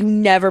picture, you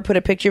can never put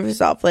a picture of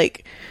yourself.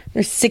 Like,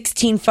 there's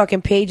 16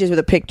 fucking pages with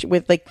a picture,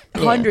 with like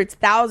hundreds,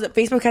 thousands.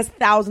 Facebook has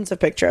thousands of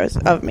pictures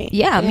of me.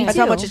 Yeah, me That's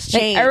too. how much it's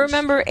changed. I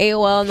remember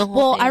AOL and the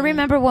whole thing. I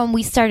remember when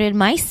we started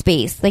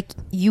MySpace, like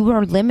you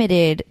were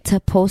limited to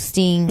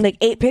posting like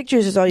 8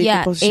 pictures is all you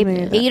can post.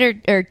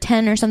 8 or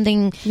 10 or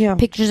something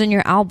pictures in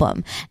your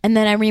album. And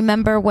then I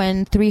remember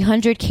when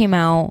 300 came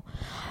out,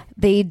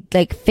 they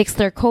like fixed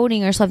their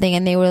coding or something,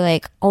 and they were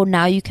like, oh,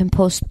 now you can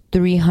post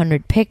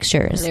 300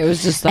 pictures. And it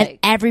was just like, and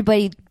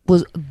everybody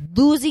was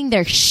losing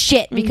their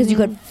shit because you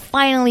could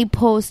finally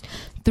post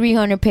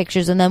 300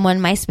 pictures. And then when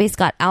MySpace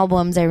got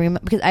albums, I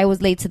remember, because I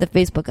was late to the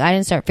Facebook, I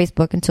didn't start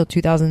Facebook until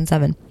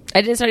 2007.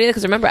 I didn't start either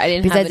because remember I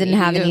didn't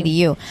have an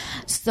EDU.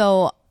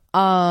 So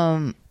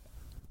I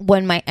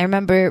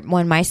remember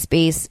when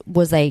MySpace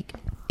was like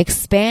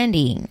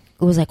expanding,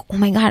 it was like, oh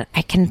my god,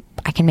 I can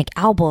make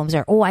albums,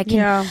 or I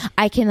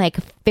can like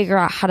figure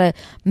out how to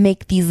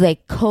make these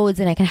like codes,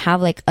 and I can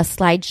have like a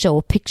slideshow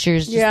of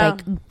pictures just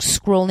like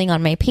scrolling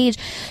on my page.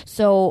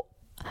 So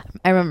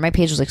I remember my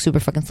page was like super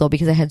fucking slow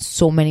because I had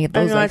so many of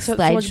those like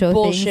slideshow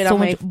things, so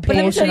much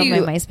bullshit on my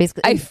MySpace.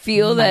 I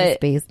feel that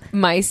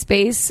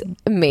MySpace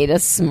made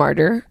us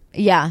smarter.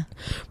 Yeah,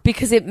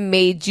 because it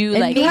made you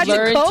like you had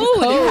learn to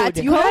code.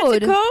 You had to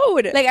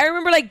code. Like I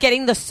remember like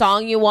getting the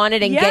song you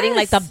wanted and getting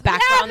like the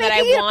background that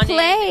I wanted,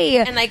 play.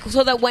 and like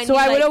so that when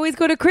I would always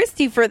go to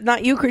Christy for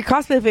not you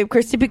cosplay babe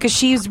Christy because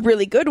she's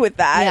really good with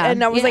that. Yeah.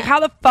 And I was like,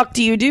 how the fuck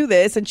do you do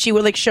this? And she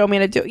would like show me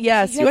how to do it.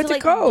 Yes, you had to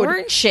like code.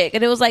 learn shit,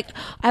 and it was like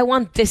I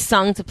want this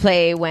song to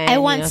play when I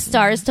want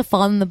stars to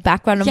fall in the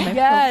background of my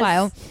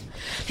profile.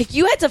 Like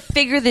you had to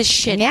figure this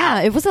shit out.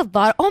 Yeah, it was a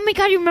lot. Oh my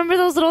god, you remember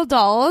those little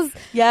dolls?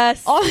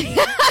 Yes. Oh my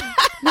god.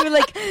 We would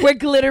like wear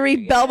glittery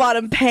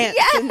bell-bottom pants.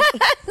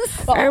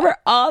 Yes. I remember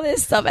all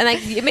this stuff, and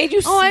like it made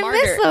you smarter. I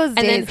miss those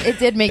days. It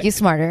did make you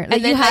smarter.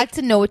 Like, you had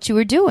to know what you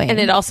were doing, and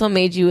it also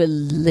made you a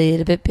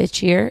little bit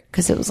bitchier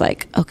because it was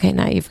like, okay,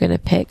 now you're gonna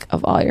pick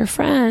of all your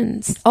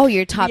friends. Oh,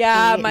 your top.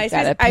 Yeah, 8.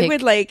 MySpace. I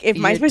would like if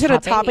MySpace had a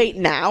top 8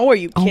 now. Are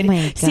you kidding? Oh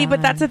my god. See,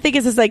 but that's the thing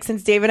is like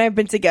since Dave and I have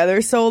been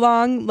together so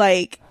long,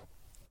 like.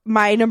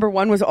 My number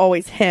one was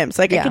always him.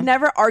 So like I could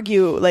never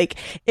argue, like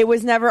it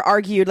was never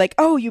argued like,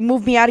 oh, you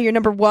moved me out of your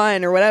number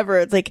one or whatever.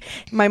 It's like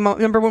my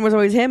number one was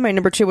always him. My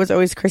number 2 was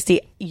always Christy.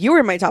 You were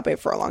in my top 8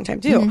 for a long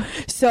time too.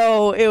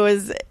 So it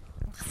was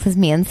because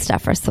me and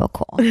Steph are so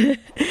cool.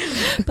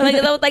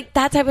 But like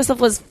that type of stuff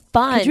was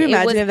fun. Could you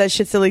imagine if that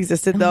shit still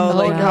existed though?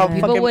 Like how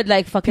people would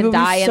like fucking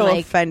die so and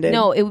like offended.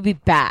 No, it would be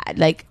bad.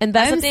 Like, and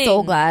that's I'm the thing.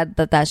 so glad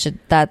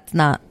that's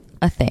not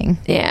a thing.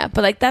 Yeah,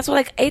 but like that's what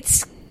like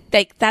it's.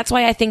 Like that's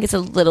why I think it's a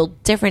little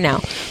different now.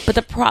 But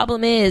the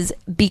problem is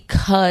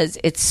because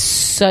it's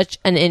such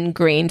an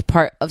ingrained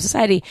part of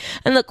society.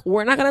 And look,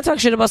 we're not going to talk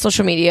shit about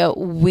social media.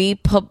 We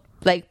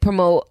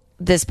promote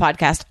this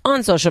podcast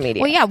on social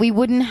media. Well, yeah, we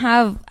wouldn't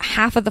have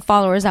half of the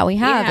followers that we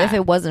have if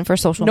it wasn't for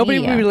social Nobody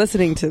media. would be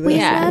listening to this. We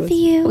love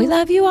you. We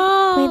love you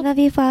all. We love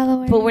you,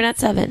 followers. But we're not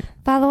 7.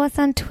 Follow us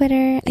on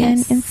Twitter and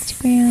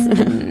Instagram,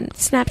 and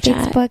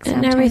Snapchat, Facebook,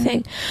 and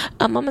everything.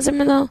 Mama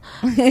Zimmerlo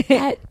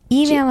at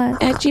email us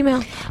at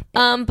Gmail.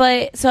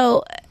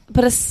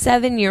 But a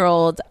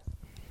 7-year-old,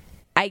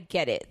 I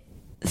get it.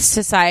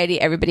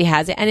 Society, everybody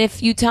has it, and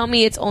if you tell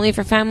me it's only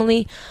for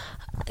family,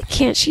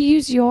 can't she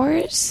use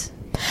yours?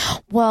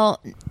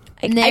 Well,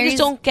 I just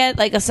don't get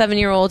like a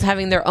 7-year-old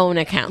having their own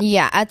account.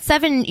 Yeah, at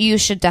 7 you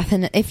should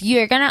definitely, if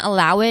you're gonna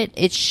allow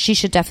it, she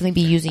should definitely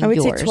be using yours.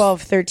 I would say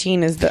 12,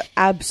 13 is the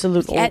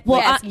absolute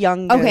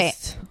youngest. Okay,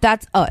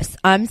 that's us.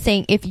 I'm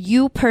saying if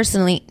you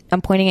personally,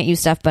 I'm pointing at you,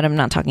 Steph, but I'm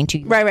not talking to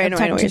you. Right. I'm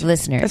talking to the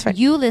listener. That's fine.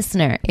 You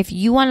listener, if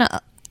you want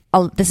to,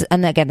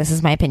 and again, this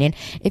is my opinion.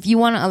 If you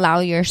want to allow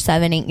your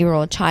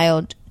 7-8-year-old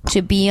child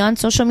to be on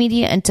social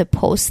media and to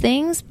post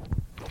things,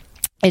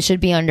 it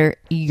should be under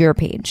your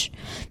page.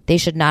 They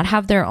should not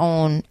have their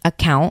own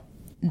account.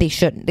 They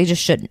shouldn't. They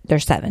just shouldn't. They're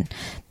 7.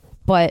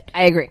 But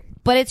I agree.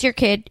 but it's your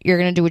kid. You're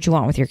gonna do what you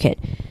want with your kid.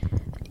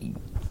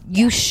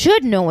 You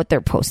should know what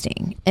they're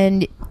posting,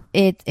 and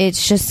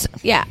it's just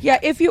yeah.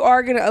 If you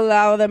are gonna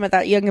allow them at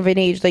that young of an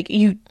age, like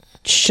you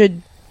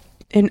should,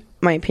 in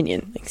my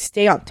opinion, like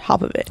stay on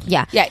top of it.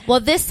 Yeah. Well,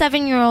 this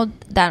 7-year-old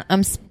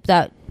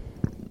that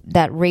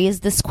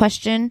raised this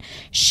question,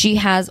 she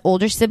has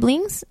older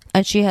siblings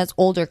and she has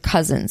older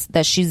cousins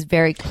that she's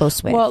very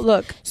close with. Well,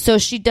 look, so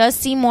she does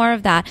see more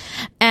of that.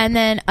 And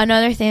then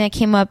another thing that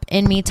came up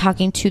in me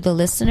talking to the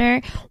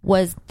listener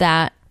was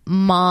that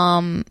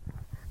mom.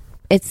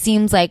 It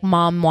seems like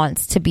mom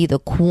wants to be the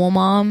cool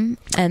mom,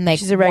 and like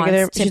she's a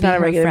regular. She's not a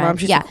regular mom.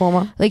 She's a cool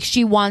mom. Like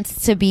she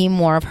wants to be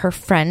more of her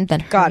friend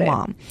than her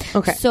mom.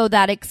 Okay, so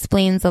that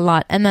explains a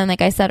lot. And then, like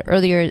I said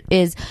earlier,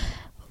 is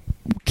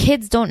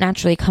kids don't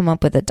naturally come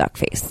up with a duck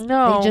face.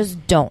 No, they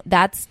just don't.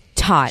 That's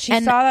taught. She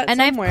saw that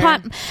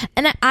somewhere.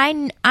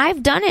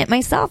 I've done it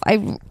myself.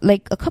 I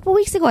like a couple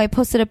weeks ago, I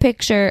posted a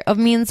picture of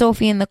me and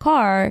Sophie in the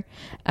car,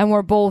 and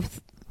we're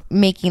both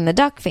making the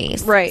duck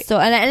face, right? So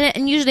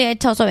and usually I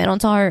tell Sophie, I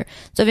don't tell her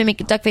Sophie make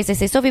a duck face. I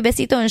say Sophie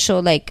besito, and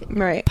she'll like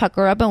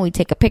pucker up, and we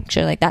take a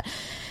picture like that.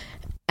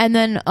 And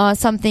then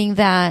something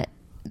that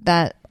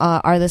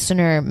our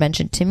listener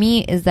mentioned to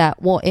me is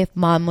that, well, if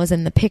mom was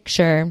in the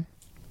picture,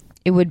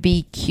 it would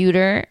be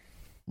cuter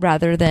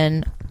rather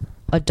than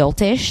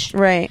adultish,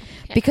 right?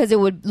 Because it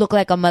would look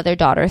like a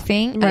mother-daughter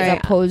thing, as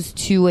opposed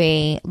to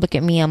a look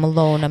at me, I'm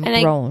alone, I'm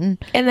grown.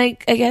 I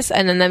guess,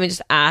 and then let me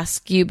just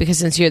ask you, because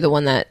since you're the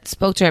one that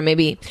spoke to her,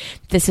 maybe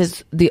this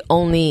is the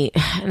only,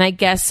 and I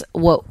guess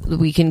what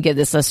we can give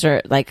this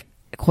listener, like,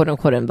 quote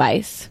unquote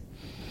advice,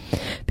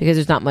 because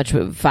there's not much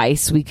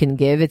advice we can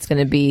give. It's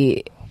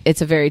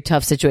a very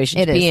tough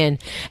situation to be in.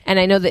 And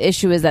I know the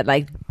issue is that,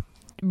 like,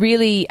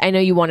 really, I know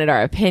you wanted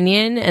our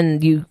opinion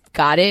and you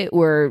got it.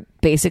 We're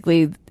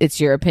basically, it's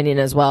your opinion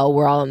as well.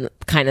 We're all on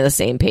kind of the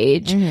same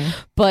page.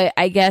 But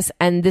I guess,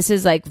 and this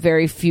is like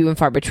very few and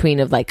far between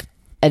of like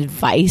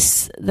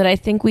advice that I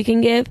think we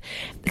can give,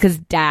 because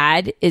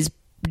dad is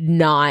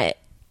not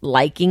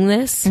liking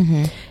this.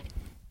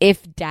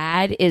 If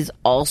dad is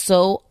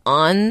also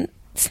on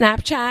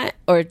Snapchat,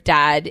 or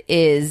dad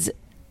is,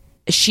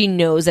 she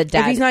knows that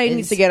dad, if he's not, he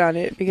needs to get on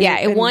it.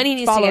 Because one, he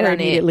needs to get on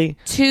it.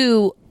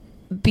 Two,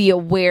 be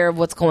aware of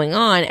what's going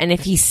on, and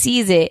if he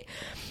sees it,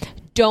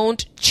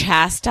 don't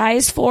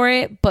chastise for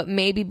it, but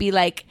maybe be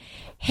like,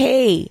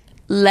 hey,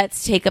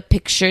 let's take a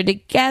picture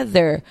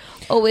together.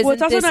 Oh, isn't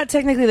it's also not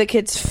technically the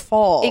kid's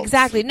fault.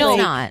 Exactly. No,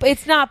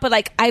 it's not. But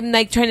like, I'm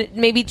like trying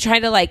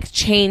to like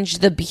change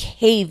the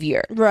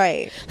behavior.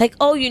 Right. Like,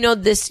 oh,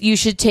 this, you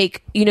should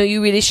take,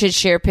 you really should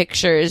share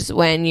pictures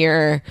when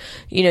you're,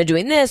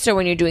 doing this, or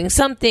when you're doing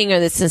something,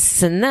 or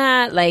this and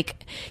that.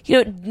 Like,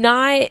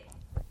 not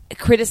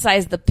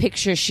criticize the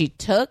picture she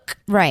took,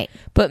 right?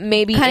 But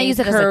maybe kind of use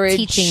it as a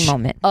teaching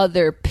moment.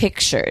 Other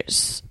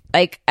pictures,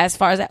 like as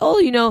far as like,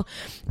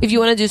 if you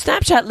want to do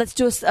Snapchat, let's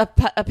do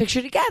a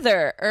picture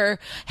together, or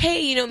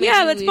hey, maybe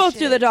let's both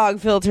do the dog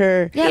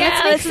filter.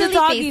 Let's do the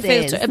doggy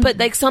filter, but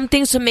like some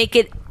things to make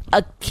it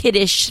a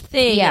kiddish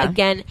thing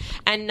again,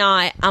 and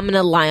not I'm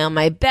gonna lie on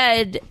my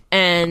bed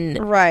and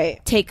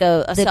take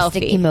a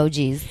selfie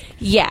emojis.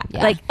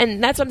 Like,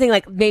 and that's something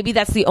like maybe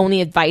that's the only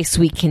advice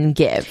we can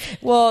give.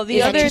 Well,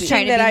 the other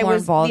thing that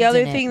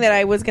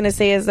I was gonna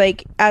say is,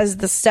 like, as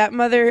the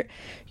stepmother,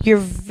 you're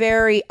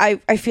very I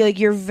feel like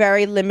you're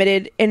very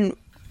limited, and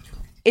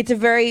it's a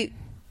very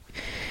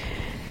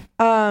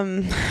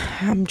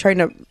I'm trying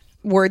to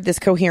word this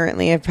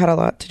coherently. I've had a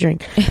lot to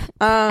drink.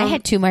 I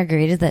had 2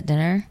 margaritas at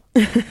dinner.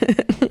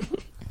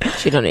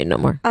 She don't need no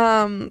more.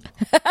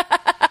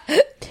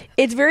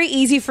 It's very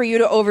easy for you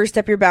to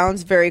overstep your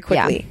bounds very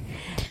quickly.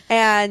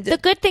 And the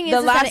good thing is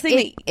the last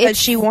thing that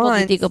she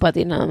wants,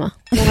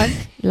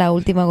 la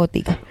última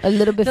gotica, a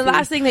little bit. The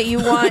last thing that you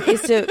want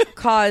is to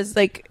cause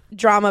like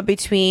drama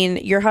between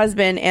your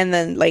husband and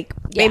then like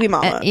baby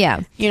mama.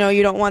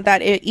 You don't want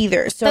that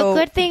either. So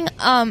the good thing,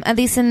 at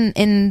least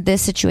in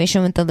this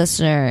situation with the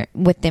listener,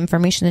 with the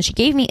information that she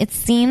gave me, it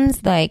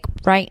seems like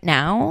right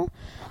now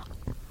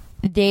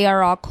they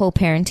are all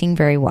co-parenting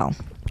very well.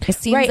 It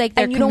seems like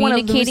they're and you don't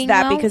want to lose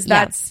that well.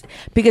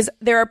 because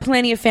there are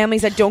plenty of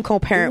families that don't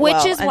co-parent which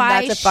well, is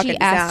why she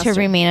asked to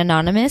remain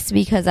anonymous,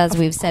 because as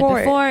we've said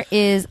before,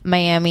 is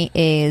Miami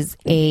is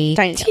a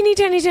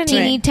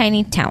teeny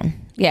tiny town.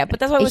 Yeah, but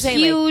that's what we're saying.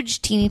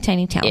 Huge, teeny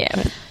tiny town.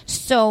 Yeah.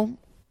 So,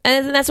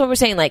 and that's what we're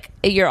saying. Like,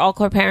 you're all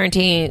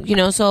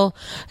co-parenting, so.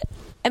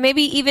 And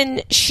maybe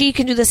even she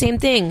can do the same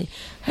thing.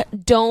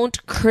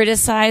 Don't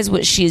criticize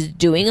what she's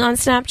doing on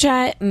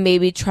Snapchat.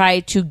 Maybe try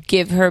to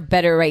give her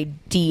better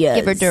ideas.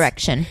 Give her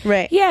direction.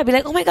 Right. Yeah, be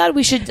like, oh my God,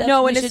 we should...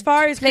 No, and as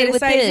far as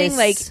criticizing,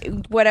 like,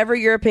 whatever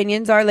your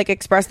opinions are, like,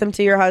 express them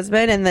to your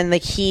husband, and then,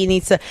 like, he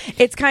needs to...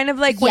 It's kind of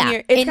like when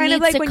you're... It's kind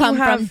of like when you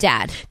have... from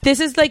dad.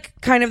 This is, like,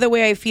 kind of the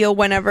way I feel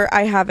whenever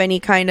I have any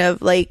kind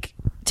of, like,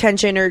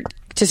 tension or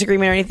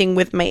disagreement or anything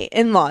with my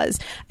in-laws,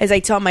 as I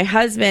tell my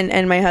husband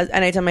and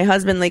I tell my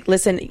husband, like,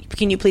 listen,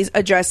 can you please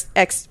address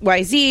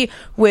XYZ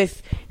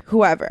with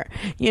whoever,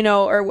 you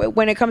know, or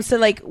when it comes to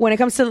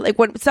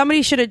when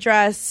somebody should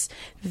address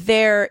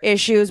their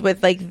issues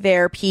with like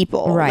their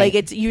people, Right.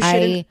 like you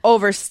shouldn't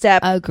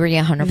overstep. Agree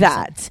 100%.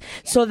 That.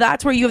 So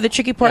that's where you have the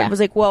tricky part. Yeah. Was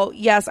like, well,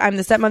 yes, I'm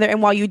the stepmother,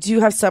 and while you do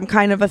have some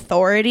kind of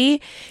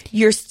authority,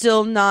 you're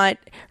still not.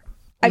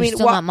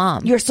 Still not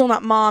mom. You're still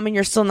not mom, and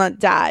you're still not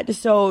dad.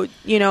 So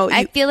you know,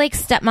 I feel like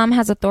stepmom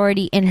has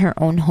authority in her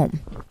own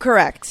home.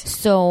 Correct.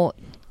 So,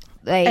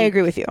 like, I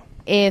agree with you.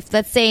 If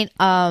let's say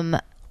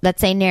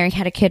Neri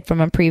had a kid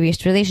from a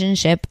previous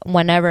relationship,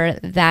 whenever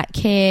that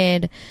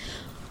kid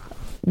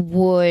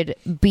would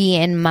be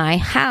in my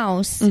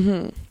house,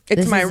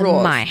 It's my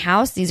rules. My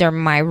house. These are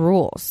my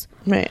rules.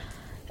 Right.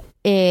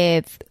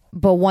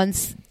 But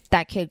once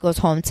that kid goes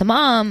home to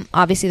mom,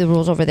 obviously the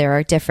rules over there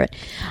are different.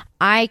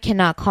 I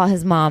cannot call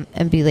his mom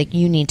and be like,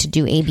 you need to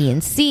do A, B,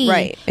 and C.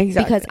 Right,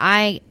 exactly. Because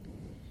I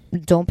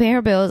don't pay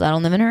her bills. I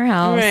don't live in her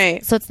house.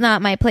 Right. So it's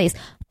not my place.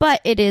 But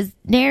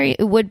it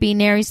would be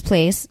Neri's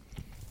place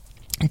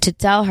to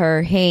tell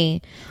her,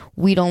 hey,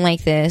 we don't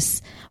like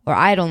this, or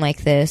I don't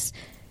like this.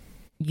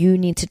 You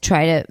need to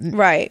try to...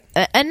 Right.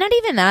 And not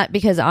even that,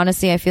 because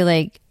honestly, I feel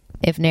like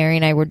if Neri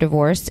and I were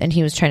divorced and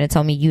he was trying to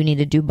tell me you need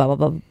to do blah, blah,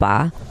 blah,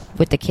 blah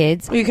with the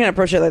kids. Well, you can't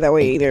approach it like that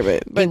way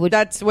either, but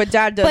that's what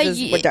dad does.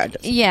 What dad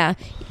does. Yeah.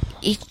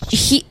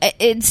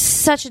 It's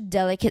such a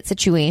delicate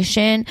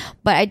situation,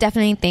 but I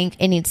definitely think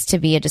it needs to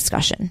be a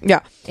discussion.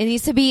 Yeah. It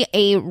needs to be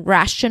a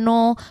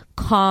rational,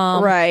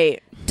 calm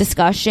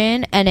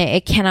discussion, and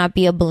it cannot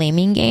be a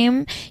blaming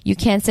game. You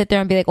can't sit there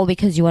and be like, oh,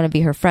 because you want to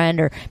be her friend,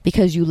 or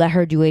because you let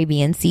her do A,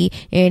 B, and C.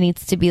 It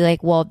needs to be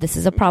like, well, this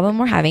is a problem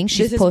we're having.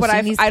 She's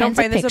posting these I don't kinds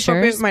of find this pictures.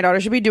 appropriate. My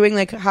daughter should be doing,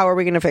 like, how are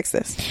we going to fix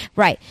this?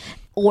 Right.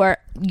 Or,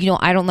 you know,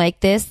 I don't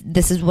like this.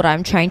 This is what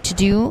I'm trying to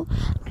do.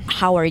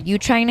 How are you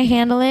trying to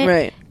handle it?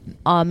 Right.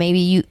 Maybe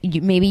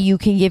you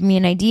can give me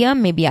an idea.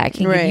 Maybe I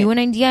can give you an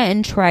idea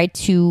and try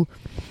to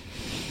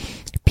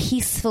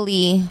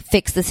peacefully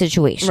fix the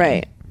situation.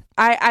 Right.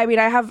 I mean,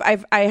 I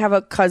have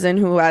a cousin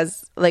who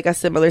has like a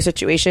similar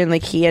situation.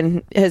 Like he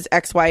and his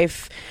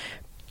ex-wife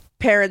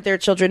parent their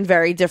children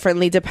very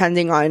differently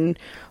depending on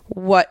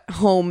what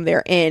home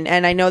they're in.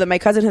 And I know that my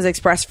cousin has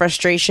expressed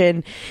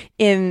frustration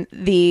in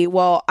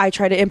I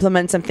try to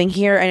implement something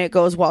here and it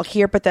goes well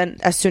here, but then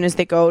as soon as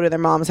they go to their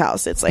mom's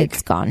house, it's like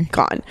it's gone.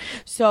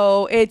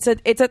 So it's a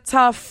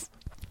tough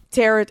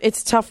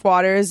it's tough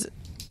waters.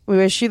 We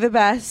wish you the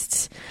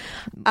best.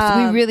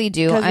 We really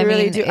do.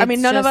 I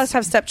mean, none of us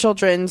have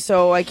stepchildren,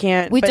 so I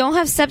can't. We don't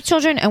have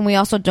stepchildren, and we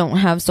also don't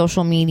have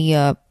social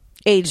media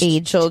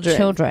aged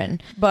children.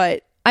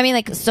 But I mean,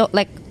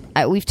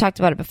 we've talked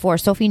about it before.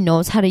 Sophie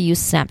knows how to use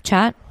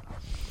Snapchat,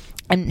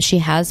 and she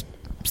has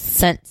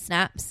sent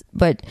snaps,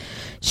 but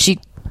she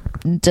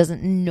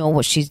doesn't know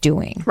what she's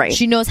doing. Right.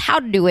 She knows how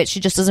to do it. She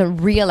just doesn't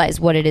realize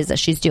what it is that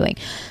she's doing.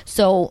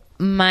 So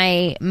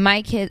my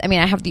kids, I mean,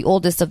 I have the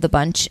oldest of the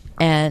bunch,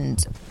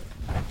 and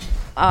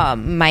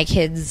my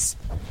kids,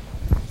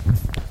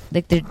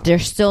 like, they're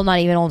still not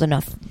even old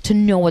enough to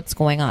know what's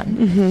going on.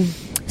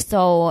 Mm-hmm.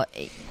 So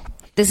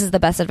this is the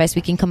best advice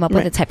we can come up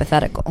with. It's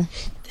hypothetical.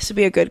 This would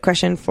be a good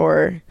question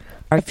for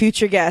our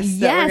future guest.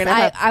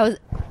 Yes, I was.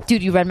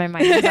 Dude, you read my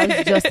mind. I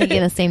was just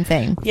thinking the same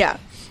thing. Yeah.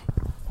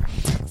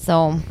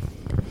 So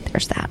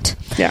there's that.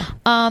 Yeah.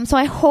 So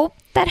I hope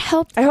that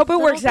helped. I hope it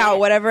works out.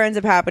 Whatever ends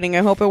up happening, I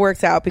hope it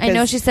works out. Because I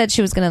know she said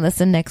she was going to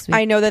listen next week.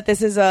 I know that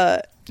this is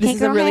a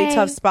really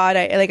tough spot.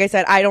 Like I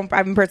said, I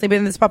haven't personally been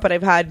in this spot, but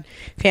I've had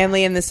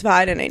family in this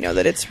spot, and I know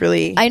that it's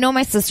really. I know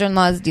my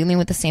sister-in-law is dealing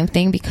with the same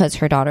thing because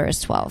her daughter is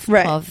 12.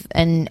 Right. 12,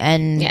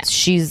 and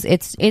she's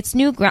it's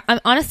new ground.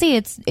 Honestly,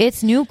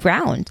 it's new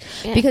ground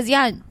because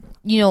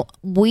you know,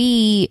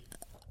 we're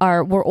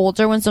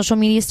older when social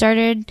media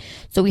started,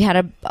 so we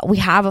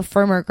have a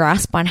firmer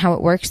grasp on how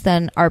it works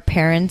than our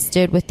parents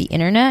did with the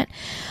internet.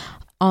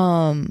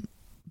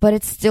 But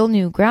it's still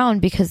new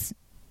ground because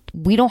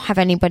we don't have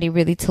anybody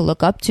really to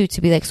look up to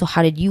be like, so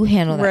how did you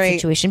handle that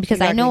situation? Because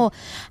I know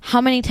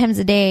how many times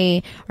a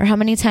day or how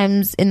many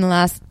times in the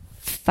last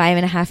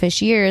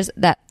 5.5-ish years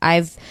that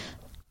I've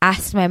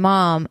asked my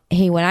mom,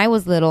 hey, when I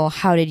was little,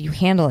 how did you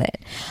handle it?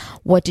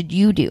 What did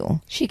you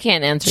do? She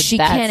can't answer She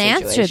that can't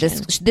answer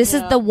this. This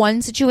is the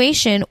one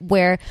situation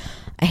where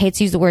I hate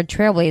to use the word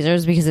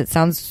trailblazers because it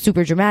sounds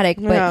super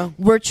dramatic, but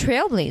we're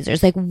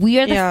trailblazers. Like, we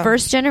are the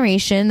first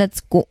generation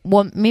that's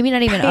maybe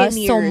not even Pioneers,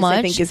 us so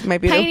much. I think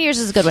might be Pioneers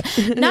is a good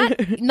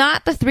one.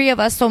 Not the three of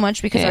us so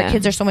much because our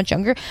kids are so much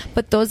younger,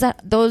 but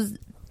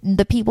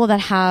the people that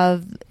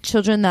have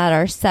children that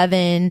are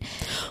 7,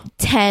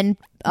 10,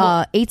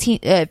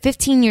 18,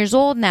 15 years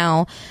old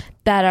now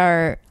that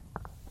are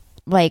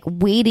like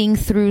wading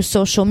through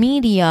social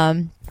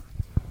media.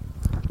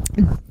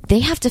 They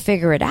have to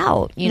figure it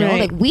out, you know,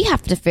 like we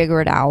have to figure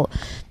it out.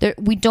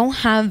 We don't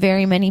have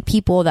very many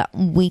people that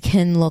we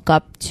can look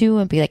up to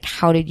and be like,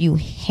 how did you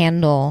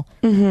handle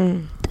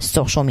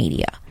social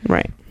media?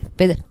 Right.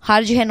 But how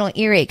did you handle an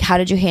earache? How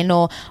did you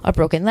handle a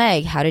broken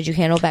leg? How did you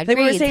handle bad grades?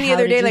 We were saying the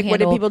other day, like, what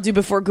did people do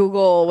before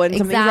Google when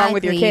something's wrong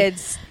with your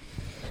kids?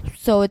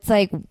 So it's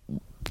like,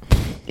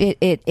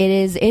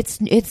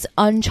 it's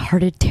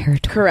uncharted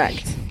territory.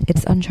 Correct.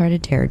 It's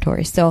uncharted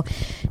territory. So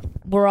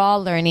we're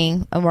all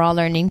learning, and we're all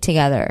learning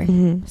together.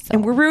 So.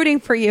 And we're rooting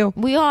for you.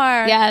 We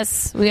are.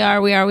 Yes, we are.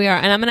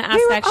 And I'm going to ask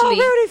all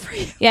rooting for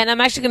you. Yeah, and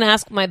I'm actually going to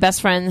ask my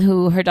best friend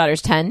who her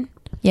daughter's 10.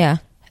 Yeah.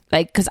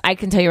 Like, because I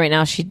can tell you right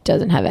now, she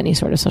doesn't have any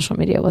sort of social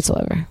media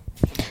whatsoever.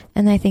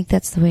 And I think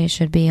that's the way it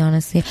should be,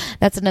 honestly.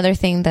 That's another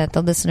thing that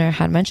the listener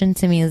had mentioned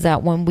to me, is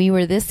that when we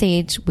were this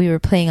age, we were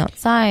playing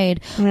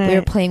outside. Right. We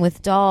were playing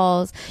with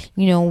dolls.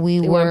 You know,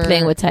 we weren't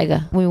playing with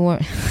Tyga. We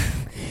weren't.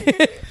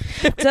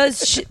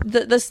 Does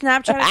the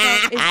Snapchat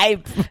account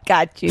I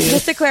got you.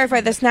 Just to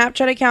clarify, the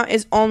Snapchat account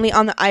is only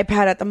on the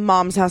iPad at the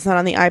mom's house, not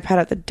on the iPad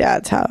at the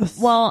dad's house.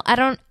 Well, I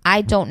don't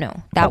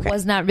know. That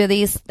was not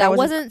really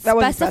wasn't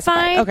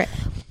specified. Okay.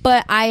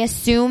 But I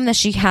assume that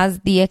she has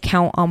the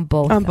account on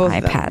both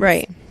iPads.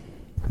 Right.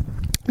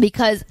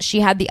 Because she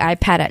had the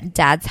iPad at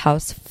dad's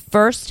house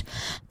first,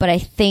 but I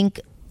think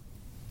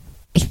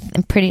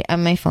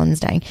my phone's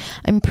dying.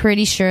 I'm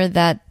pretty sure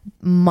that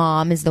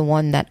mom is the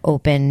one that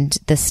opened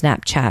the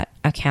Snapchat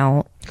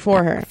account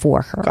for her.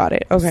 Got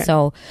it. Okay.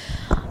 So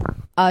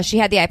she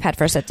had the iPad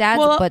first at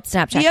dad's, but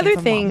Snapchat. The other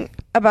thing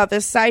about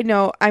this side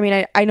note, I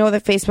mean, I know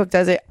that Facebook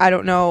does it. I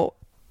don't know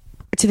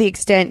to the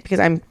extent, because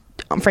I'm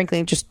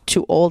frankly just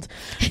too old,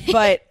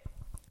 but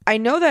I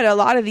know that a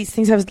lot of these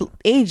things have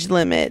age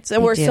limits,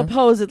 or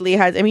supposedly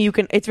has. I mean,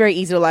 it's very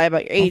easy to lie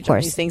about your age on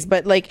these things,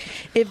 but like,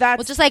 if that's...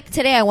 Well, just like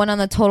today, I went on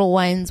the Total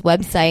Wine's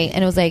website,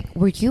 and it was like,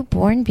 were you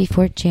born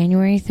before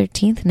January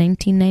 13th,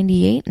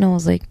 1998? And I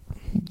was like,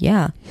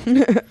 yeah.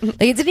 Like,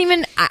 it didn't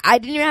even... I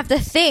didn't even have to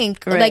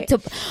think, like, to...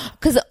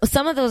 Because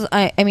some of those,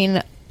 I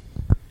mean...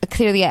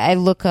 Clearly, I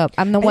look up.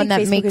 I'm the one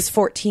that Facebook makes is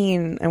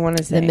 14. I want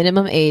to say the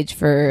minimum age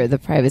for the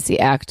Privacy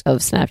Act of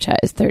Snapchat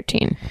is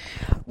 13.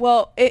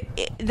 Well,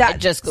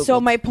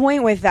 so my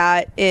point with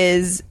that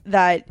is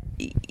that,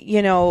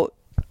 you know,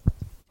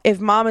 if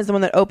mom is the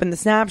one that opened the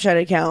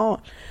Snapchat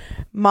account,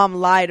 mom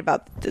lied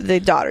about the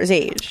daughter's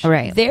age.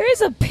 Right. There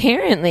is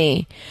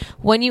apparently,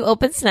 when you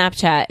open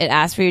Snapchat, it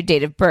asks for your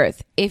date of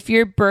birth. If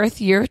your birth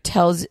year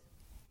tells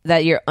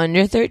that you're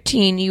under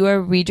 13, you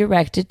are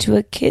redirected to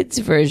a kids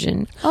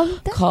version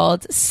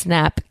called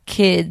Snap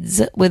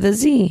Kids with a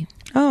Z.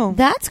 Oh,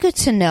 that's good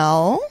to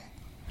know.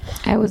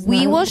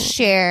 We will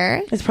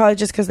share. It's probably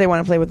just because they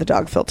want to play with the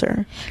dog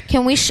filter.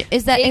 Can we?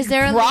 Is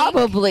there a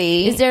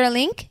probably? Link? Is there a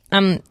link?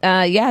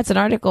 Yeah, it's an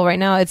article right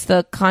now. It's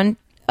the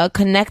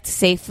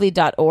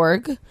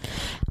connectsafely.org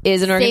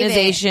is an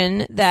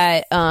organization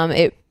that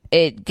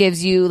it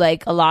gives you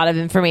like a lot of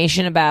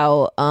information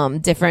about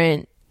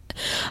different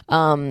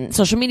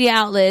social media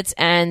outlets,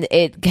 and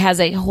it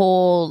has a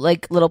whole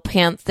like little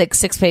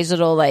 6-page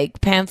little like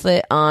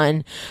pamphlet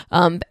on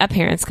a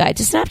parent's guide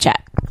to Snapchat.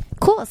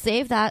 Cool.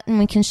 Save that and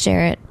we can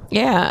share it.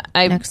 Yeah,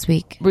 next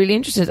week. Really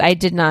interested. I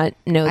did not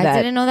know that. I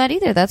didn't know that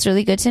either. That's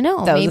really good to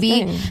know.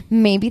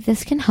 Maybe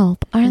this can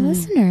help our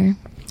listener.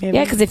 Maybe.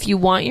 Yeah, because if you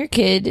want your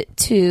kid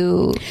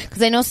to...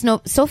 Because I know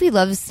Sophie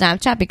loves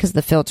Snapchat because of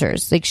the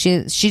filters. Like,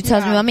 she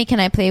tells me, Mommy,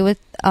 can I play with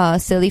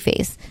silly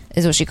face?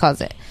 Is what she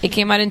calls it. It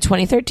came out in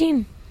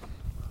 2013.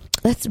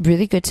 That's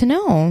really good to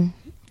know.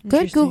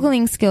 Good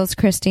Googling skills,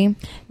 Christy.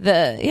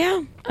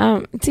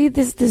 See,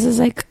 this is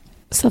like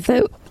stuff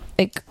that,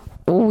 like...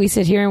 we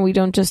sit here and we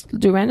don't just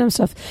do random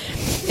stuff.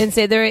 And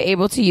say they're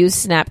able to use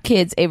Snap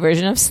Kids, a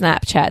version of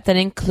Snapchat that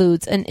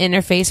includes an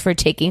interface for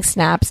taking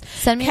snaps,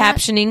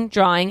 captioning,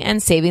 drawing,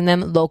 and saving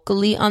them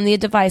locally on the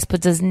device,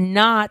 but does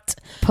not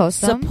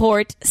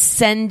support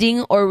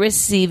sending or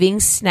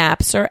receiving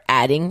snaps or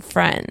adding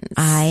friends.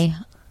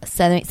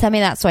 Send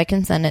me that so I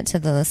can send it to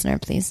the listener,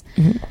 please.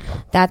 Mm-hmm.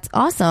 That's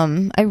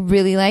awesome. I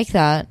really like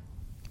that.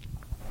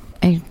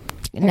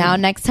 Now,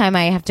 next time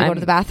I have to go to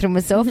the bathroom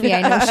with Sophie,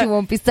 I know she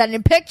won't be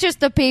sending pictures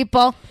to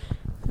people.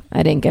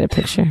 I didn't get a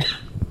picture.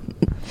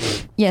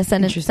 Yeah,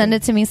 send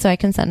it to me so I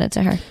can send it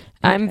to her.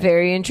 I'm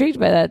very intrigued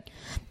by that.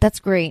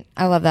 That's great.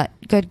 I love that.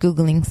 Good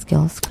Googling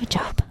skills. Good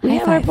job. We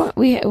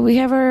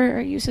have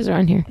our uses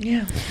on here.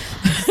 Yeah.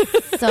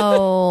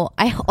 So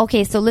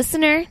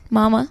listener,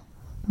 mama,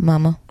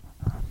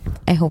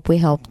 I hope we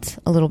helped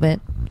a little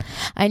bit.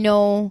 I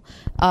know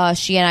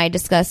she and I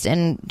discussed,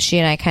 and she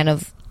and I kind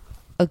of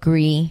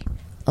agree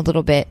a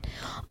little bit,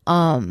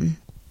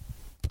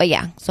 but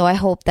yeah, so I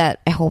hope that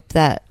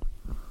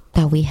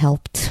we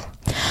helped.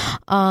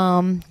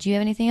 Do you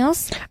have anything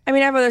else? I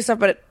mean, I have other stuff,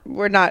 but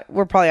we're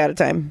probably out of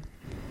time.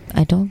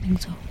 I don't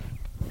think so.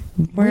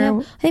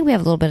 I think we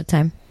have a little bit of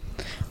time.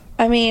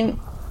 I mean,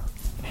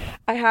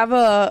 I have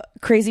another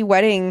crazy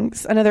wedding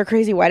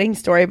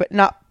story, but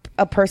not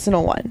a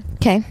personal one.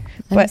 Okay.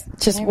 But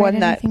just one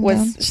that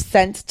was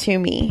sent to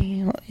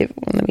me.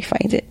 Let me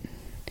find it.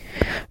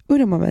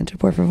 Un momento,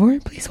 por favor.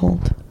 Please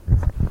hold.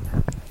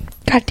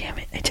 God damn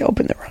it. I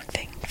opened the wrong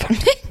thing.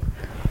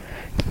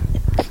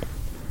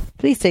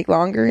 Please take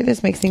longer.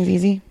 This makes things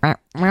easy.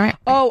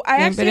 Oh, Oh, I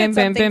actually had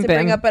something to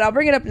bring up, but I'll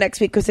bring it up next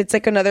week because it's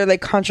like another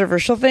like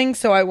controversial thing.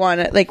 So I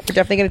want to like we're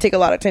definitely going to take a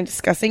lot of time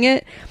discussing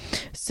it.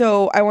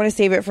 So I want to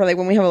save it for like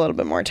when we have a little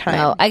bit more time.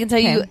 Oh, I can tell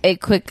you a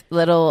quick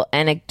little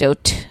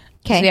anecdote.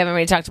 Okay, we haven't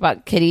really talked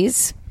about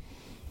kitties.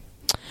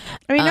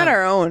 I mean, not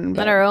our own.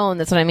 Not our own.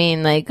 That's what I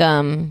mean. Like,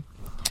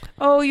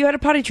 oh, you had a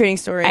potty training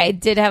story. I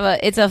did have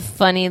it's a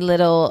funny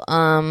little,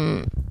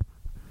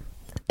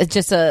 it's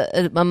just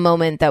a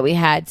moment that we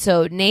had.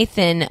 So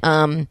Nathan,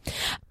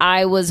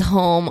 I was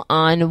home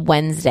on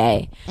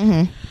Wednesday,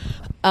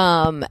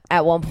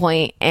 at one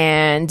point,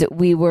 and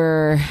we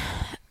were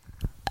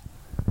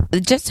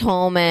just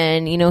home,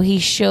 and he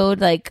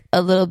showed like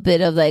a little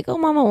bit of like, oh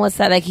mama, what's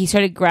that? Like he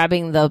started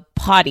grabbing the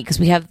potty because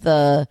we have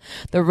the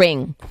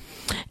ring.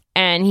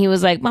 And he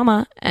was like,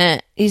 mama,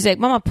 and he's like,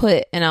 mama,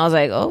 put, and I was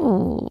like,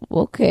 oh,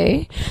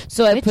 okay.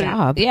 So I put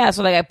it,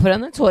 so like I put it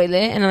on the toilet,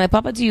 and I'm like,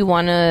 Papa, do you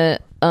want to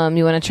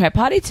try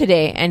potty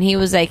today? And he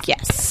was like,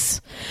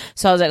 yes.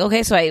 So I was like,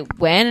 okay. So I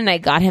went and I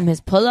got him his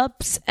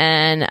pull-ups,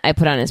 and I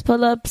put on his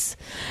pull-ups,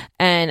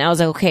 and I was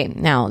like, okay,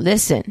 now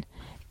listen,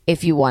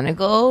 if you want to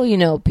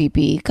go, pee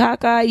pee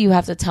caca, you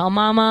have to tell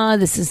mama,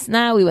 this is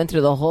not, we went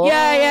through the whole.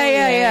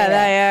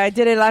 Yeah. I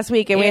did it last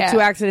week, and we had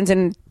 2 accidents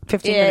in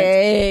 15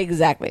 minutes.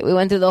 Exactly. We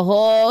went through the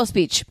whole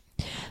speech,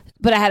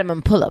 but I had him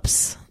in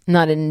pull-ups,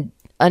 not in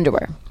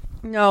underwear.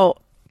 No,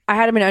 I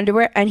had him in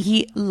underwear, and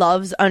he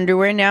loves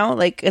underwear now.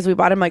 Like, as we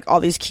bought him like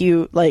all these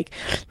cute, like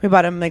we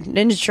bought him like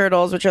Ninja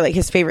Turtles, which are like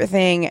his favorite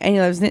thing, and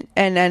he loves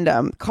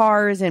and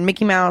Cars and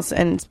Mickey Mouse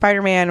and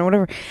Spider-Man or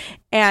whatever.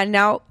 And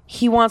now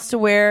he wants to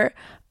wear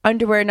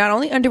underwear, not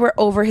only underwear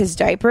over his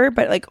diaper,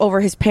 but like over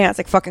his pants,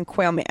 like fucking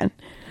Quail Man.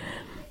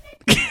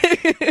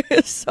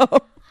 So.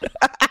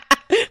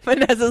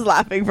 Vanessa's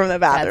laughing from the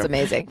bathroom. That's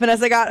amazing.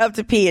 Vanessa got up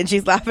to pee and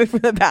she's laughing from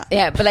the bathroom.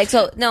 Yeah, but like,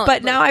 so no.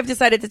 But now I've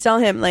decided to tell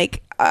him,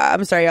 like,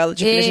 I'm sorry, I'll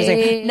let you finish your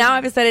thing. Now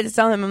I've decided to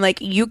tell him, I'm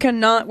like, you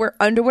cannot wear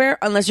underwear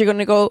unless you're going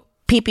to go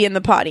pee pee in the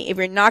potty. If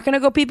you're not going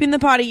to go pee pee in the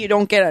potty, you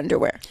don't get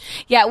underwear.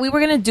 Yeah, we were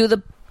going to do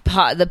the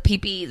pee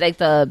pee, like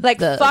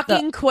the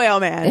fucking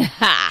Quail Man.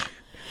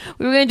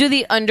 We were going to do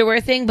the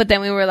underwear thing, but then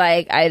we were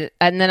like, and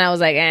then I was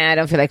like, I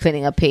don't feel like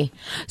cleaning up pee.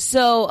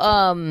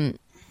 So,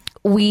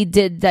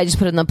 I just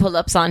put in the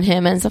pull-ups on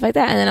him and stuff like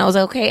that. And then I was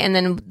like, okay. And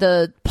then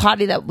the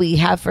potty that we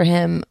have for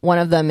him, one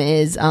of them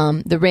is,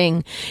 the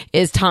ring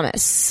is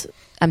Thomas.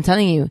 I'm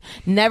telling you,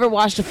 never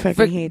watched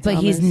but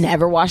he's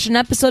never watched an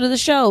episode of the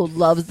show.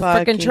 Loves the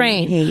freaking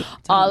train.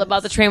 All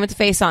about the train with the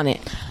face on it.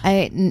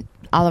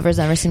 Oliver's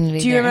never seen it.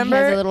 Do you remember?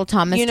 He has a little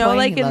Thomas toy,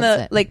 like in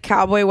the like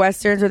cowboy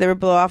westerns where they would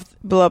blow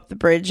up the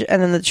bridge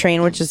and then the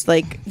train would just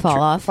like fall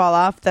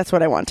off. That's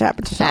what I want to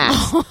happen to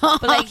Thomas.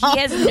 But like he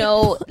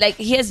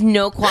has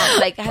no poor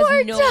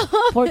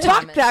Thomas.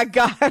 Fuck that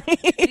guy.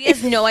 He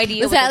has no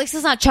idea. Listen, Alex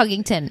is not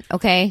Chuggington,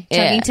 okay?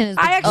 Yeah. Chuggington is.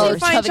 I actually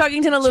find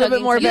Chuggington a little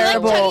bit more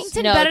bearable. You like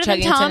Chuggington better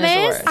than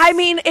Thomas? I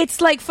mean, it's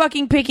like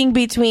fucking picking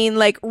between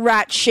like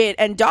rat shit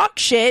and dog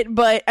shit,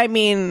 but I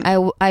mean,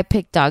 I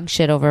pick dog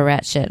shit over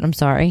rat shit. I'm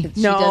sorry.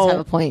 She does have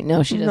a point.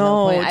 No, she doesn't have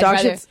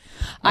a point.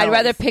 I'd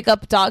rather pick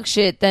up dog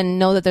shit than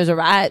know that there's a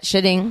rat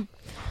shitting,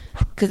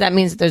 because that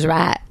means that there's a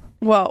rat.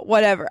 Well,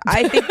 whatever.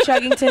 I think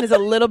Chuggington is a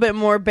little bit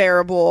more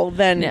bearable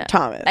than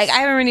Thomas. Like, I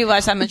haven't really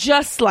watched Thomas.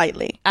 Just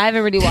slightly. I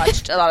haven't really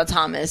watched a lot of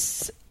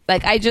Thomas.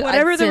 Like,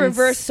 whatever the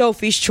reverse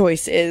Sophie's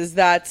Choice is,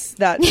 that's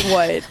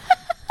what...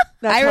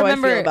 I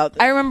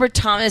remember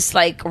Thomas,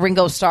 like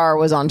Ringo Starr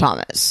was on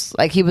Thomas.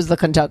 Like he was the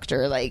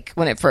conductor, like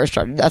when it first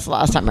started. That's the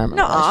last time I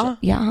remember. Nuh-uh.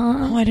 Yeah.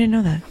 Oh, I didn't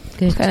know that.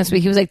 Good. Kind of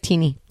sweet. He was like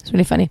teeny. It's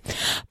really funny.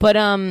 But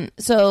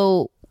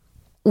so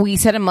we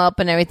set him up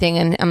and everything,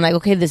 and I'm like,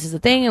 okay, this is the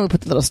thing, and we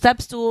put the little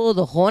step stool,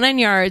 the whole 9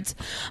 yards.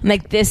 I'm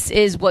like, this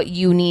is what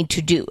you need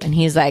to do, and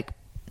he's like,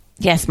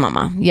 yes,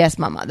 mama. Yes,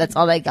 mama. That's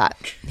all I got.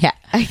 Yeah,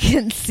 I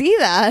can see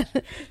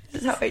that.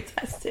 This is how I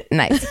test it.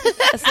 Nice.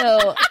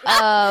 So,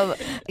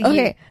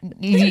 okay.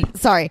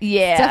 Sorry.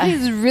 Yeah.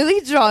 Stephanie's really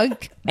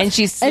drunk. And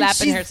she's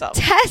slapping herself.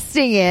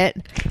 Testing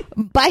it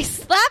by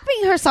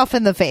slapping herself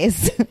in the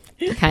face.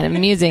 Kind of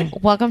amusing.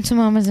 Welcome to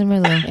Mamas and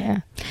Merlot.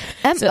 Yeah.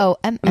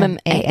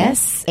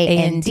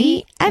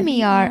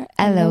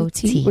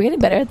 MOMMASANDMERLOT. We're getting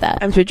better at that.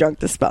 I'm too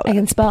drunk to spell it. I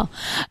can spell.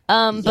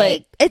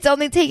 But it's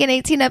only taken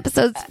 18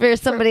 episodes for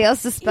somebody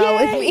else to spell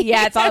with me.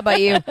 Yeah, it's all about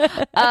you.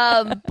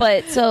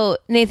 But so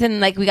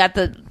Nathan, like, we got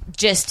the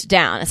gist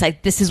down. It's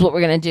like, this is what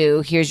we're gonna do.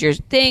 Here's your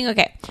thing.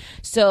 Okay.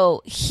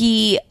 So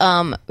he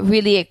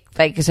really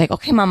like is like,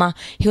 okay, mama.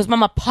 He goes,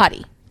 mama,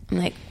 potty. I'm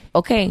like,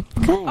 okay.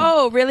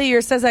 Oh, really?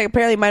 Yours says like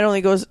apparently mine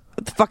only goes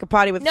the fucking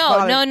potty with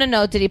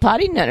No. Did he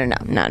potty?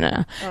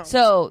 No. Oh.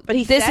 So, but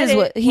this is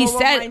what he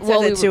said.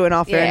 Well, it too. In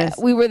all fairness,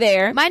 we were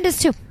there. Mine does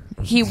too.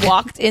 He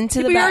walked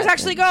into the yours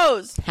actually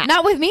goes.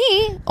 Not with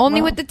me.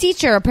 Only with the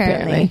teacher,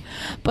 apparently.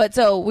 But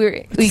so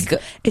we go.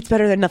 It's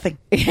better than nothing.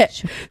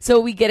 So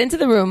we get into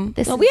the room.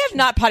 We have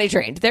not potty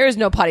trained. There is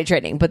no potty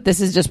training, but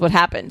this is just what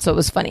happened. So it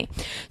was funny.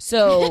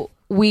 So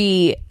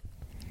I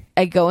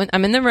go in.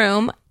 I'm in the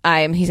room.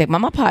 He's like,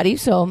 mama, potty.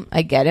 So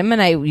I get him,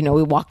 and we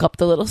walk up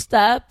the little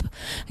step.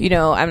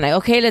 I'm like,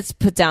 okay, let's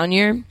put down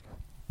your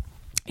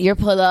your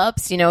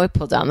pull-ups, we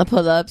pull down the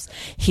pull-ups.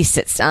 He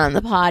sits down on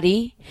the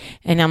potty,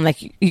 and I'm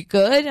like, you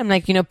good? I'm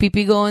like,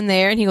 pee-pee go in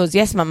there, and he goes,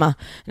 yes, mama.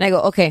 And I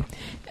go, okay.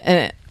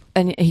 And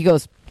he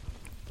goes,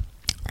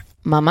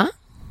 mama,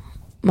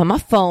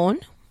 phone.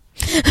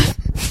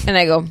 And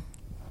I go,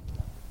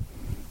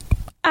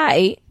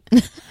 I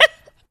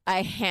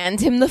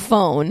hand him the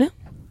phone.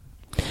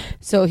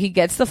 So he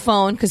gets the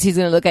phone because he's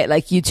going to look at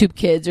like YouTube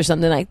Kids or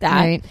something like that.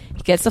 Right.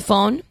 He gets the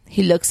phone.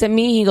 He looks at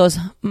me. He goes,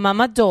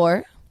 mama,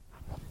 door.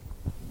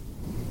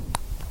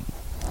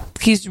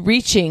 He's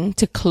reaching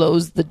to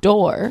close the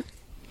door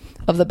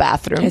of the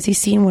bathroom. Has he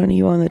seen one of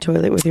you on the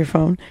toilet with your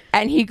phone?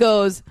 And he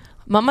goes,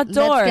 mama,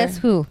 door. Let's guess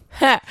who.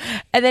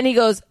 And then he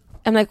goes,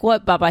 I'm like,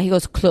 what, Baba? He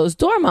goes, close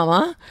door,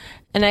 mama.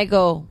 And I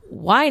go,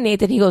 why,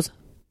 Nathan? He goes,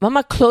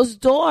 mama, close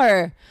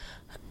door.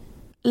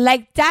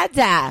 Like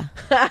Dada.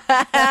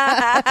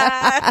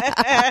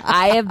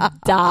 I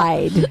have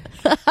died.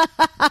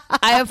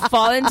 I have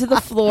fallen to the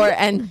floor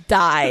and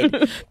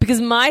died because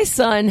my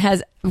son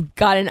has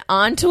gotten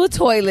onto a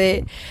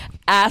toilet,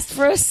 asked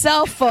for a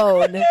cell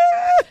phone,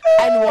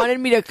 and wanted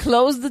me to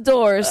close the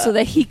door so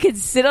that he could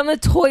sit on the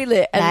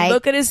toilet and like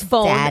look at his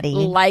phone Daddy.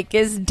 like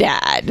his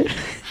dad.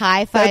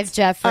 High five,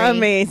 Jeffrey.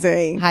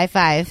 Amazing. High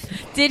five.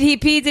 Did he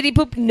pee? Did he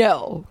poop?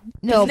 No.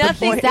 No, but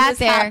Nothing sat has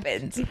there.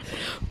 happened.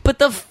 But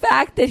the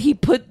fact that he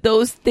put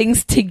those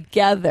things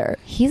together.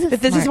 He's a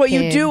But this is smart what you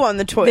kid. do on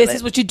the toilet. This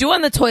is what you do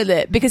on the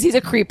toilet because he's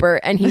a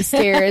creeper and he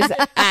stares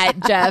at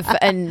Jeff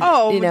and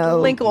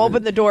Link will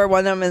open the door one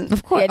of them and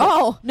Of course.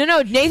 Yeah,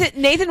 no.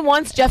 Nathan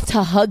wants Jeff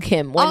to hug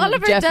him when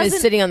Oliver Jeff is doesn't-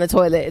 sitting on the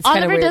toilet. It's kind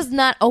of Oliver weird. does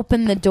not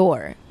open the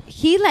door.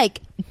 He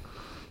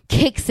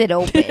kicks it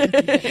open.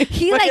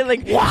 He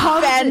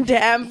Van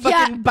Damme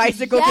fucking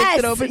bicycle kicks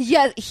it open.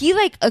 Yes, he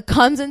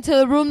comes into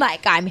the room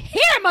like, I'm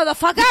here,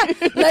 motherfucker.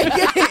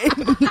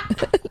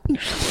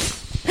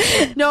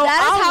 No,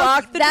 I'll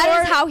lock the door.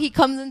 That is how he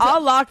comes into.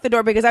 I'll lock the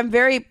door because I'm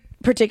very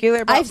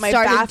particular about I've my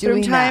started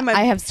bathroom doing time. that.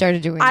 I have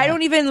started doing I that.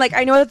 don't even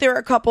I know that there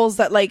are couples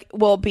that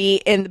will be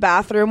in the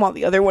bathroom while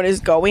the other one is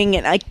going,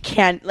 and I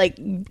can't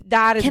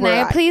that is. Can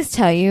where I please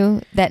tell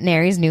you that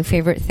Nary's new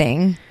favorite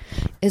thing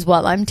is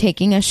while I'm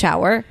taking a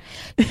shower,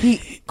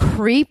 he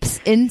creeps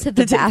into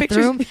the To take pictures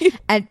bathroom of you?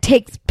 and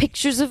takes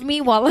pictures of me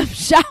while I'm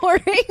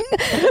showering.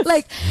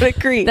 But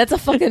creep. That's a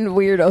fucking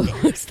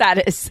weirdo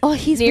status. Oh,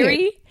 he's Neri,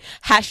 weird.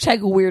 hashtag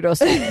weirdo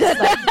status.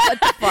 What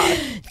the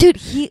fuck? Dude,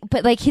 he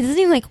doesn't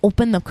even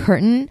open the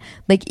curtain.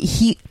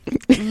 He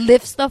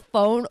lifts the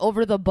phone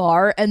over the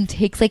bar and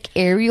takes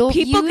aerial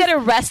People views. get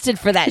arrested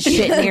for that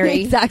shit,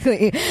 Neri.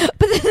 Exactly.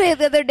 But then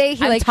the other day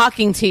I'm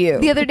talking to you.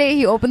 The other day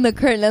he opened the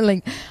curtain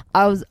and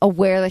I was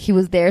aware that he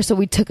was there, so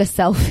we took a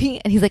selfie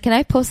and he's like, "Can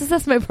I post this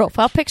as my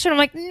profile picture?" And I'm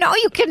like, "No,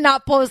 you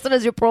cannot post it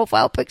as your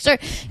profile picture."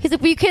 He's like,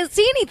 "But you can't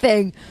see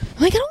anything."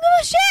 I'm like, "I don't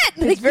give a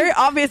shit." It's very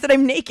obvious that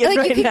I'm naked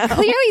right you can now.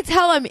 clearly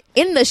tell I'm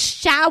in the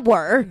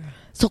shower,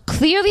 so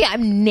clearly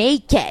I'm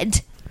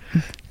naked.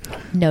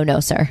 No,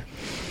 sir.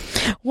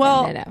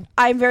 Well, No.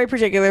 I'm very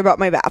particular about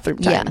my bathroom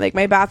time. Yeah.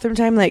 My bathroom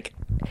time,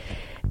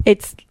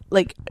 it's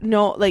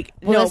no.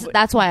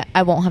 That's why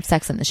I won't have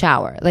sex in the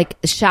shower.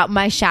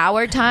 My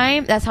shower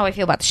time. That's how I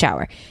feel about the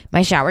shower.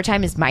 My shower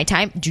time is my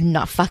time. Do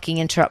not fucking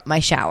interrupt my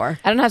shower.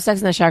 I don't have sex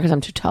in the shower because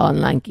I'm too tall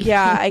and lanky.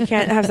 Yeah, I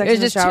can't have sex There's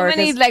in the just shower. too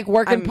many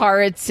working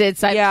parts. I've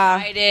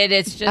tried it.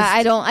 It's just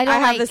I don't I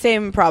have the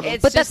same problem.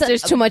 But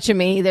there's too much of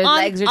me. Their on,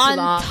 legs are too on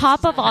long.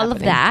 top of all of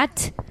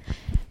that,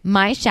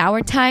 my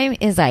shower time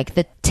is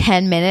the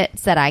 10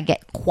 minutes that I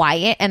get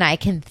quiet and I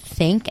can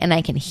think and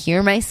I can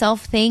hear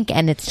myself think,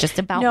 and it's just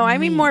about No, I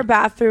mean me. more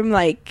bathroom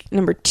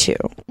number 2.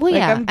 Well,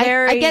 yeah, I'm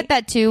very, I get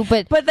that too,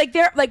 but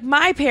they're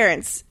my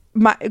parents.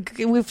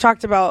 We've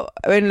talked about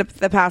in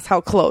the past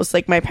how close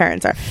my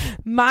parents are.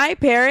 My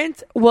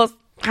parents will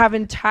have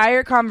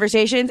entire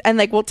conversations and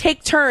will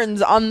take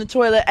turns on the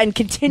toilet and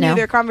continue No.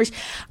 their conversation.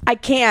 I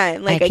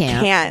can't. I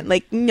can't.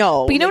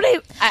 No. But you know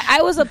what?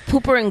 I was a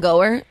pooper and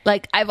goer.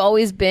 I've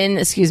always been.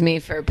 Excuse me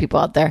for people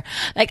out there.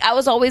 I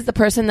was always the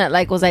person that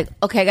was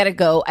okay, I gotta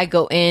go. I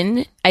go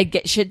in. I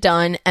get shit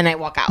done and I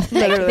walk out.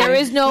 Literally. There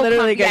is no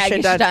Literally get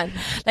shit done.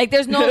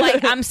 There's no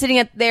I'm sitting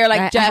at there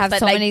I Jeff have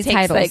that so many takes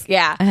titles.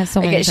 I have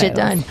so many get shit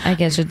titles. done. I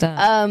get shit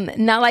done.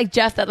 Not like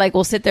Jeff that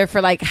will sit there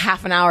for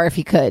half an hour if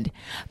he could.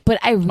 But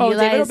I realized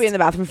David will be in the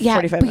bathroom for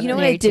 45 but you know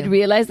what minutes. I did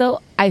realize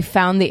though? I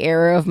found the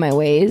error of my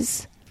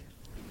ways.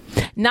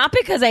 Not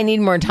because I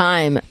need more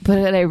time, but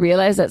I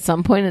realized at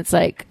some point it's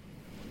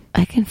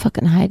I can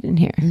fucking hide in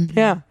here.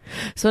 Yeah.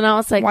 So now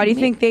it's Why do you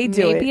think they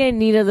do it? Maybe I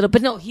need a little.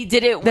 But no, he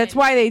did it. That's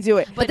why they do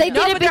it. But they did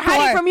it they're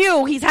hiding before. from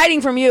you. He's hiding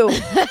from you.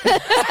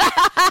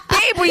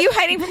 Babe, were you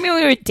hiding from me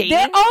when we were dating?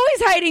 They're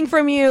always hiding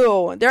from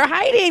you. They're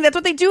hiding. That's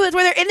what they do. That's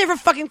why they're in there for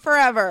fucking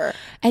forever.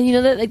 And you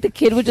know that the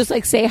kid would just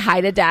say hi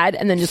to dad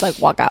and then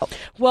just walk out.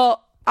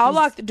 Well, I'll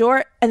lock the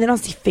door and then I'll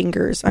see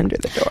fingers under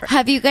the door.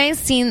 Have you guys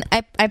seen?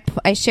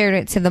 I shared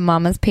it to the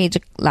mama's page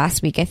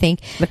last week. I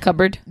think The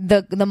cupboard.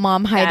 the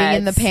mom hiding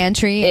in the That's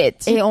pantry.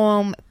 it.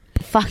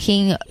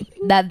 fucking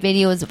that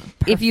video is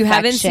if you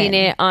haven't seen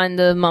perfection. it on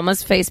the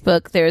Mama's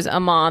Facebook, there's a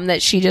mom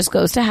that she just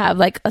goes to have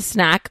like a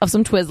snack of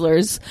some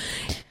Twizzlers,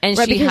 and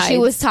right, because she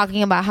hides. was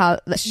talking about how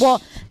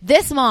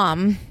this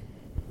mom,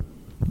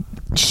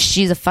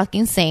 she's a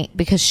fucking saint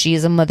because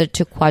she's a mother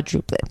to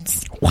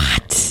quadruplets.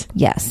 What?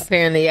 Yes,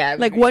 apparently, yeah,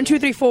 Like 1, 2,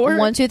 3, 4.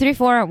 1, 2, 3,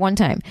 4 at one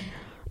time.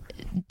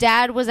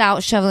 Dad was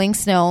out shoveling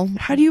snow.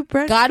 How do you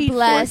breastfeed God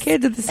bless 4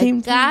 kids at the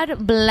same time?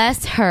 God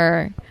bless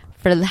her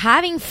for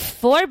having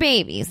 4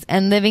 babies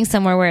and living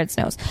somewhere where it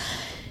snows.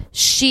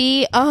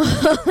 She,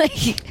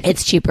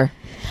 it's cheaper.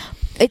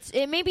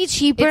 It may be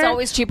cheaper. It's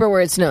always cheaper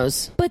where it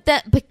snows. But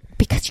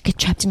because you get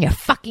trapped in your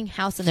fucking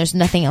house and there's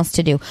nothing else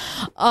to do.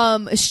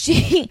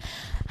 She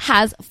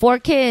has 4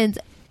 kids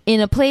in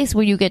a place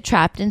where you get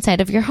trapped inside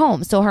of your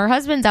home. So her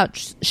husband's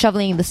out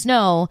shoveling the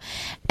snow,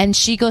 and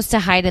she goes to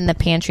hide in the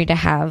pantry to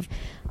have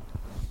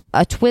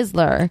a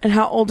Twizzler. And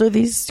how old are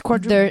these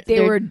quadruplets?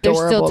 They're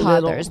still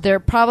toddlers.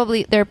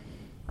 Little. They're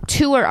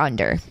 2 or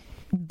under,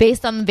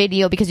 based on the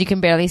video, because you can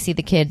barely see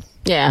the kid.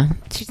 Yeah,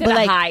 she said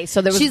hi,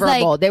 so there was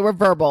verbal. They were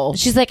verbal.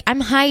 She's like,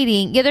 I'm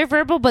hiding. Yeah, they're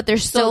verbal, but they're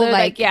still they're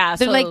they're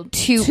so like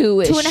 2,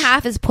 two-ish.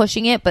 2.5 is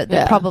pushing it, but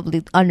they're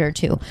probably under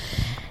 2.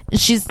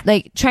 She's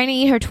like trying to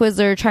eat her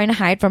Twizzler, trying to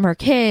hide from her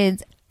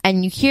kids,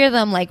 and you hear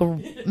them like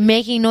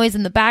making noise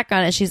in the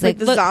background, and she's like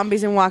the look,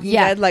 zombies in Walking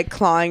Dead, like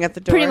clawing at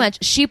the door. pretty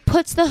much. She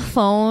puts the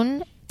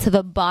phone to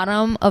the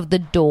bottom of the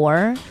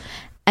door,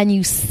 and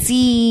you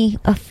see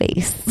a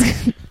face.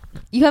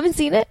 You haven't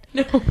seen it?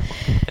 No.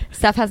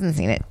 Steph hasn't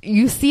seen it.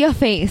 You see a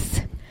face,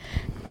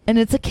 and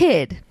it's a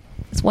kid.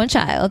 It's one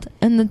child,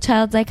 and the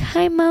child's like,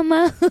 "Hi,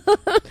 mama,"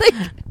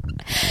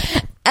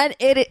 and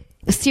it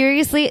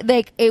seriously,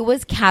 like, it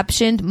was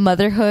captioned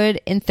 "motherhood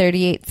in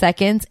 38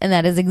 seconds," and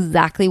that is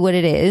exactly what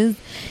it is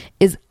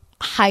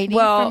hiding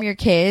from your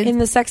kids. In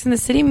the Sex and the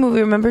City movie,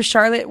 remember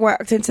Charlotte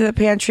walked into the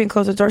pantry and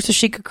closed the door so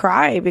she could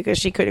cry because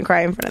she couldn't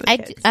cry in front of the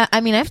kids.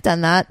 I mean, I've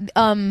done that.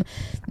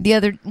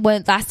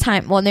 Last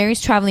time,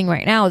 Nary's traveling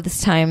right now.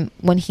 This time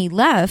when he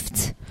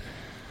left,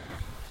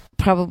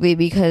 probably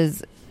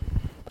because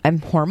I'm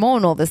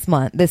hormonal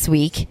this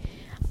week.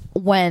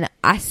 When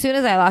as soon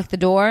as I locked the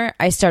door,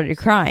 I started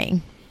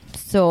crying.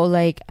 So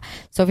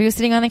Sophie was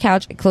sitting on the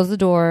couch. I closed the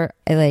door.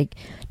 I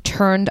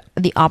turned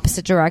the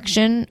opposite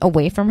direction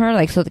away from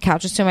her, so the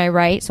couch was to my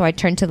right, so I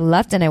turned to the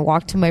left and I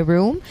walked to my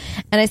room,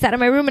 and I sat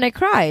in my room and I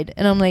cried,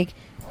 and I'm like,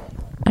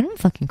 I don't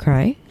fucking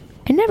cry.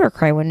 I never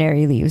cry when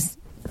Nary leaves,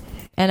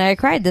 and I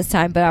cried this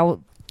time, but I was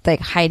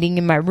hiding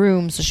in my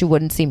room so she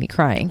wouldn't see me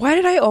crying. Why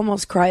did I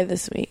almost cry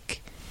this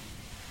week?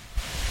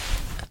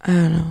 I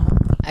don't know.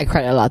 I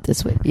cried a lot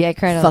this week. Yeah, I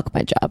cried. Fuck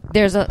my job.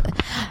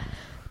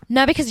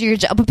 Not because of your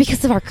job, but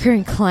because of our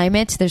current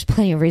climate. There's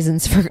plenty of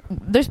reasons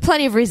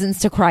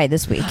to cry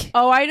this week.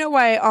 Oh, I know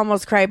why I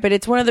almost cried, but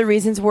it's one of the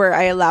reasons where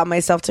I allow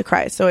myself to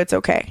cry, so it's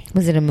okay.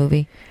 Was it a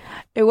movie?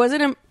 It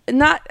wasn't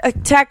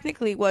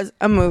technically was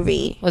a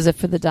movie. Was it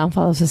for the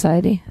downfall of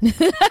society?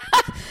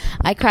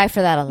 I cry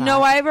for that a lot.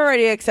 No, I've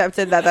already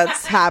accepted that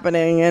that's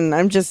happening, and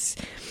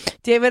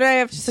David and I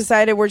have just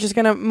decided we're just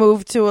gonna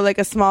move to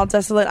a small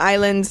desolate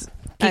island.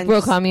 Geek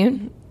Bro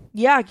Commune?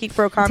 Yeah, Geek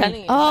Bro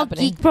Commune.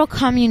 Geek Bro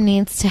Commune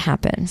needs to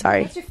happen.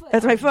 Sorry.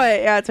 That's my foot.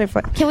 Yeah, it's my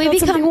foot. Can we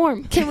become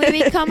warm? Can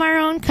we become our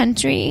own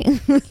country?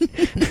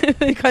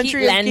 The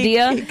country of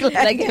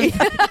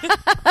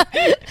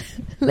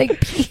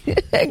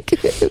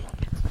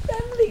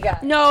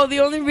No, the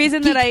only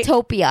reason that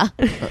Geektopia.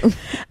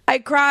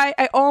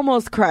 I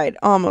almost cried.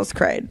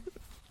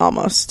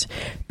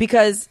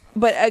 Because,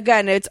 but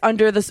again, it's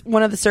under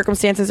one of the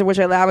circumstances in which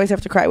I allow myself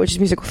to cry, which is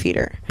musical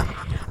theater.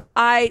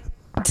 I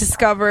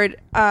discovered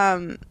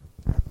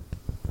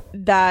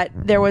that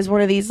there was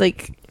one of these,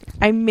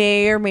 I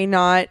may or may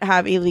not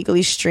have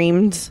illegally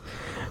streamed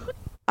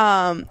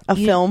a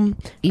film,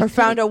 or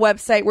found a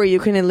website where you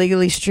can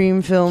illegally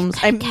stream films.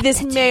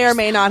 This may or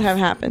may not have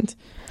happened.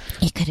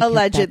 You could have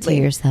allegedly kept that to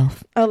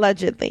yourself.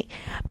 Allegedly.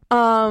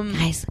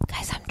 Guys,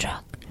 I'm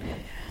drunk.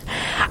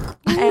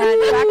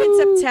 And back in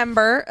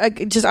September, I'm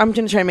going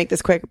to try to make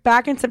this quick.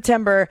 Back in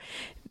September,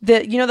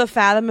 the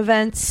Fathom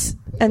events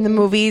and the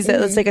movies, it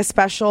was a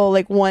special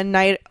one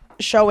night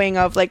showing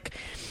of and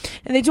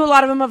they do a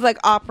lot of them of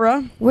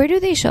opera. Where do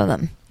they show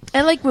them?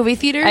 And movie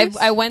theaters.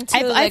 I went to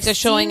a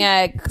showing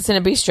at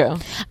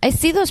Cinebistro. I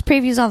see those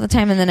previews all the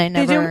time, and then I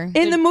never.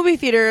 In the movie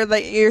theater,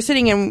 you're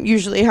sitting in,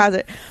 usually has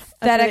it.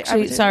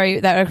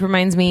 That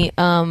reminds me,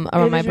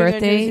 around my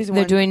birthday,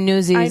 they're doing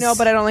Newsies. I know,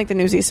 but I don't like the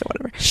Newsies, so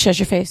whatever. Shut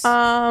your face.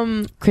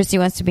 Christy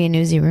wants to be a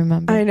newsie,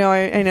 remember? I know.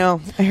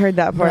 I heard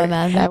that part.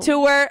 To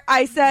where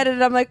I said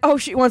it, I'm like, oh,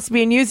 she wants to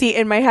be a newsie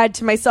in my head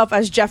to myself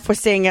as Jeff was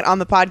saying it on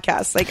the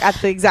podcast, at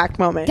the exact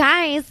moment.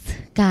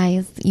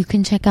 Guys, you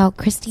can check out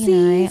Christy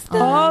and I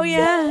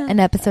on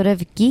an episode of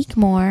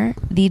Geekmore,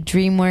 the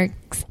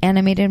DreamWorks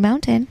animated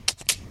mountain.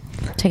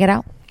 Check it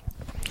out.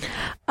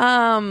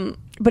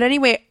 But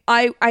anyway,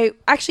 I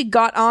actually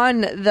got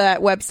on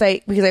that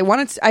website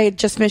because I had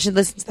just listened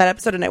to that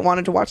episode and I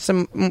wanted to watch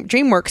some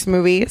DreamWorks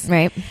movies.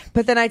 Right.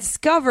 But then I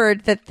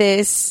discovered that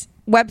this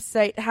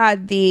website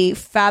had the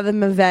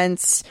Fathom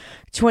Events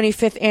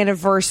 25th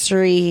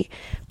anniversary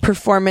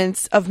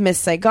performance of Miss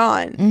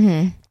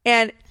Saigon.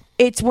 And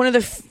it's one of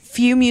the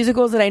few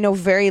musicals that I know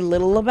very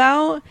little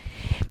about,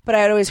 but I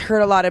had always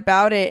heard a lot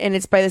about it, and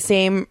it's by the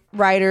same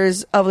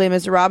writers of Les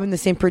Miserables and the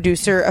same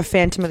producer of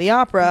Phantom of the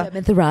Opera.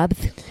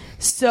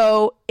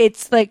 So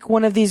it's like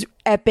one of these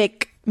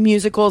epic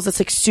musicals that's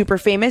like super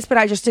famous, but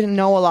I just didn't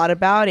know a lot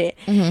about it.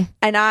 And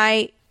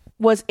I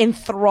was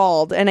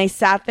enthralled, and I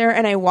sat there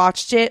and I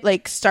watched it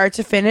like start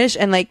to finish,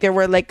 and like there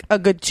were like a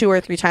good 2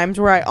 or 3 times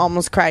where I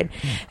almost cried.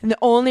 And the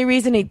only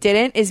reason I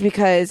didn't is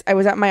because I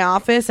was at my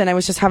office and I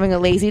was just having a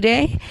lazy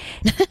day.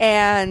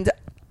 And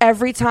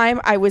every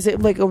time I was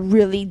at like a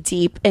really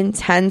deep,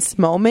 intense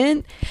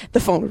moment,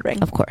 the phone would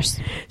ring. Of course.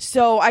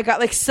 So I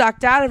got like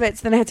sucked out of it.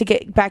 So then I had to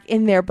get back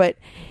in there. But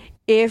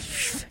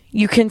if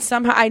you can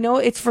somehow, I know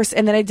it's for,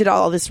 and then I did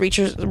all this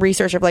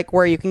research of like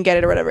where you can get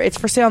it or whatever. It's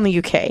for sale in the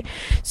UK.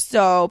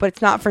 So, but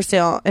it's not for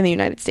sale in the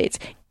United States.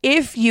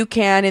 If you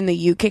can in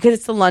the UK, because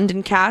it's the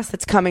London cast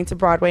that's coming to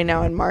Broadway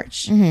now in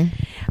March. And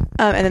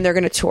then they're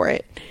going to tour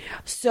it.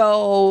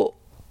 So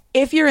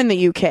if you're in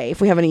the UK,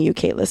 if we have any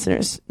UK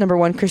listeners, number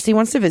 1, Christy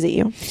wants to visit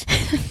you.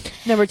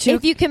 Number 2,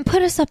 if you can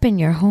put us up in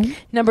your home.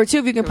 Number 2,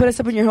 if you can put us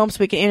up in your home so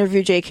we can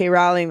interview J.K.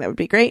 Rowling, that would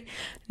be great.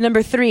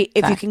 Number 3,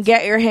 if you can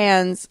get your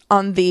hands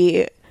on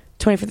the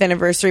 25th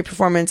anniversary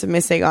performance of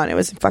Miss Saigon. It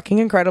was fucking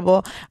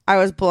incredible. I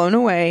was blown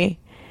away.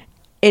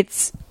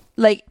 It's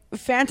like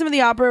Phantom of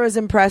the Opera was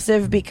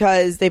impressive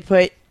because they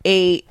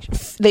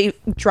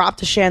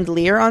dropped a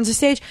chandelier onto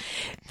stage.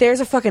 There's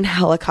a fucking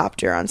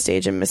helicopter on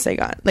stage in Miss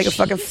Saigon, like a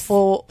fucking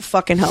full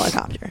fucking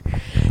helicopter.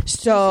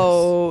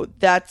 So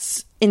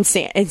that's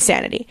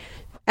insanity.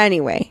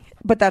 Anyway,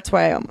 but that's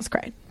why I almost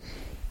cried.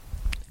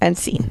 And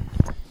scene.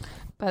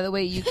 By the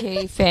way,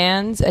 UK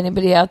fans,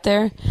 anybody out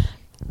there?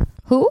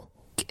 Who?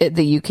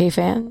 The UK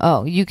fan?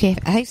 Oh, UK.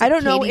 I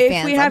don't know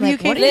if we have UK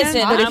fans.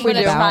 Listen, I'm going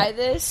to try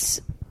this.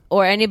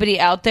 Or anybody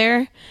out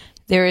there,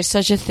 there is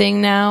such a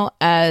thing now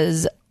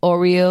as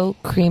Oreo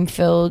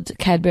cream-filled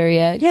Cadbury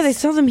eggs. Yeah, they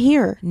sell them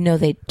here. No,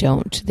 they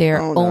don't.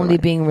 They're only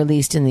being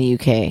released in the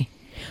UK.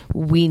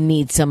 We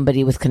need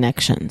somebody with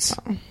connections.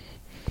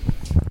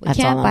 We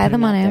can't buy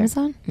them on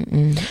Amazon?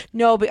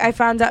 No, but I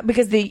found out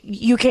because the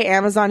UK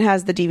Amazon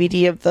has the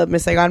DVD of the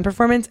Miss Saigon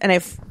performance,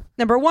 and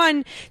number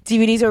 1,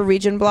 DVDs are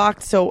region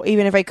blocked, so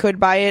even if I could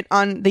buy it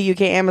on the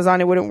UK Amazon,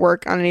 it wouldn't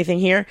work on anything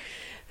here.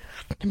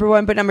 Number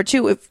 1, but number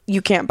 2, if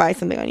you can't buy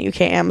something on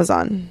UK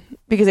Amazon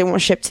because they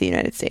won't ship to the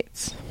United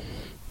States.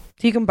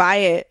 So you can buy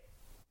it,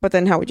 but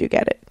then how would you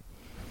get it?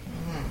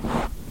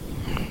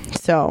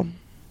 So,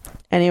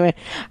 anyway,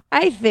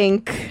 I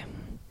think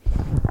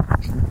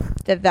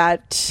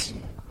that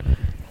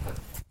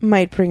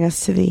might bring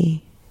us to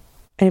the...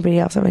 Anybody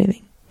else have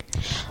anything?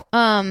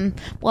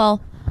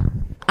 Well,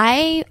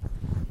 I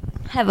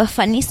have a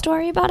funny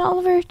story about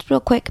Oliver, real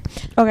quick.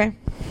 Okay.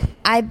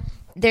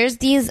 There's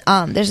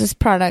this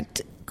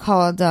product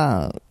called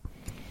I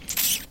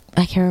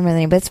can't remember the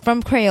name, but it's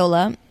from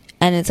Crayola,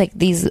 and it's like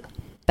these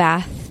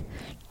bath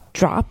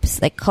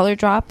drops, like color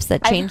drops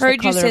that change the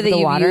color of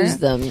the water. Use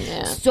them.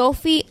 Yeah.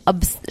 Sophie,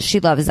 she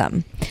loves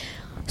them.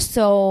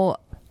 So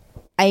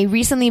I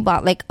recently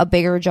bought like a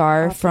bigger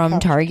jar from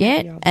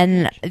Target,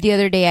 and the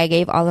other day I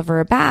gave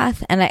Oliver a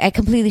bath, and I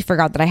completely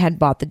forgot that I had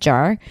bought the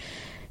jar.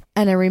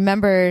 And I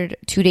remembered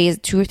 2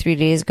 or 3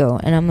 days ago,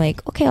 and I'm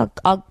like, okay,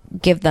 I'll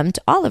give them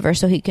to Oliver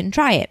so he can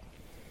try it.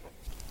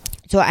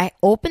 So I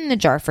open the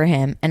jar for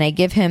him, and I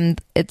give him,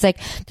 they're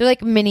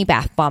like mini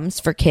bath bombs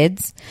for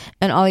kids,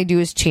 and all I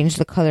do is change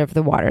the color of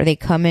the water. They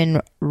come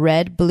in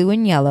red, blue,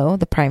 and yellow,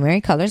 the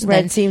primary colors.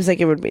 Red seems like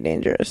it would be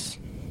dangerous.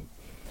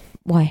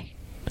 Why?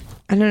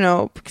 I don't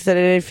know, because I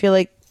didn't feel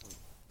like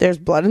there's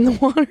blood in the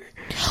water.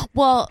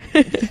 Well,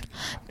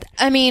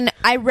 I mean,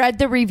 I read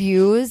the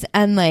reviews,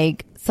 and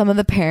like some of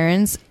the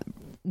parents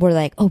were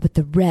like, oh, but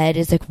the red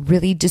is like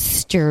really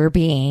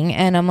disturbing.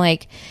 And I'm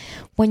like,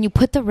 when you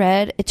put the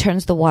red, it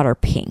turns the water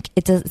pink.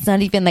 It's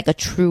not even like a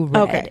true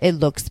red. Okay. It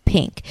looks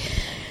pink.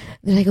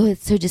 They're like, oh,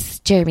 it's so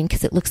disturbing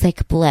because it looks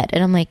like blood.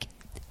 And I'm like,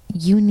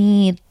 you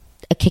need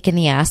a kick in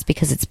the ass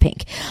because it's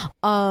pink.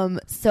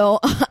 So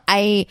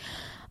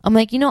I'm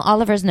like,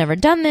 Oliver's never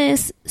done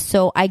this.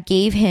 So I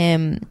gave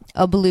him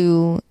a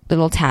blue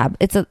little tab.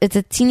 It's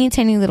a teeny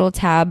tiny little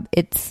tab.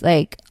 It's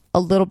like a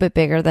little bit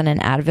bigger than an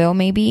Advil,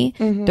 maybe.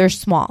 Mm-hmm. They're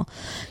small.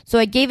 So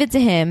I gave it to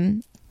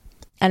him,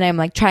 and I'm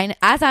like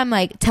as I'm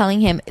like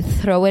telling him,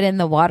 throw it in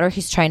the water,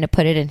 he's trying to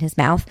put it in his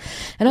mouth.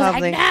 And I was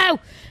like,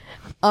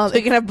 no! So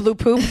you can have blue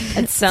poop?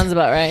 That sounds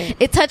about right.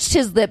 It touched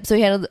his lip, so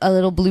he had a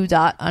little blue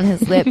dot on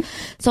his lip.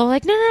 So I'm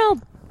like, no.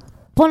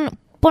 Pon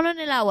en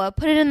el agua,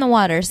 put it in the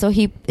water. So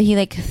he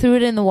like threw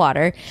it in the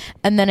water,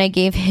 and then I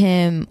gave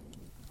him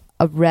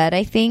a red,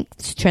 I think,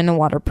 to turn the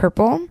water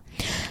purple.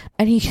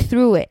 And he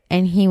threw it,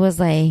 and he was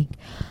like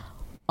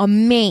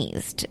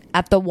amazed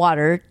at the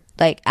water,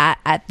 like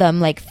at them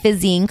like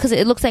fizzing, because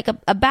it looks like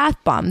a bath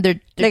bomb. They're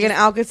like an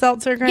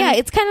Alka-Seltzer kind? Yeah,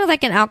 it's kind of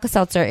like an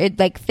Alka-Seltzer. It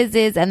like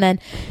fizzes, and then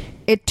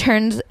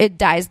it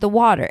dyes the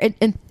water.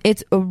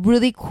 It's a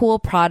really cool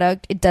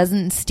product. It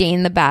doesn't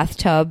stain the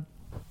bathtub.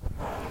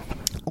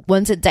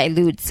 Once it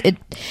dilutes,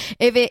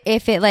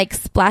 if it like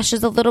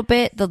splashes a little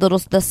bit,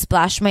 the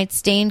splash might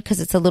stain because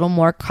it's a little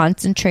more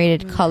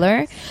concentrated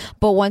color.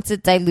 But once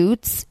it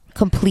dilutes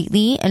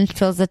completely and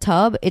fills the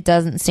tub, it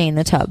doesn't stain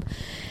the tub.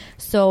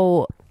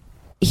 So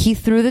he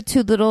threw the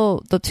two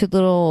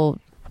little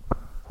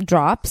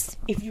drops.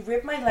 If you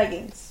rip my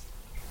leggings,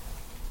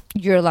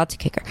 you're allowed to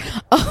kick her.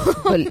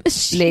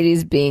 But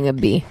ladies being a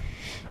bee.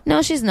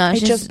 No, she's not. I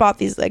just bought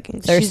these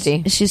leggings.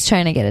 Thirsty. She's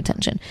trying to get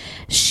attention.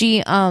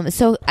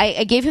 So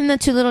I gave him the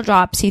two little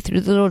drops. He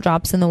threw the little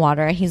drops in the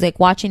water. He's like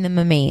watching them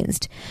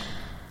amazed.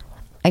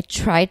 I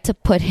tried to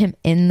put him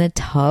in the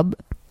tub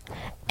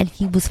and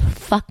he was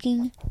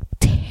fucking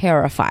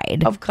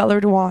terrified. Of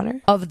colored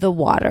water? Of the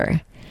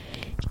water.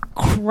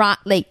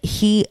 Like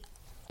he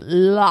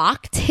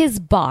locked his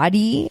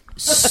body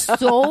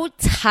so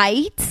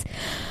tight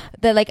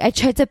that like I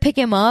tried to pick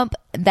him up,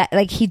 that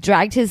like he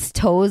dragged his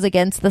toes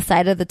against the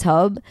side of the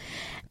tub,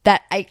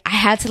 that I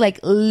had to like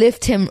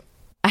lift him.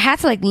 I had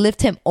to like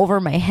lift him over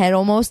my head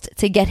almost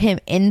to get him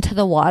into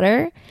the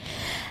water.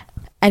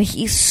 And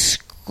he's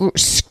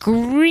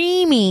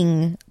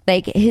screaming,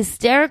 like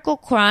hysterical,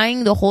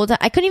 crying the whole time.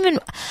 I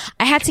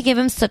had to give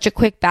him such a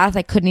quick bath.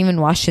 I couldn't even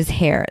wash his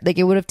hair. Like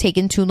it would have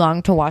taken too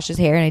long to wash his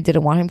hair and I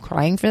didn't want him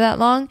crying for that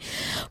long.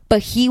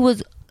 But he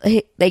was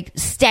like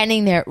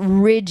standing there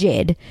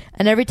rigid,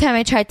 and every time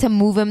I tried to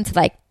move him to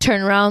like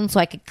turn around so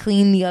I could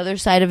clean the other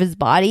side of his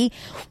body,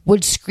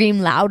 would scream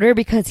louder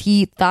because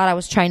he thought I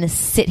was trying to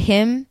sit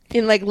him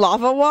in like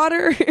lava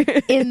water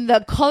in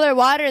the color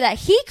water that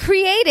he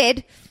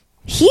created.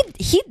 He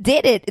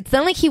did it. It's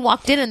not like he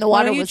walked in and the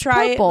water was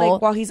try purple. It,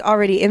 like, while he's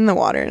already in the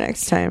water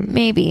next time.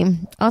 Maybe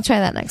I'll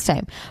try that next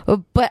time.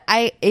 But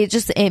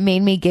it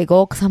made me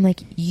giggle because I'm like,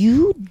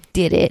 you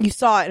did it. You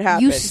saw it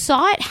happen. You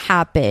saw it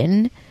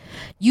happen.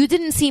 You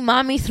didn't see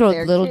mommy throw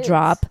the little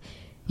drop.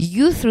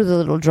 You threw the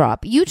little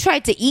drop. You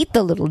tried to eat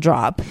the little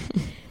drop.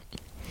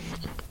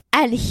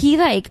 And he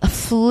like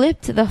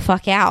flipped the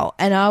fuck out.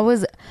 And I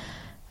was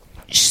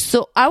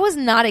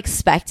not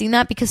expecting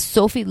that because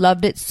Sophie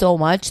loved it so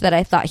much that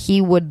I thought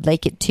he would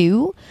like it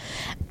too.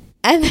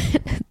 And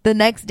the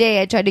next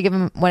day I tried to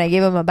when I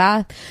gave him a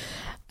bath,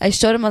 I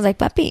showed him, I was like,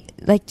 Papi,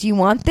 like, do you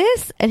want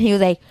this? And he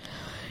was like,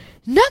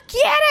 no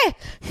quiere.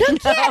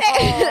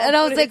 And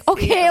I was like,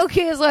 okay.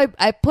 So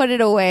I put it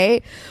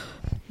away,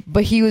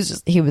 but he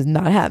was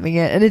not having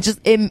it. And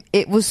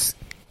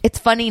it's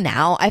funny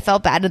now. I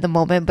felt bad at the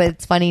moment, but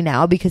it's funny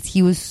now because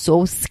he was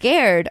so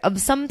scared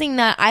of something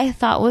that I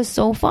thought was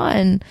so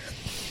fun.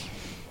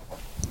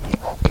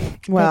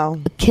 Wow.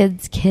 But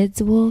kids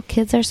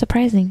are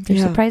surprising. They're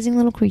surprising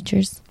little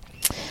creatures.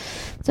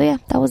 So yeah,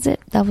 that was it.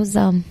 That was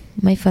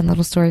my fun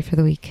little story for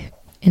the week.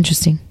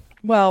 Interesting.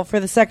 Well, for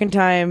the second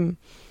time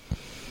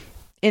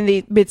in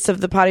the midst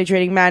of the potty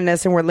training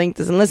madness, and where Link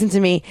doesn't listen to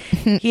me,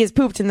 he has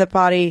pooped in the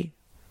potty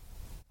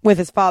with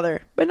his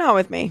father, but not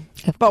with me.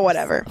 But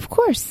whatever. Of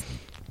course.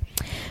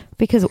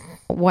 Because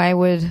why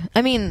would...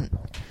 I mean,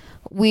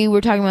 we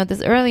were talking about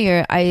this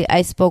earlier.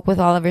 I spoke with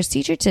Oliver's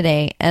teacher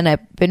today, and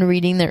I've been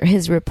reading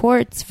his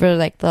reports for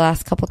like the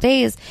last couple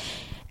days.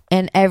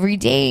 And every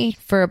day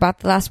for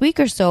about the last week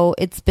or so,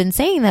 it's been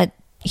saying that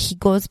he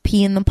goes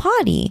pee in the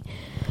potty.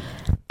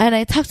 And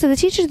I talked to the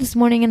teacher this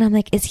morning and I'm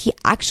like, is he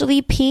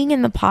actually peeing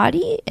in the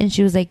potty? And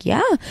she was like,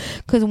 yeah.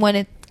 Because when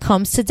it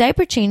comes to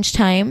diaper change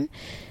time,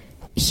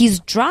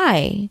 he's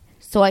dry.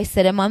 So I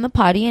sit him on the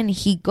potty and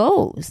he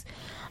goes.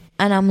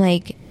 And I'm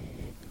like,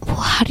 well,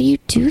 how do you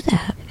do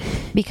that?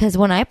 Because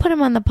when I put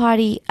him on the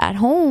potty at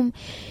home,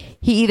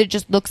 he either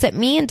just looks at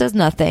me and does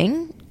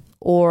nothing,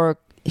 or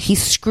he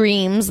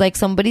screams like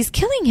somebody's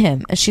killing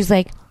him. And she's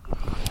like,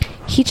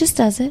 he just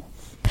does it.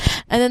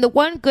 And then the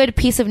one good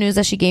piece of news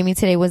that she gave me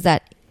today was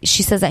that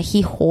she says that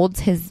he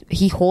holds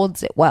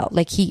it well.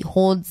 Like he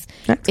holds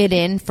it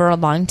in for a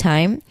long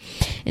time.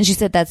 And she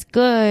said that's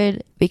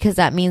good because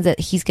that means that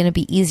he's going to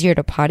be easier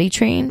to potty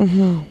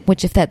train,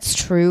 which if that's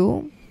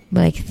true,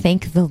 like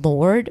thank the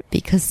Lord,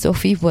 because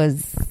Sophie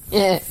was...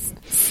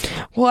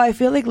 Well, I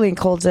feel like Link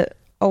holds it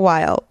a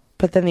while,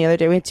 but then the other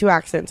day we had 2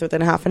 accidents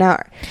within half an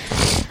hour.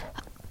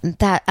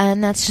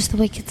 And that's just the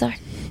way kids are.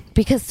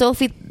 Because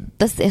Sophie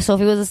was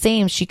the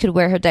same. She could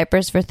wear her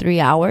diapers for 3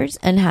 hours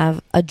and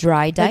have a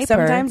dry diaper.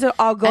 Like sometimes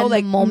I'll go and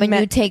like the moment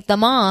you take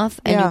them off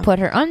and you put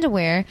her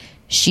underwear,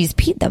 she's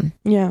peed them.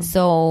 Yeah.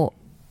 So,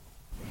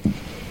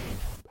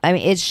 I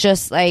mean, it's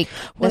just like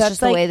that's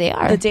just the way they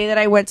are. The day that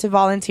I went to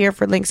volunteer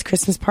for Link's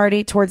Christmas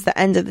party, towards the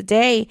end of the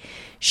day,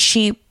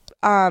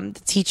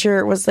 the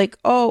teacher was like,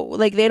 oh,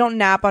 like they don't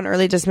nap on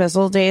early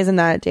dismissal days, and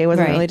that day was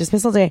an early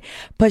dismissal day.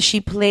 But she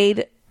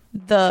played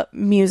the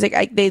music.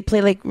 They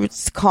play like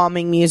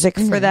calming music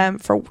for them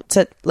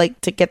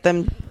to get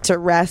them to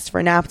rest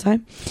for nap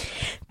time.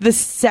 The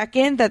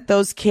second that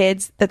those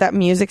kids that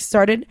music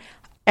started,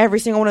 every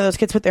single one of those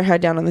kids put their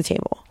head down on the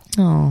table.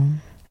 Oh,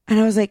 and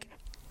I was like,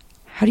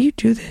 how do you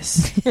do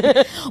this?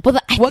 Well,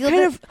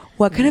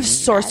 what kind of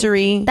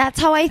sorcery?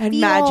 That's how I and feel.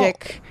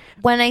 Magic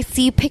when I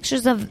see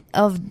pictures of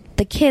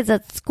the kids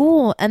at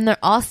school and they're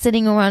all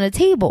sitting around a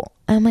table,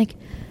 I'm like,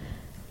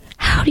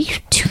 how do you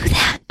do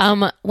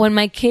that? When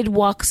my kid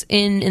walks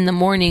in the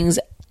mornings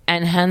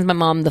and hands my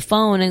mom the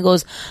phone and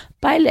goes,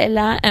 bye,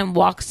 Lela, and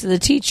walks to the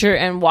teacher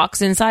and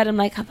walks inside, I'm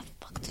like, how the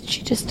fuck did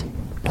she just...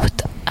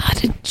 How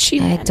did she...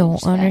 I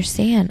don't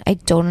understand. I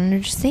don't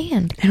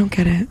understand. I don't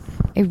get it.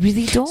 I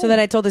really don't. So then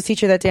I told the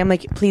teacher that day, I'm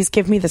like, please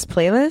give me this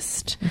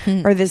playlist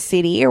or this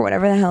CD or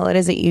whatever the hell it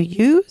is that you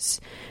use,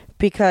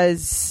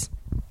 because...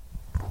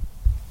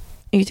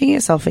 Are you taking a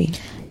selfie?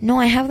 No,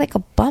 I have like a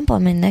bump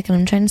on my neck and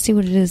I'm trying to see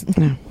what it is.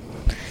 No.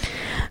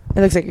 It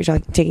looks like you're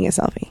taking a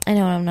selfie. I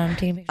know, I'm not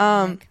taking a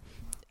picture.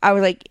 I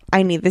was like,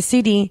 I need the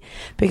CD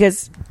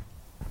because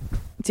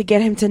to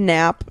get him to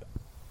nap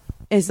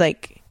is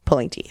like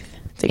pulling teeth.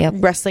 It's like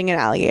wrestling an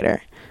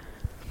alligator.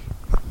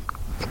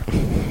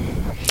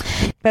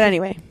 But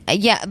anyway.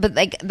 Yeah, but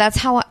like that's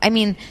how, I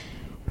mean,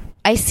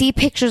 I see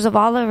pictures of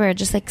Oliver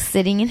just like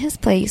sitting in his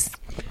place,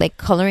 like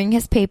coloring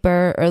his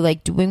paper or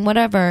like doing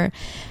whatever.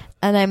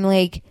 And I'm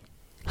like,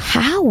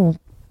 how?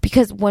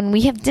 Because when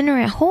we have dinner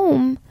at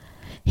home,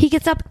 he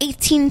gets up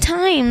 18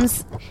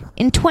 times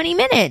in 20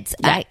 minutes.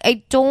 Yeah.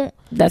 I don't...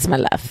 That's my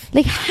laugh.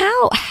 Like,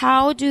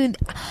 how do...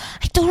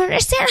 I don't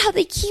understand how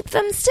they keep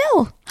them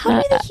still. How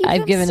do they keep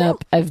them still?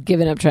 I've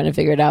given up trying to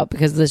figure it out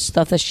because the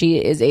stuff that she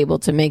is able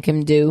to make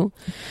him do,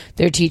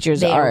 their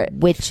teachers are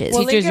witches.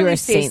 Well, teachers, you are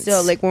saints.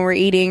 Still, like when we're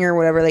eating or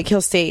whatever, like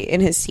he'll stay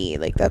in his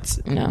seat. Like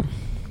that's... No,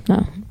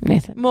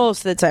 Nathan. Most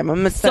of the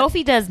time.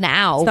 Sophie does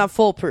now. It's not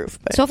foolproof.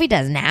 But. Sophie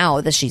does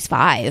now that she's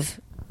 5.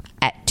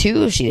 At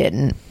 2, she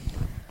didn't.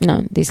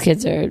 No, these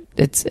kids are.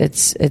 It's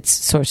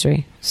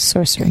sorcery.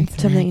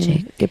 Something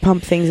you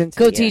pump things into.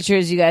 Go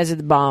teachers, you guys are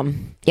the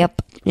bomb.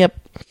 Yep.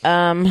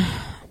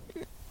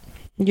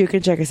 You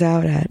can check us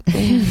out at.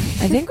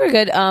 I think we're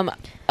good. I'll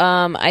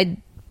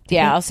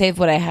save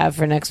what I have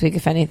for next week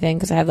if anything,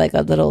 because I have like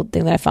a little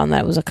thing that I found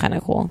that was kind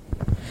of cool.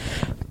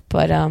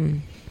 But I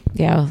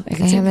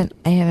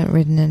haven't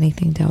written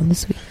anything down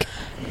this week.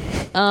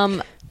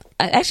 I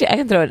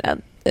can throw it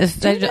out.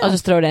 I'll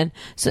just throw it in.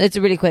 So it's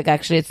really quick.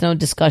 Actually, it's no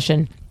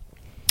discussion.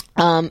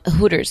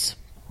 Hooters.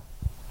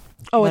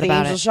 Oh, the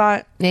angel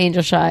shot. The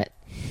angel shot.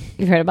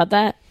 You've heard about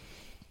that?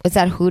 Is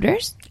that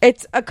Hooters?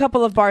 It's a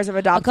couple of bars have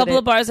adopted it. A couple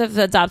of bars have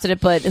adopted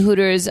it, but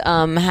Hooters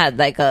had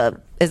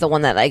is the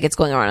one that like it's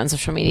going around on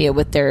social media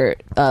with their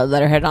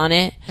letterhead on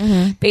it.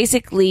 Mm-hmm.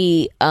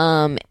 Basically,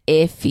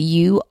 if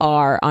you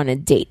are on a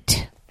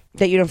date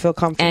that you don't feel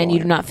comfortable and you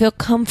do not feel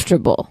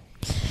comfortable.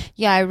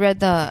 Yeah, I read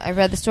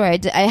the story.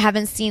 I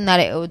haven't seen that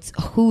it's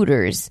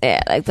Hooters.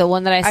 Yeah, like the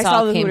one that I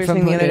saw came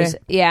from Hooters.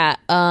 Yeah.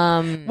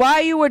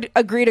 Why you would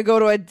agree to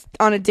go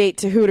on a date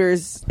to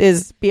Hooters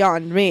is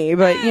beyond me,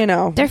 but you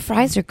know. Their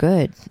fries are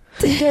good.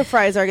 Their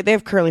fries are good. They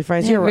have curly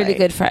fries. You're really right.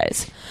 good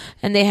fries.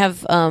 And they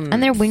have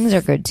and their wings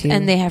are good too.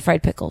 And they have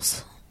fried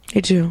pickles.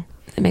 They do.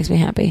 It makes me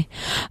happy.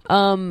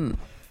 And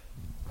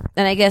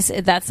I guess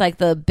that's like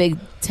the big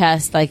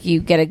test, like you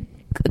get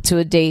to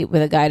a date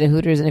with a guy to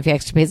Hooters, and if he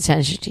actually pays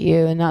attention to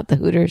you and not the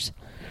Hooters.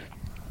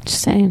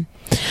 Just saying.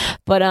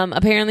 But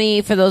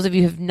apparently, for those of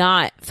you who have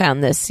not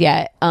found this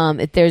yet,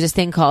 there's this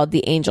thing called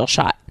the angel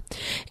shot.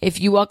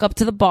 If you walk up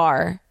to the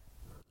bar,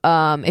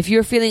 if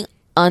you're feeling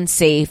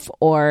unsafe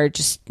or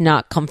just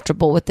not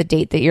comfortable with the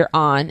date that you're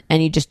on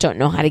and you just don't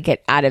know how to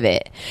get out of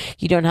it,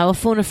 you don't have a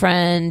phone a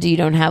friend, you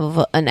don't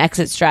have an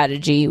exit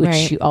strategy,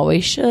 which you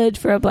always should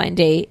for a blind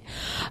date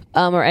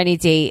or any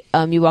date,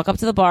 you walk up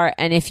to the bar,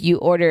 and if you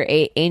order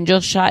a angel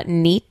shot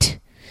neat,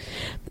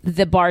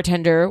 the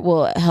bartender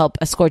will help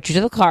escort you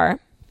to the car.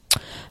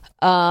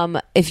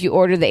 If you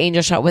order the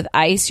angel shot with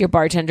ice, your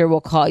bartender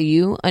will call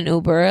you an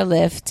Uber or a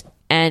Lyft.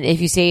 And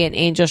if you say an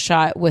angel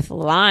shot with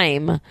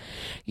lime,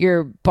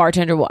 your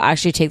bartender will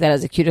actually take that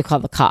as a cue to call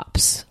the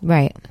cops.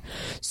 Right.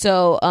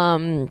 So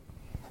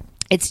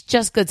it's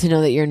just good to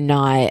know that you're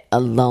not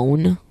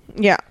alone.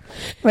 Yeah.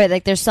 Right.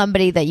 Like there's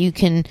somebody that you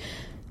can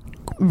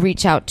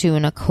reach out to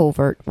in a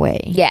covert way.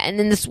 Yeah. And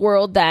in this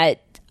world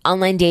that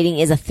online dating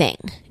is a thing.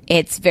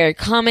 It's very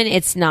common.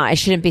 It's not. It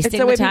shouldn't be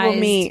stigmatized. It's the way people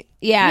meet.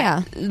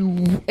 Yeah.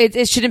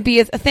 It shouldn't be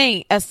a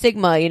thing, a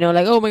stigma, you know,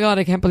 like, oh my God,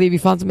 I can't believe you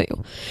found somebody.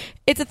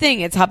 It's a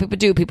thing. It's how people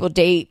do. People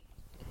date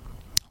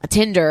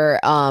Tinder,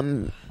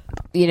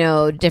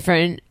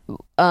 different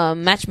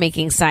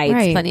matchmaking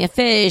sites, Plenty of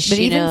Fish. But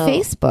even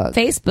Facebook.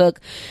 Facebook,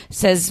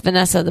 says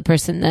Vanessa, the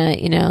person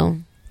that,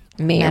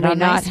 may or may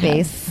not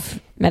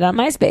have met on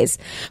MySpace.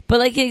 But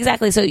like,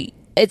 exactly. So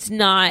it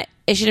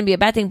shouldn't be a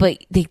bad thing, but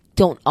they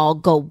don't all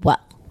go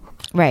well.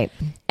 Right.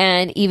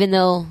 And even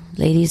though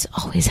ladies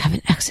always have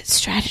an exit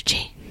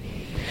strategy,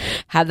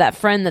 have that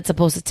friend that's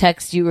supposed to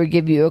text you or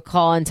give you a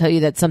call and tell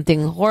you that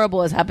something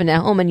horrible has happened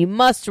at home and you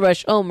must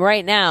rush home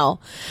right now,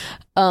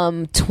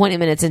 20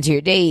 minutes into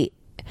your date.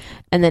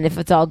 And then if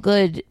it's all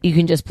good, you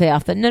can just play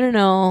off the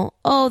no.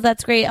 Oh,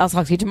 that's great. I'll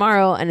talk to you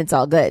tomorrow. And it's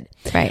all good.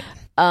 Right.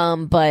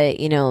 But,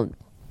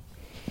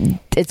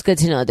 it's good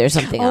to know there's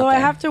something out there. I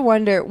have to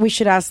wonder, we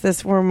should ask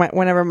this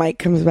whenever Mike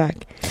comes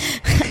back.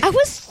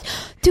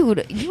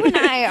 Dude, you and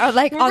I are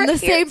like on the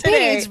same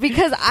page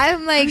because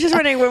I'm like, just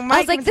wondering when Mike I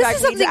was like, comes this back,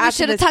 is we need to something we ask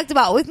should have this. talked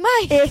about with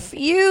Mike. If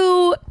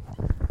you,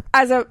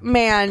 as a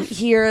man,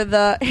 hear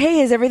the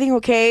 "Hey, is everything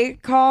okay?"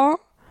 call,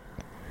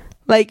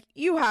 like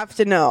you have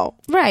to know,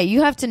 right?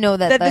 You have to know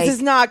that this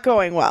is not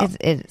going well.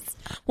 It's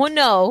Well,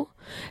 no.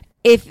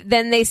 If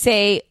then they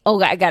say,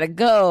 "Oh, I gotta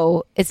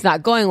go," it's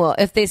not going well.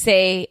 If they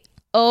say,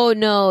 "Oh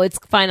no, it's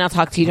fine. I'll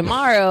talk to you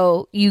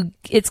tomorrow,"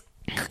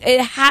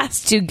 it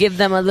has to give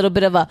them a little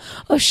bit of a,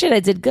 "Oh shit,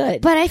 I did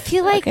good." But I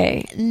feel like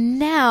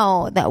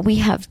now that we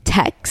have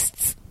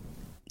texts,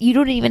 you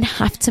don't even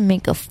have to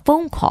make a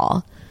phone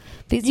call.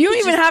 You don't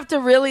even have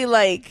to really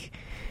like.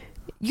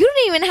 You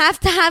don't even have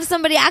to have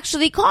somebody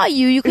actually call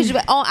you. You could just be,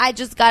 "Oh, I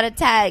just got a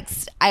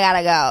text. I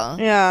gotta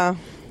go." Yeah.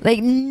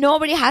 Like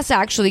nobody has to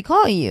actually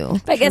call you.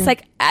 I guess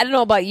like I don't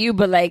know about you,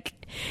 but like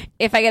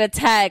if I get a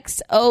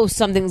text, "Oh,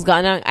 something's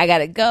gone on, I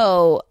gotta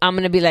go," I'm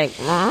gonna be like,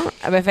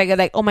 But if I get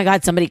like, "Oh my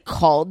god, somebody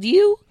called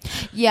you,"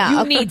 yeah,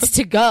 you needs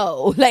to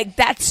go. Like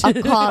that's a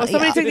call. If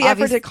somebody took the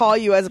effort to call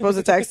you as opposed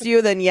to text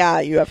you, then yeah,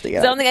 you have to go.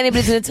 I don't think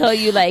anybody's gonna tell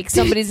you like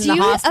somebody's in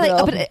the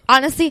hospital. But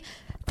honestly,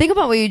 think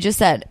about what you just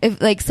said.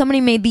 If like somebody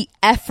made the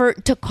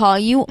effort to call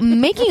you,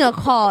 making a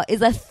call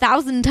is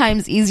 1,000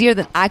 times easier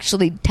than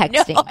actually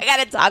texting. No, I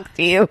gotta talk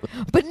to you.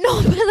 But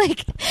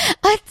like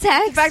a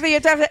text. The fact that you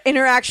have to have that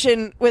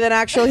interaction with an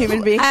actual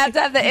human being. I have to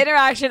have the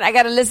interaction. I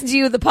gotta listen to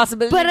you. The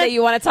possibility that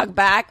you want to talk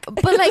back.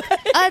 But like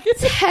a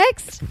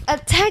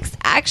text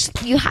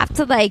actually you have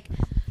to like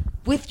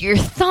with your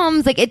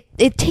thumbs. Like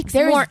it takes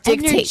more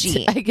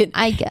energy.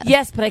 I guess.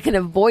 Yes, but I can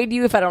avoid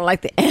you if I don't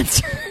like the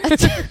answer.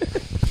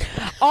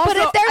 Also, but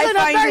if there's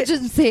an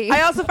emergency,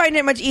 I also find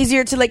it much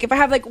easier to like if I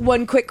have like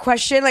one quick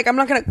question, like I'm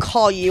not gonna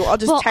call you. I'll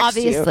just text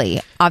you.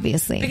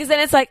 Obviously, because then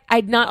it's like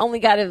I not only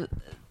got to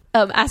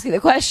ask you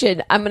the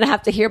question, I'm gonna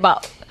have to hear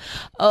about,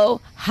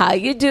 "Oh, how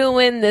you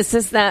doing? This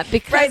is that."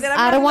 Because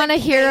I don't want to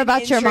hear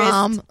about your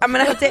mom. I'm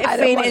gonna have to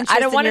feign interest.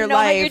 I don't want to know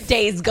life. how your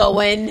day's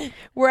going.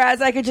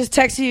 Whereas I could just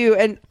text you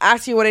and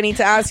ask you what I need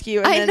to ask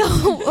you, and then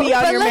be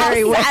on your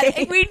merry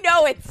way. We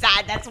know it's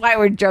sad. That's why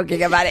we're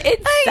joking about it. It's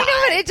sad.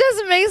 I know, it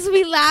just makes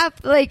me laugh.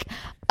 Like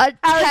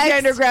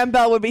Alexander Graham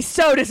Bell would be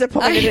so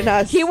disappointed in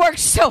us. He worked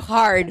so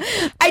hard.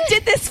 I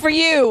did this for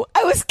you.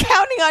 I was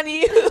counting on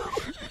you.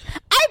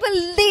 I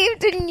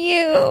believed in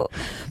you,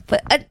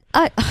 but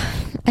I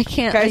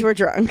can't. Guys, we're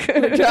drunk.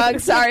 We're drunk.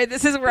 Sorry,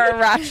 this is where our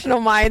rational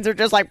minds are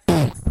just like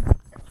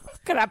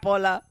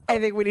crapola. I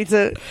think we need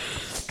to.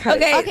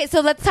 Okay,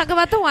 so let's talk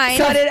about the wine.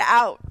 Cut it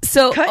out.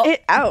 So cut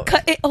it out.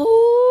 Cut it.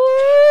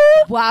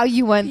 Oh, wow!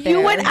 You went there.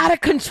 You went out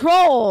of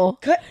control.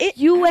 Cut it.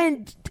 You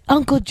went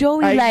Uncle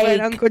Joey. I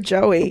went Uncle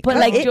Joey. But cut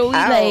like Joey,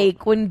 out.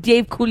 like when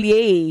Dave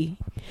Coulier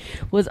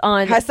was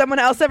on. Has someone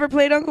else ever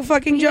played Uncle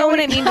fucking Joey? You know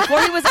what I mean?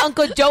 Before he was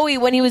Uncle Joey,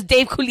 when he was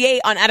Dave Coulier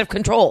on Out of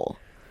Control,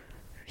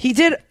 he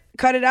did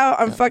cut it out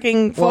on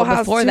fucking Full House.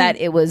 Before that,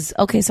 it was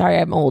okay. Sorry,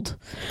 I'm old.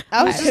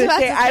 I was just about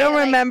to say, I don't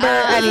remember.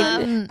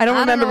 I don't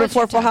remember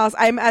before Full House.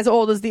 I'm as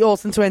old as the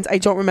Olsen twins. I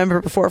don't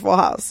remember before Full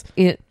House.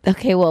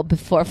 Okay, well,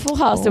 before Full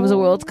House, there was a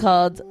world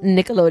called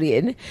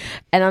Nickelodeon,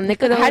 and on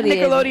Nickelodeon, I had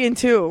Nickelodeon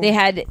too. They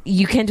had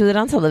You Can't Do That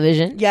on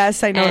Television.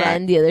 Yes, I know that.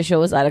 And the other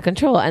show was Out of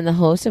Control, and the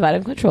host of Out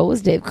of Control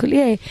was Dave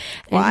Coulier.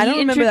 Well, I don't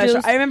remember that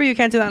show. I remember You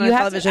Can't Do That on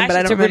television, but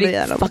I don't remember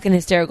that. Fucking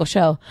hysterical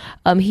show.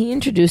 He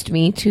introduced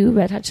me to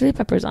Red Hot Chili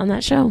Peppers on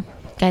that show.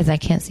 Guys, I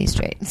can't see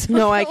straight.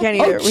 No, I can't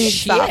either. We need to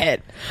stop.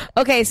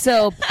 Okay,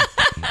 so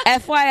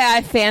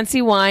FYI,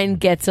 fancy wine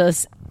gets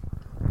us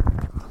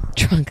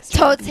drunk.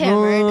 Totes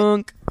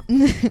hammered.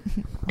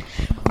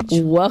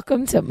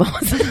 Welcome to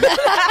Moses.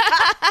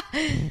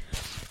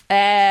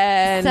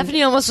 And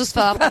Stephanie almost just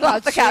fell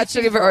off the couch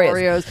to give her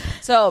Oreos.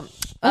 So,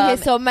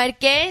 so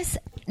Marqués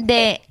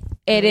de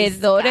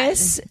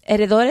Heredores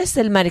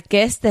del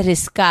Marqués de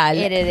Riscal.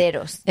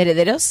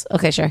 Herederos?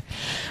 Okay, sure.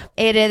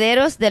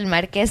 Herederos del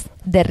Marqués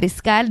de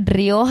Riscal,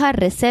 Rioja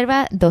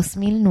Reserva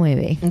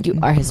 2009. You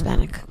are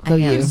Hispanic. Go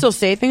you. You still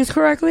say things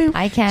correctly?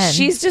 I can.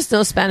 She's just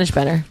no Spanish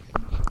better.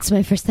 It's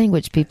my first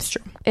language, peeps.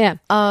 Yeah.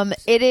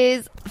 It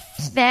is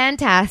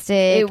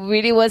fantastic. It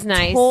really was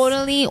nice.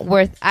 Totally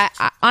worth.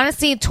 I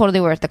honestly,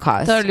 totally worth the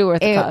cost. Totally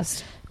worth the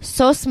cost.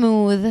 So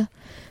smooth,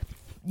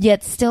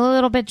 yet still a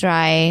little bit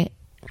dry.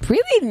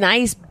 Really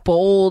nice,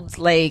 bold,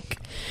 like.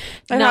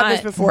 I've had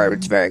this before.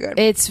 It's very good.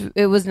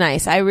 It was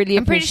nice. I'm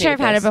pretty sure I've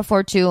had it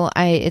before too.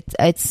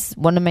 It's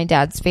one of my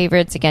dad's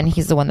favorites. Again,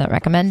 he's the one that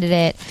recommended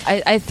it.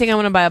 I think I'm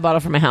gonna buy a bottle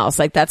for my house.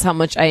 Like that's how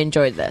much I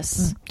enjoyed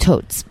this.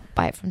 Totes.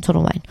 Buy it from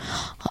Total Wine.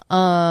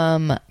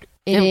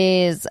 It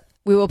is.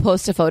 We will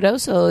post a photo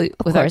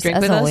with our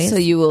drink with us, so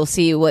you will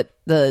see what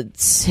the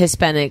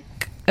Spanish.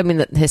 Wow,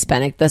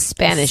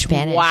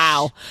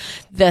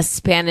 the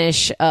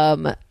Spanish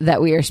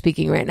that we are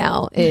speaking right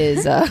now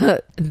is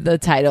the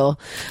title.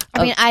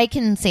 I mean, I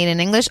can say it in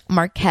English.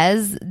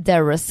 Marqués de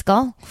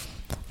Riscal.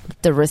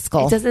 The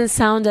Riscal. It doesn't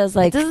sound as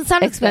like. It doesn't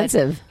sound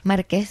expensive.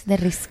 Marqués de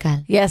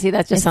Riscal. Yeah, see,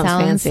 that just sounds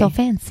fancy. So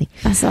fancy.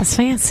 That sounds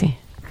fancy.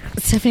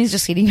 Stephanie's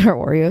just eating her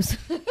Oreos.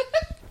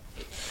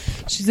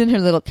 She's in her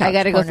little couch I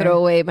gotta corner. go throw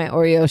away my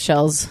Oreo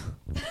shells.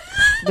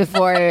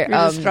 before.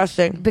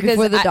 Disgusting. Because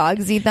Before the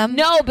dogs eat them?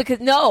 No,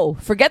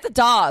 forget the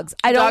dogs.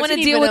 I don't Dogs want to can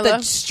eat deal with vanilla.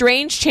 the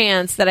strange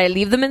chance that I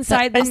leave them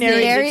inside And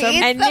Neri eats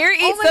them. and Neri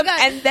Oh eats my them, God.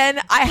 and then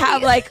I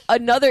have like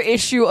another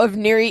issue of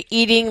Neri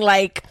eating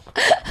like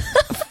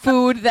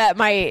food that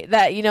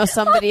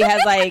somebody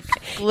has like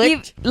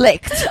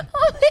licked.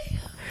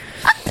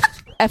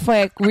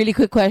 FYI,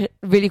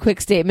 really quick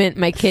statement.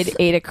 My kid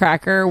ate a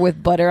cracker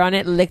with butter on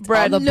it, licked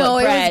all the No,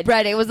 it was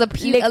bread. It was a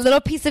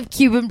little piece of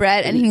Cuban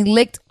bread, and he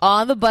licked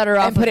all the butter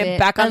off and put of it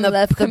back on and the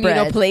left the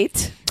communal bread.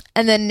 plate.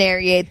 And then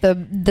Neri ate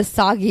the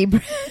soggy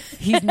bread.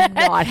 He's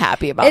not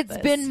happy about It's this.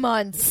 been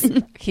months.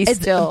 He's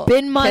still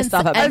been months, pissed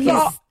off about and it.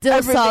 he's still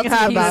Everything salty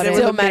happened. about He's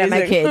it. still mad at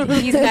my kid.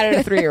 He's mad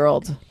at a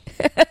 3-year-old.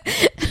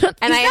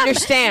 And I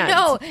understand.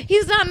 No,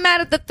 he's not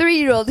mad at the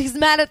 3-year-old. He's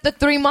mad at the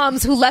 3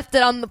 moms who left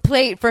it on the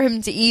plate for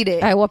him to eat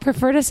it. I will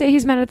prefer to say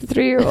he's mad at the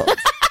 3-year-old.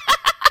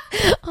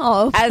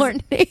 Oh, poor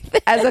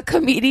Nathan. As a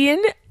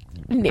comedian,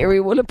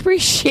 Neri will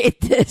appreciate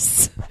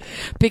this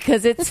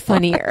because it's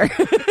funnier.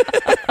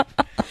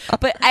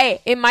 But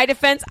in my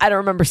defense, I don't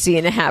remember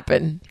seeing it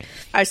happen.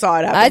 I saw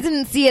it happen. I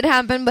didn't see it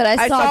happen, but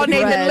I saw the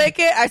Nathan bread. lick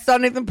it. I saw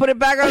Nathan put it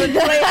back on the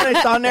plate, and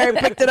I saw Neri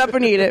picked it up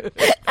and eat it.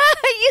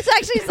 You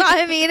actually saw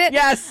him eat it?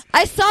 Yes.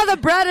 I saw the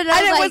bread, and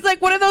And it was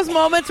like one of those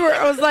moments where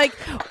I was like,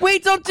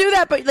 "Wait, don't do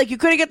that!" But like you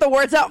couldn't get the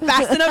words out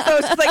fast enough, so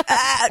it was just like,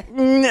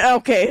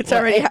 "Okay, it's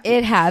already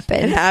it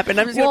happened. It happened.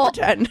 I'm just gonna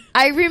pretend."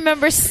 I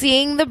remember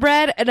seeing the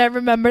bread, and I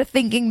remember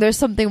thinking there's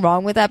something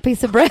wrong with that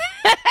piece of bread.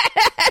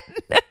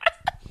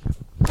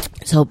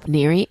 So,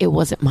 Neri, it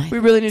wasn't mine. We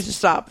really need to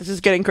stop. This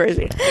is getting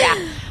crazy.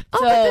 Yeah.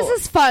 But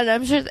this is fun.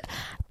 I'm sure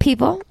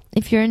people,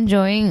 if you're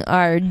enjoying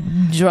our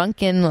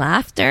drunken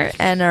laughter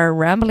and our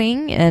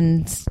rambling,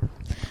 and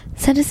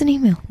send us an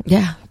email.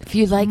 Yeah. If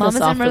you like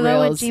us off the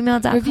rails,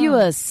 mamasandmerlot@gmail.com. review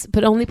us,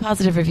 but only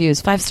positive reviews.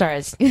 5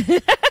 stars.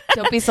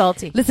 Don't be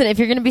salty. Listen, if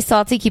you're going to be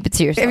salty, keep it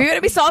to yourself. If you're going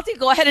to be salty,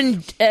 go ahead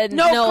and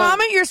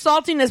comment your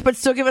saltiness, but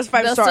still give us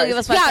 5 They'll stars. still give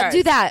us 5 stars.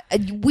 do that.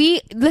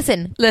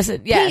 Listen.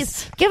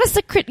 Yes. Please give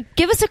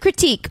us a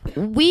critique.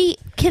 We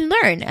can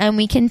learn and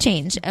we can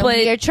change, and But-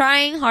 we are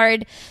trying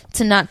hard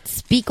to not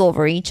speak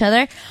over each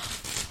other.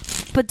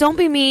 But don't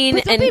be mean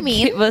But don't and be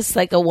mean. give us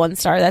like a 1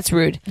 star. That's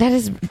rude. That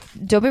is,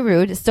 don't be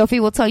rude. Sophie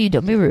will tell you,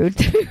 don't be rude.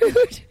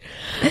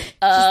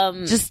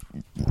 Just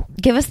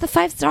give us the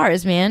 5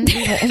 stars, man.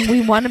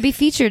 We want to be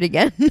featured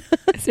again.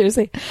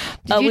 Seriously.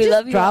 Did you we just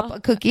love you drop all. a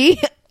cookie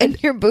in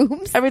your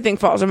boobs? Everything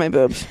falls on my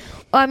boobs.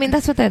 Well, I mean,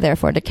 that's what they're there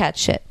for, to catch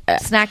shit.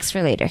 Snacks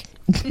for later.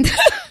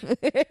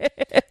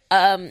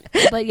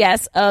 But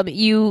yes,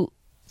 you,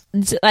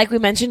 like we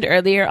mentioned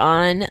earlier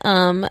on,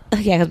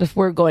 because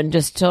we're going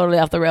just totally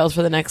off the rails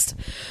for the next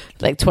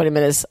like 20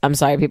 minutes. I'm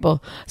sorry,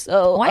 people.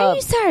 So Why are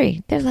you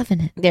sorry? They're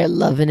loving it. They're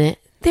loving it.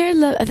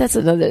 That's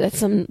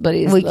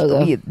somebody's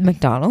logo.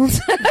 McDonald's.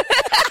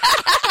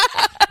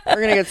 We're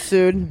gonna get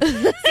sued.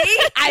 See,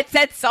 I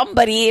said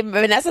somebody.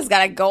 Vanessa's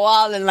gotta go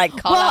all and like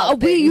call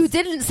out. You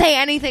didn't say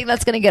anything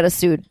that's going to get us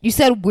sued. You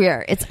said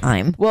we're. It's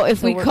I'm. Well,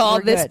 if we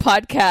call this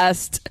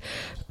podcast,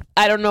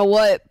 I don't know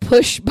what,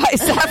 Push by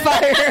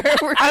Sapphire.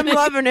 I'm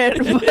loving it.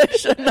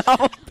 Push. No,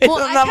 I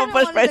kind of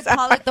wanted to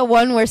call it the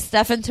one where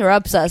Steph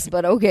interrupts us,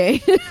 but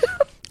okay.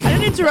 I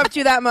didn't interrupt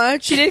you that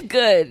much. She did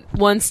good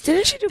once,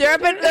 didn't she? There are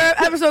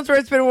episodes where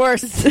it's been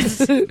worse.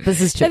 This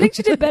is true. I think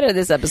she did better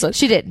this episode.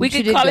 She did. We She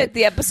could did call good. it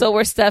the episode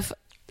where Steph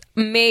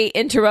may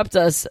interrupt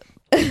us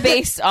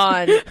based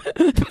on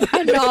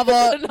a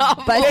novel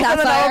by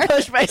Sapphire.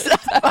 Push by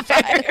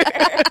Sapphire.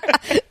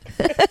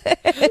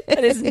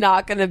 That is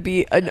not going to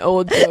be an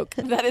old joke.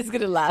 That is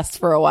going to last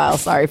for a while.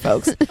 Sorry,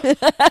 folks.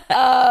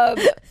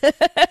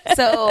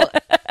 So,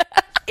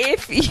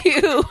 if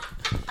you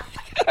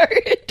are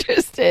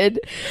interested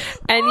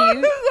and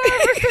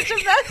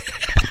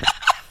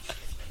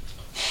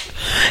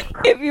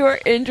if you are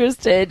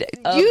interested,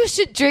 You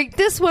should drink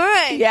this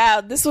wine.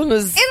 yeah, this one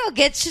was. It'll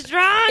get you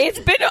drunk. I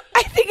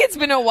think it's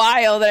been a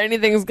while that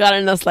anything's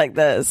gotten us like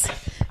this.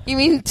 You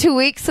mean 2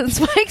 weeks since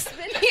Mike's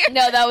been here?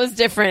 No, that was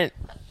different.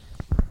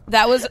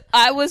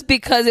 I was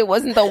because it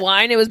wasn't the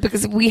wine. It was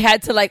because we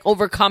had to like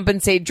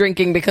overcompensate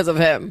drinking because of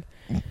him.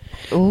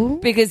 Ooh.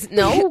 Because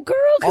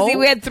because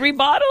we had 3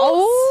 bottles.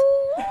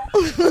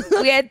 Oh.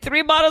 We had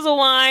 3 bottles of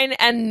wine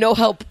and no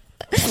help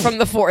from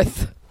the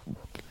 4th.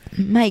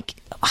 Mike,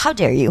 how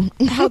dare you?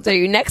 How dare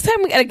you? Next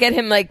time we gotta get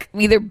him like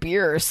either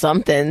beer or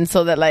something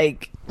so that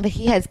like. But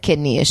he has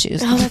kidney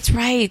issues. Oh, that's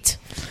right.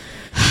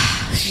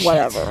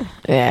 Whatever.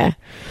 Yeah.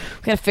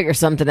 We gotta figure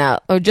something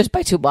out. Or just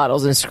buy 2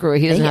 bottles and screw it.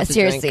 He doesn't have to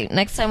seriously. drink.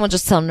 Next time we'll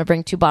just tell him to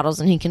bring 2 bottles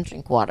and he can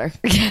drink water.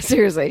 Yeah,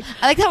 seriously.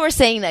 I like how we're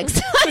saying next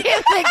time.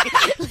 like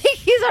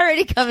he's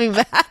already coming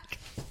back.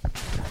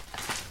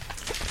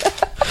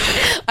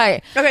 All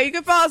right. Okay, you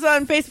can follow us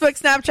on Facebook,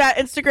 Snapchat,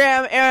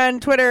 Instagram,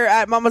 and Twitter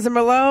at Mamas and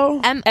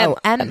Merlot.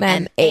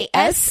 MOMMASANDMERLOT.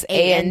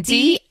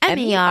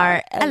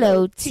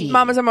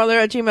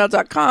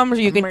 mamasandmerlot@gmail.com.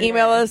 You can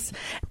email us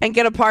and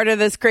get a part of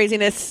this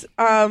craziness.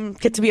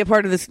 Get to be a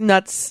part of this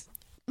nuts.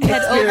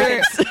 Head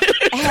over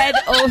head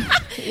over.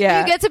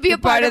 Yeah, You get to be a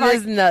part of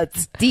this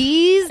nuts.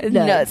 These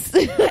nuts.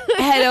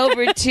 Head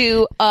over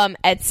to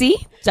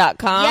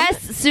Etsy.com.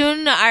 Yes,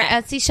 soon our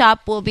Etsy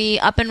shop will be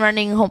up and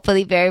running,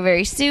 hopefully very,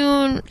 very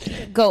soon.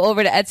 Go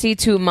over to Etsy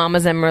to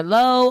Mamas and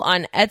Merlot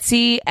on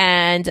Etsy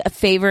and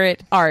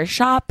favorite our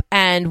shop.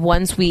 And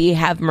once we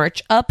have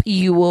merch up,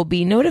 you will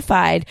be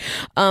notified.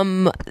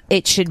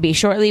 It should be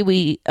shortly.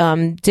 We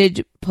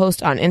did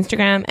post on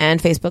Instagram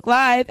and Facebook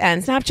Live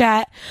and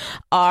Snapchat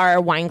our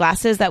wine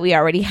glasses that we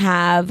already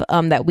have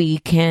that we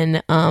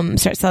can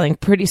start selling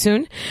pretty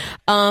soon.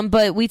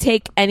 But we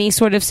take any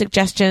sort of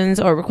suggestions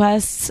or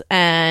requests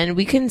and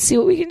we can see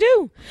what we can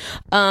do.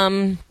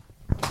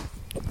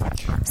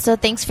 So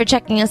thanks for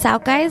checking us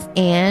out, guys,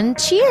 and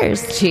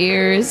cheers.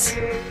 Cheers.